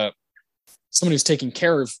 as someone who's taking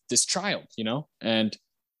care of this child, and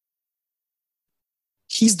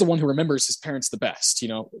he's the one who remembers his parents the best.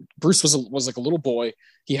 Bruce was like a little boy.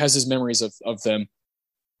 He has his memories of them,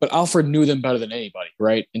 but Alfred knew them better than anybody.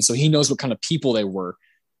 Right. And so he knows what kind of people they were.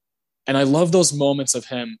 And I love those moments of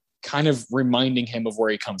him kind of reminding him of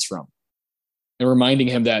where he comes from and reminding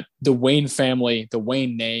him that the Wayne family, the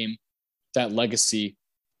Wayne name, that legacy,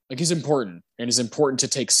 is important and is important to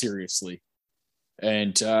take seriously.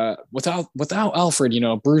 And without Alfred,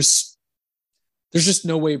 Bruce, there's just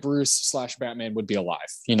no way Bruce / Batman would be alive.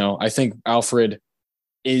 I think Alfred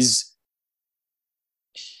is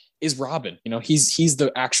Robin. He's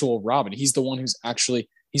the actual Robin. He's the one who's actually,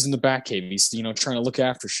 he's in the Batcave. He's, trying to look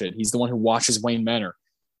after shit. He's the one who watches Wayne Manor.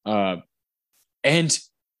 And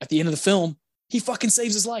at the end of the film, he fucking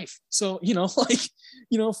saves his life. So,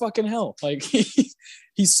 fucking hell.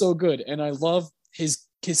 He's so good. And I love his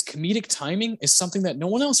comedic timing is something that no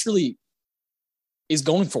one else really is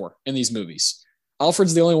going for in these movies.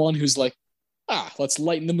 Alfred's the only one who's like, let's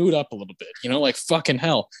lighten the mood up a little bit, fucking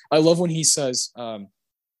hell. I love when he says, they're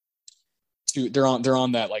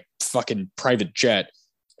on that fucking private jet,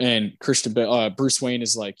 and Bruce Wayne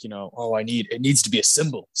is like, it needs to be a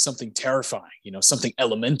symbol, something terrifying, something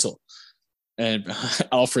elemental. And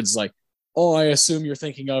Alfred's like, oh, I assume you're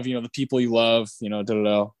thinking of, the people you love,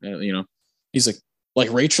 he's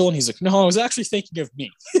like Rachel. And he's like, no, I was actually thinking of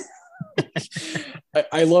me.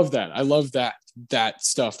 I love that. I love that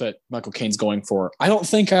stuff that Michael Caine's going for. I don't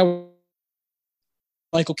think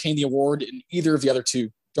Michael Caine the award in either of the other two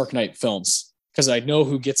Dark Knight films, because I know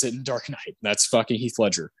who gets it in Dark Knight. And that's fucking Heath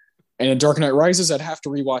Ledger. And in Dark Knight Rises, I'd have to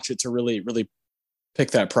rewatch it to really, really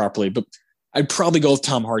pick that properly. But I'd probably go with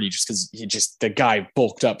Tom Hardy just because the guy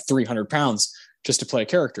bulked up 300 pounds just to play a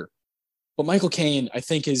character. But Michael Caine, I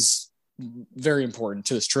think, is very important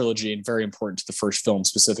to this trilogy and very important to the first film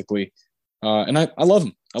specifically. And I love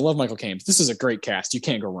him. I love Michael Caine. This is a great cast. You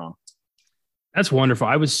can't go wrong. That's wonderful.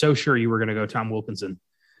 I was so sure you were going to go Tom Wilkinson.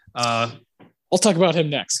 I'll talk about him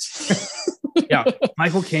next. Yeah.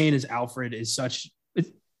 Michael Caine as Alfred is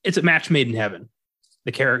it's a match made in heaven.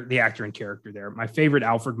 The actor and character there. My favorite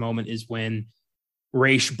Alfred moment is when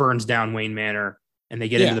Ra's burns down Wayne Manor And they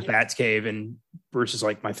get into the Bat's cave, and Bruce is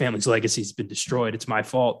like, my family's legacy has been destroyed. It's my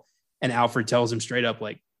fault. And Alfred tells him straight up,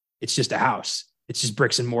 like, it's just a house. It's just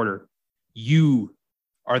bricks and mortar. You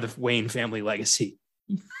are the Wayne family legacy.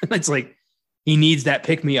 It's like, he needs that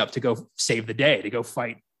pick me up to go save the day, to go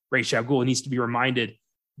fight Ra's al Ghul. He needs to be reminded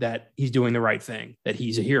that he's doing the right thing, that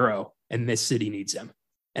he's a hero, and this city needs him.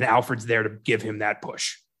 And Alfred's there to give him that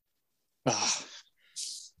push.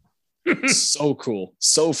 So cool.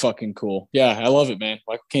 So fucking cool. Yeah, I love it, man.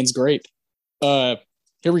 Michael Caine's great. Here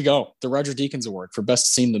we go. The Roger Deakins Award for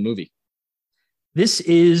best scene in the movie.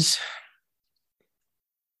 There's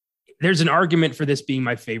an argument for this being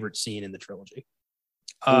my favorite scene in the trilogy.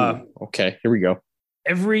 Okay, here we go.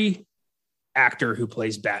 Every actor who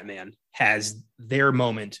plays Batman has their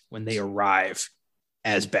moment when they arrive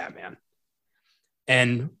as Batman.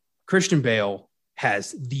 And Christian Bale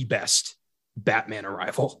has the best Batman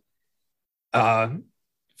arrival.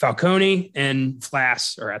 Falcone and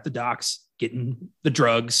Flass are at the docks getting the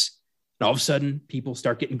drugs, and all of a sudden people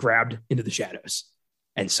start getting grabbed into the shadows,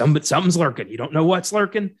 and something's lurking. You don't know what's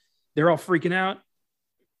lurking. They're all freaking out.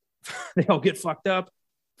 They all get fucked up.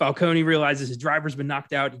 Falcone realizes his driver's been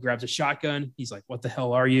knocked out. He grabs a shotgun. He's like, what the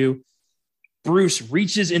hell are you? Bruce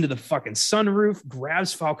reaches into the fucking sunroof,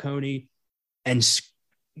 grabs Falcone, and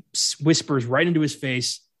whispers right into his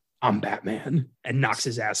face, I'm Batman, and knocks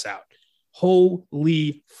his ass out.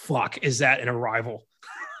 Holy fuck, is that an arrival?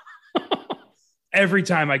 Every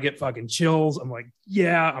time I get fucking chills, I'm like,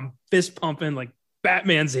 yeah, I'm fist pumping, like,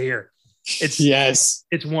 Batman's here. It's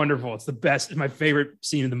wonderful. It's the best. It's my favorite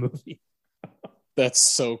scene in the movie. That's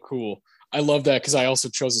so cool. I love that because I also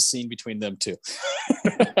chose a scene between them two.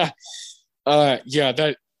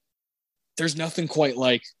 That there's nothing quite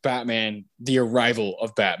like Batman, the arrival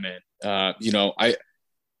of Batman. I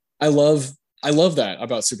love that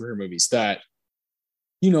about superhero movies, that,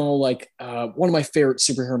 one of my favorite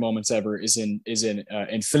superhero moments ever is in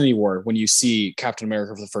Infinity War, when you see Captain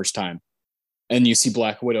America for the first time and you see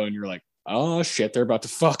Black Widow and you're like, oh shit, they're about to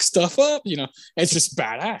fuck stuff up. It's just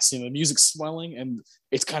badass. The music's swelling and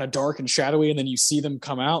it's kind of dark and shadowy. And then you see them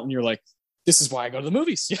come out and you're like, this is why I go to the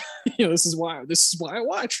movies. This is why I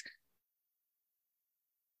watch.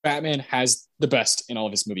 Batman has the best in all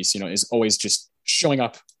of his movies, is always just showing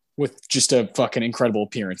up with just a fucking incredible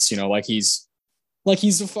appearance, like he's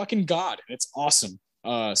a fucking god. It's awesome.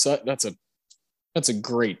 So that's a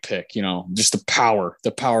great pick, just the power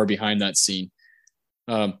behind that scene.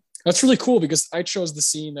 That's really cool because I chose the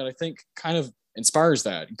scene that I think kind of inspires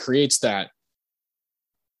that and creates that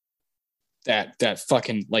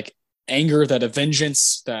fucking like anger, that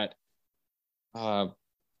vengeance, that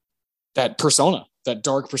persona, that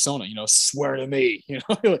dark persona, swear to me, and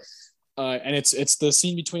it's the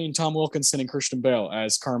scene between Tom Wilkinson and Christian Bale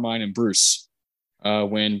as Carmine and Bruce,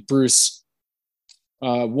 when Bruce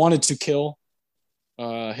wanted to kill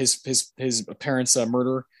his parents'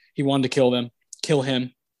 murderer. He wanted to kill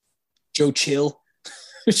him. Joe Chill,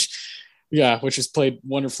 which is played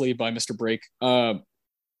wonderfully by Mr. Brake. And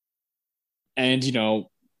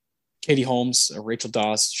Katie Holmes, Rachel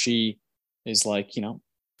Dawes, she is like, your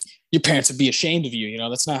parents would be ashamed of you.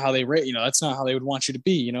 That's not how they rate. That's not how they would want you to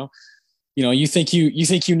be. You think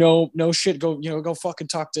you know shit. Go fucking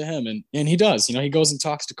talk to him, and he does. He goes and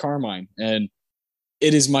talks to Carmine, and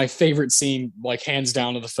it is my favorite scene, like hands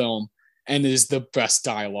down, of the film, and it is the best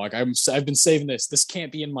dialogue. I've been saving this. This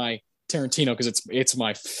can't be in my Tarantino because it's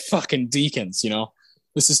my fucking Deakins.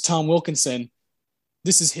 This is Tom Wilkinson.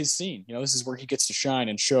 This is his scene. This is where he gets to shine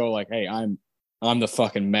and show like, hey, I'm the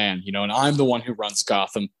fucking man. And I'm the one who runs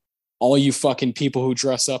Gotham. All you fucking people who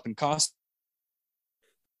dress up in costumes,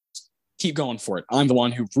 keep going for it. I'm the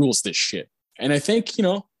one who rules this shit. And I think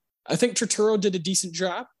Turturro did a decent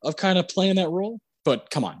job of kind of playing that role. But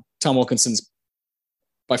come on, Tom Wilkinson's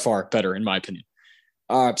by far better in my opinion.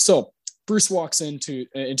 So Bruce walks into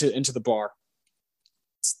the bar.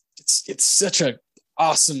 It's such a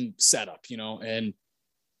awesome setup, and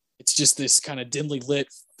it's just this kind of dimly lit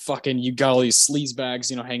fucking, you got all these sleaze bags,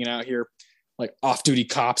 hanging out here, like off-duty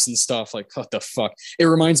cops and stuff. Like, what the fuck? It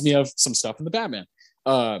reminds me of some stuff in the Batman.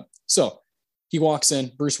 So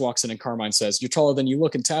Bruce walks in, and Carmine says, "You're taller than you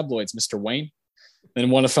look in tabloids, Mr. Wayne."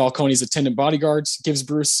 Then one of Falcone's attendant bodyguards gives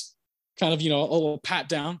Bruce kind of, a little pat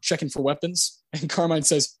down, checking for weapons. And Carmine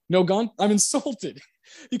says, "No gun? I'm insulted.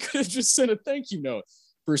 You could have just sent a thank you note."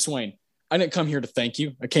 Bruce Wayne, "I didn't come here to thank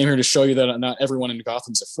you. I came here to show you that not everyone in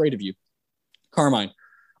Gotham's afraid of you." Carmine,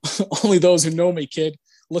 "Only those who know me, kid.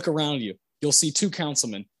 Look around you. You'll see 2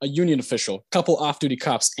 councilmen, a union official, a couple off-duty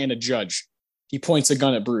cops, and a judge." He points a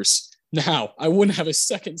gun at Bruce. now, I wouldn't have a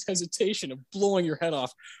second's hesitation of blowing your head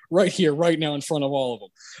off right here, right now, in front of all of them.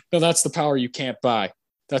 No, that's the power you can't buy.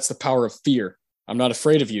 That's the power of fear. I'm not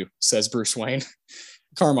afraid of you, says Bruce Wayne.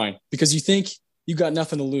 Carmine, because you think you got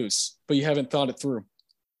nothing to lose, but you haven't thought it through.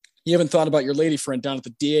 You haven't thought about your lady friend down at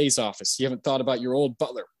the DA's office. You haven't thought about your old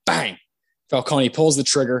butler. Bang! Falcone pulls the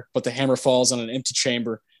trigger, but the hammer falls on an empty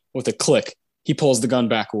chamber with a click. He pulls the gun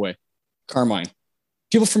back away. Carmine,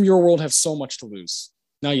 people from your world have so much to lose.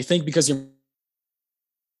 Now you think because your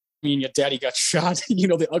daddy got shot, you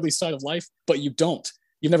know the ugly side of life, but you don't.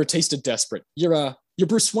 You've never tasted desperate. You're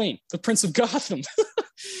Bruce Wayne, the Prince of Gotham.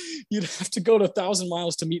 You'd have to go to 1,000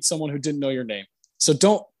 miles to meet someone who didn't know your name. So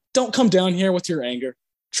don't come down here with your anger,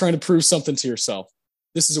 trying to prove something to yourself.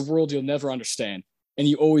 This is a world you'll never understand, and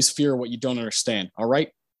you always fear what you don't understand, all right?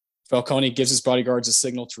 Falcone gives his bodyguards a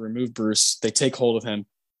signal to remove Bruce. They take hold of him,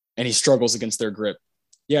 and he struggles against their grip.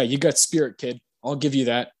 Yeah, you got spirit, kid. I'll give you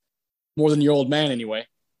that. More than your old man, anyway.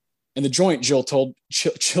 And the joint, Jill told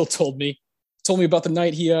me about the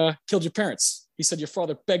night he killed your parents. He said your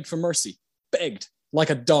father begged for mercy. Begged. Like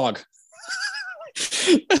a dog.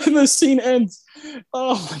 And the scene ends.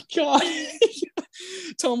 Oh, my God.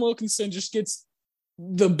 Tom Wilkinson just gets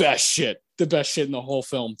the best shit in the whole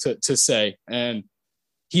film to say. And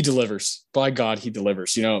he delivers. By God, he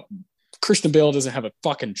delivers. You know, Christian Bale doesn't have a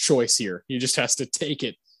fucking choice here. He just has to take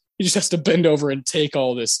it. He just has to bend over and take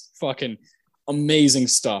all this fucking amazing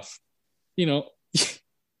stuff. You know,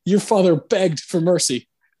 your father begged for mercy.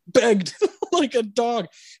 Begged like a dog.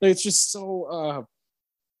 It's just so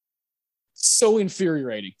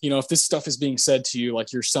infuriating. You know, if this stuff is being said to you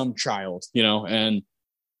like you're some child, you know, and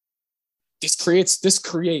this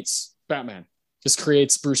creates Batman. This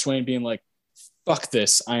creates Bruce Wayne being like, fuck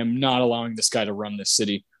this. I am not allowing this guy to run this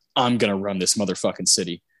city. I'm going to run this motherfucking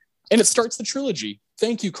city. And it starts the trilogy.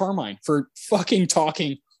 Thank you, Carmine, for fucking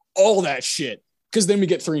talking all that shit. Because then we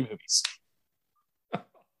get 3 movies.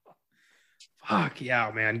 Fuck yeah,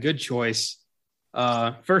 man. Good choice.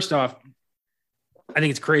 First off, I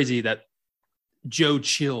think it's crazy that Joe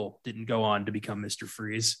Chill didn't go on to become Mr.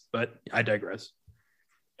 Freeze, but I digress.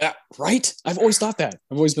 Yeah, right? I've always thought that.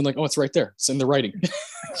 I've always been like, oh, it's right there. It's in the writing.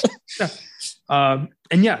 And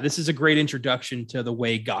yeah, this is a great introduction to the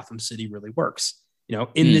way Gotham City really works. You know,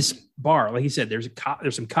 in this bar, like he said, there's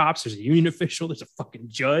some cops, there's a union official, there's a fucking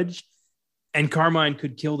judge, and Carmine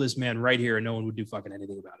could kill this man right here and no one would do fucking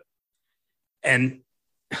anything about it. And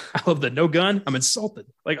I love that. No gun. I'm insulted.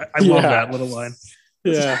 Like I love that little line.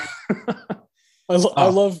 Yeah.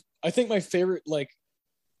 I think my favorite like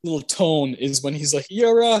little tone is when he's like,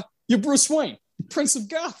 you're Bruce Wayne, Prince of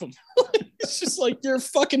Gotham. It's just like, you're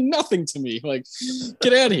fucking nothing to me. Like,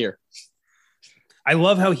 get out of here. I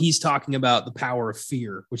love how he's talking about the power of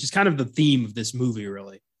fear, which is kind of the theme of this movie,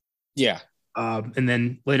 really. Yeah. And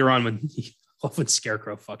then later on when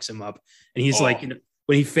Scarecrow fucks him up and he's like, you know,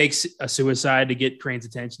 when he fakes a suicide to get Crane's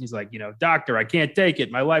attention, he's like, you know, doctor, I can't take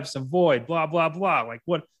it. My life's a void, blah, blah, blah. Like,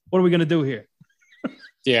 what are we going to do here?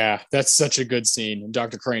 Yeah, that's such a good scene. And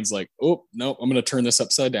Dr. Crane's like, oh, nope, I'm going to turn this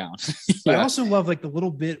upside down. But I also love like the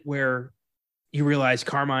little bit where you realize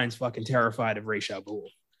Carmine's fucking terrified of Ra's al Ghul.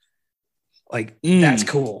 Like, that's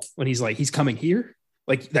cool. When he's like, he's coming here.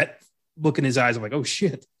 Like that look in his eyes, I'm like, oh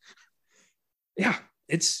shit. Yeah,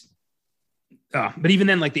 it's, but even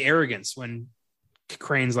then, like the arrogance when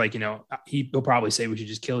Crane's like, you know, he'll probably say we should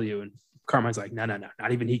just kill you. And Carmine's like, no,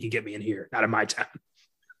 not even he can get me in here. Not in my town.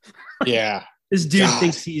 Yeah. This dude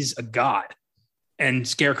thinks he's a god. And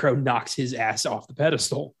Scarecrow knocks his ass off the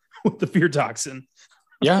pedestal with the fear toxin.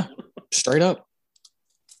 Yeah. Straight up.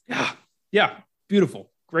 Yeah. Yeah. Beautiful.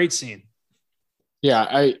 Great scene. Yeah.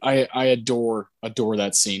 I adore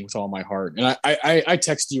that scene with all my heart. And I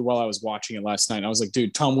texted you while I was watching it last night. And I was like,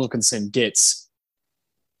 dude, Tom Wilkinson gets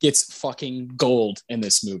fucking gold in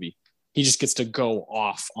this movie. He just gets to go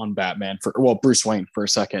off on Batman Bruce Wayne for a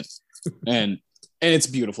second. And it's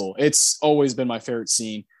beautiful. It's always been my favorite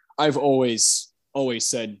scene. I've always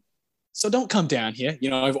said, so don't come down here.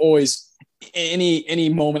 You know, I've always, any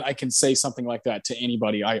moment I can say something like that to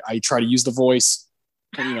anybody, I try to use the voice,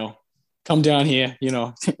 you know, come down here, you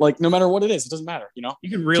know, like no matter what it is, it doesn't matter. You know,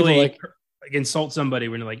 you can really like insult somebody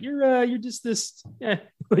when you're like, you're just this,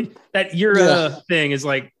 like that thing is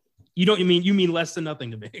like, you mean less than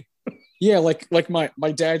nothing to me. Yeah, like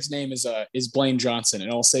my dad's name is Blaine Johnson,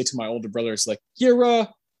 and I'll say to my older brothers, like, you're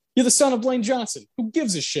the son of Blaine Johnson. Who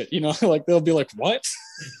gives a shit? You know, like they'll be like, what?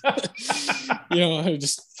 You know,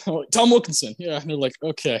 just like, Tom Wilkinson. Yeah, and they're like,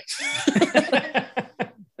 okay,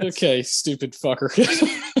 okay, stupid fucker.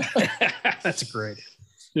 That's great.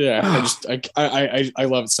 Yeah, I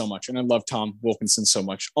love it so much, and I love Tom Wilkinson so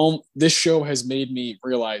much. This show has made me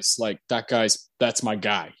realize like that's my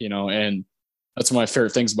guy, and that's one of my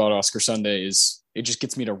favorite things about Oscar Sunday is it just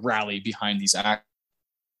gets me to rally behind these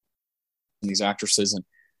actresses and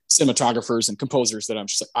cinematographers and composers that I'm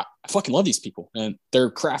just like I fucking love these people, and their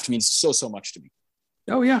craft means so much to me.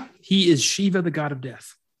 Oh yeah, he is Shiva, the god of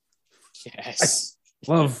death. Yes,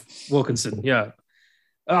 I love Wilkinson. Yeah.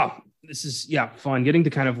 Oh, this is fun. Getting to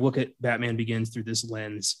kind of look at Batman Begins through this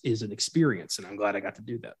lens is an experience, and I'm glad I got to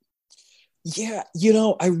do that. Yeah,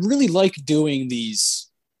 I really like doing these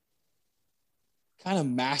kind of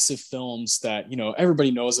massive films that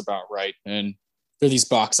everybody knows about, right? And they're these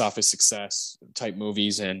box office success type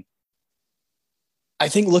movies, and I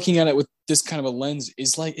think looking at it with this kind of a lens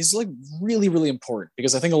is really, really important,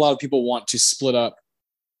 because I think a lot of people want to split up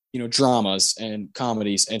dramas and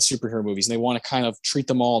comedies and superhero movies, and they want to kind of treat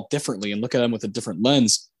them all differently and look at them with a different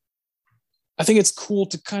lens. I think it's cool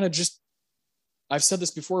to kind of I've said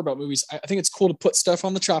this before about movies. I think it's cool to put stuff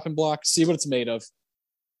on the chopping block, see what it's made of.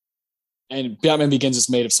 And Batman Begins is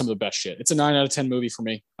made of some of the best shit. It's a 9 out of 10 movie for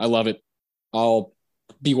me. I love it. I'll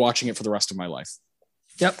be watching it for the rest of my life.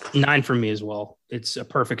 Yep. 9 for me as well. It's a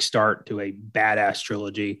perfect start to a badass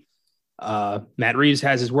trilogy. Matt Reeves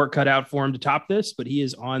has his work cut out for him to top this, but he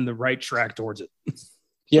is on the right track towards it.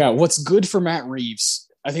 Yeah. What's good for Matt Reeves,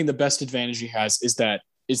 I think the best advantage he has is that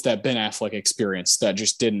Ben Affleck experience that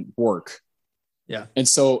just didn't work. Yeah. And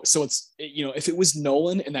so it's, if it was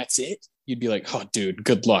Nolan and that's it, you'd be like, oh dude,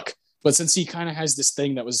 good luck. But since he kind of has this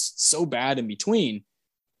thing that was so bad in between,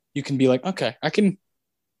 you can be like, okay, I can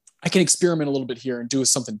experiment a little bit here and do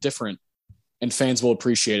something different, and fans will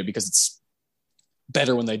appreciate it because it's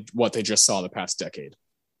better when what they just saw the past decade.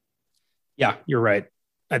 Yeah, you're right.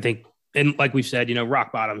 I think, and like we've said,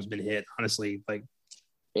 rock bottom's been hit. Honestly,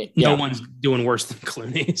 no one's doing worse than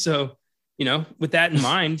Clooney. So, with that in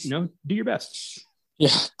mind, do your best. Yeah,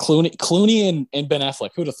 Clooney and Ben Affleck.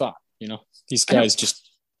 Who'd have thought? These guys just.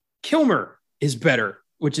 Kilmer is better,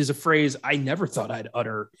 which is a phrase I never thought I'd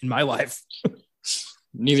utter in my life.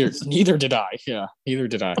 Neither did I. Yeah, neither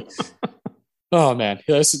did I. Oh man,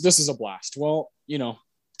 this is a blast. Well,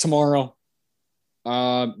 tomorrow,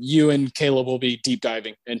 you and Caleb will be deep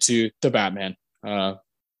diving into The Batman, a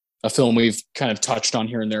film we've kind of touched on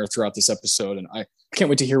here and there throughout this episode, and I can't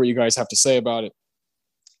wait to hear what you guys have to say about it.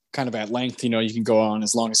 Kind of at length, you can go on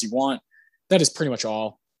as long as you want. That is pretty much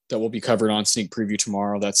all that will be covered on Sneak Preview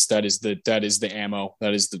tomorrow. That is the ammo.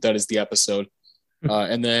 That is the episode.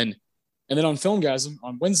 And then on Filmgasm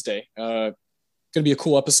on Wednesday, going to be a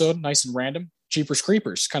cool episode, nice and random. Jeepers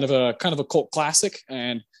Creepers, kind of a cult classic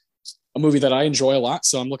and a movie that I enjoy a lot.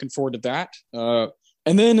 So I'm looking forward to that.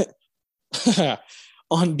 And then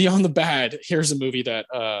on Beyond the Bad, here's a movie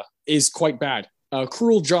that is quite bad.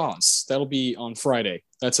 Cruel Jaws. That'll be on Friday.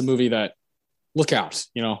 That's a movie that look out.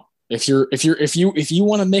 If you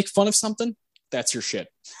want to make fun of something, that's your shit.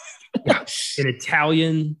 Yeah. An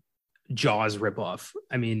Italian Jaws ripoff.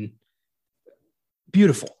 I mean,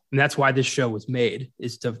 beautiful. And that's why this show was made,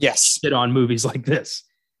 is to sit on movies like this.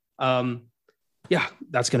 Yeah,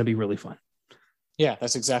 that's going to be really fun. Yeah,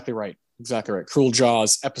 that's exactly right. Exactly right. Cruel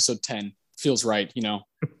Jaws, episode 10 feels right.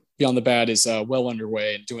 Beyond the Bad is well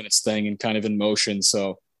underway and doing its thing and kind of in motion.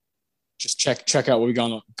 So just check out what we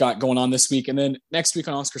got going on this week. And then next week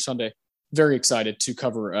on Oscar Sunday, very excited to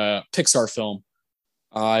cover a Pixar film.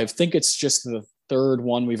 I think it's just the third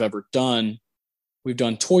one we've ever done. We've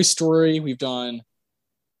done Toy Story. We've done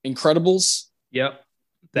Incredibles. Yep.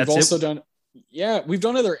 We've also done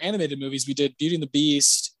other animated movies. We did Beauty and the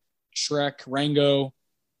Beast, Shrek, Rango.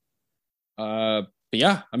 But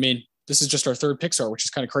yeah, I mean, this is just our third Pixar, which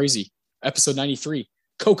is kind of crazy. Episode 93,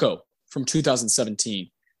 Coco from 2017.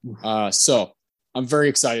 So I'm very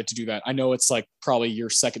excited to do that. I know it's like probably your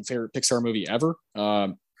second favorite Pixar movie ever.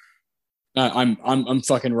 I'm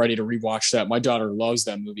fucking ready to rewatch that. My daughter loves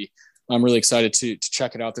that movie. I'm really excited to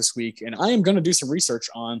check it out this week. And I am going to do some research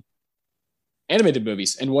on animated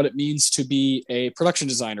movies and what it means to be a production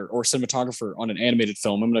designer or cinematographer on an animated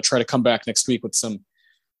film. I'm going to try to come back next week with some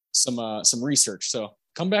research. So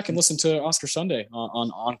come back and listen to Oscar Sunday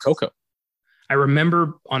on Coco. I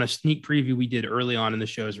remember on a sneak preview we did early on in the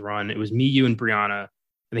show's run, it was me, you, and Brianna.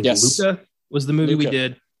 I think Luca was the movie we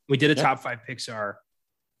did. We did a top 5 Pixar,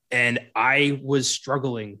 and I was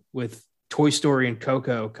struggling with Toy Story and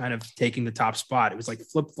Coco kind of taking the top spot. It was like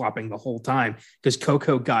flip-flopping the whole time because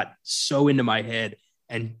Coco got so into my head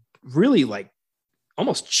and really like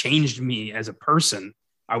almost changed me as a person.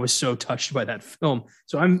 I was so touched by that film.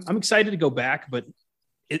 So I'm excited to go back, but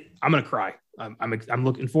I'm going to cry. I'm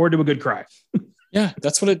looking forward to a good cry. Yeah,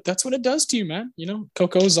 that's what it does to you, man. You know,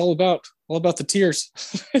 Coco is all about the tears.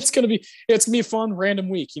 It's gonna be a fun random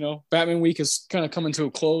week. You know, Batman week is kind of coming to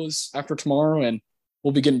a close after tomorrow, and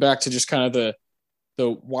we'll be getting back to just kind of the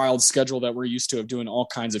wild schedule that we're used to of doing all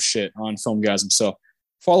kinds of shit on Filmgasm. So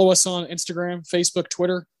follow us on Instagram, Facebook,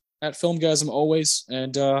 Twitter at Filmgasm always,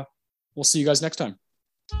 and we'll see you guys next time.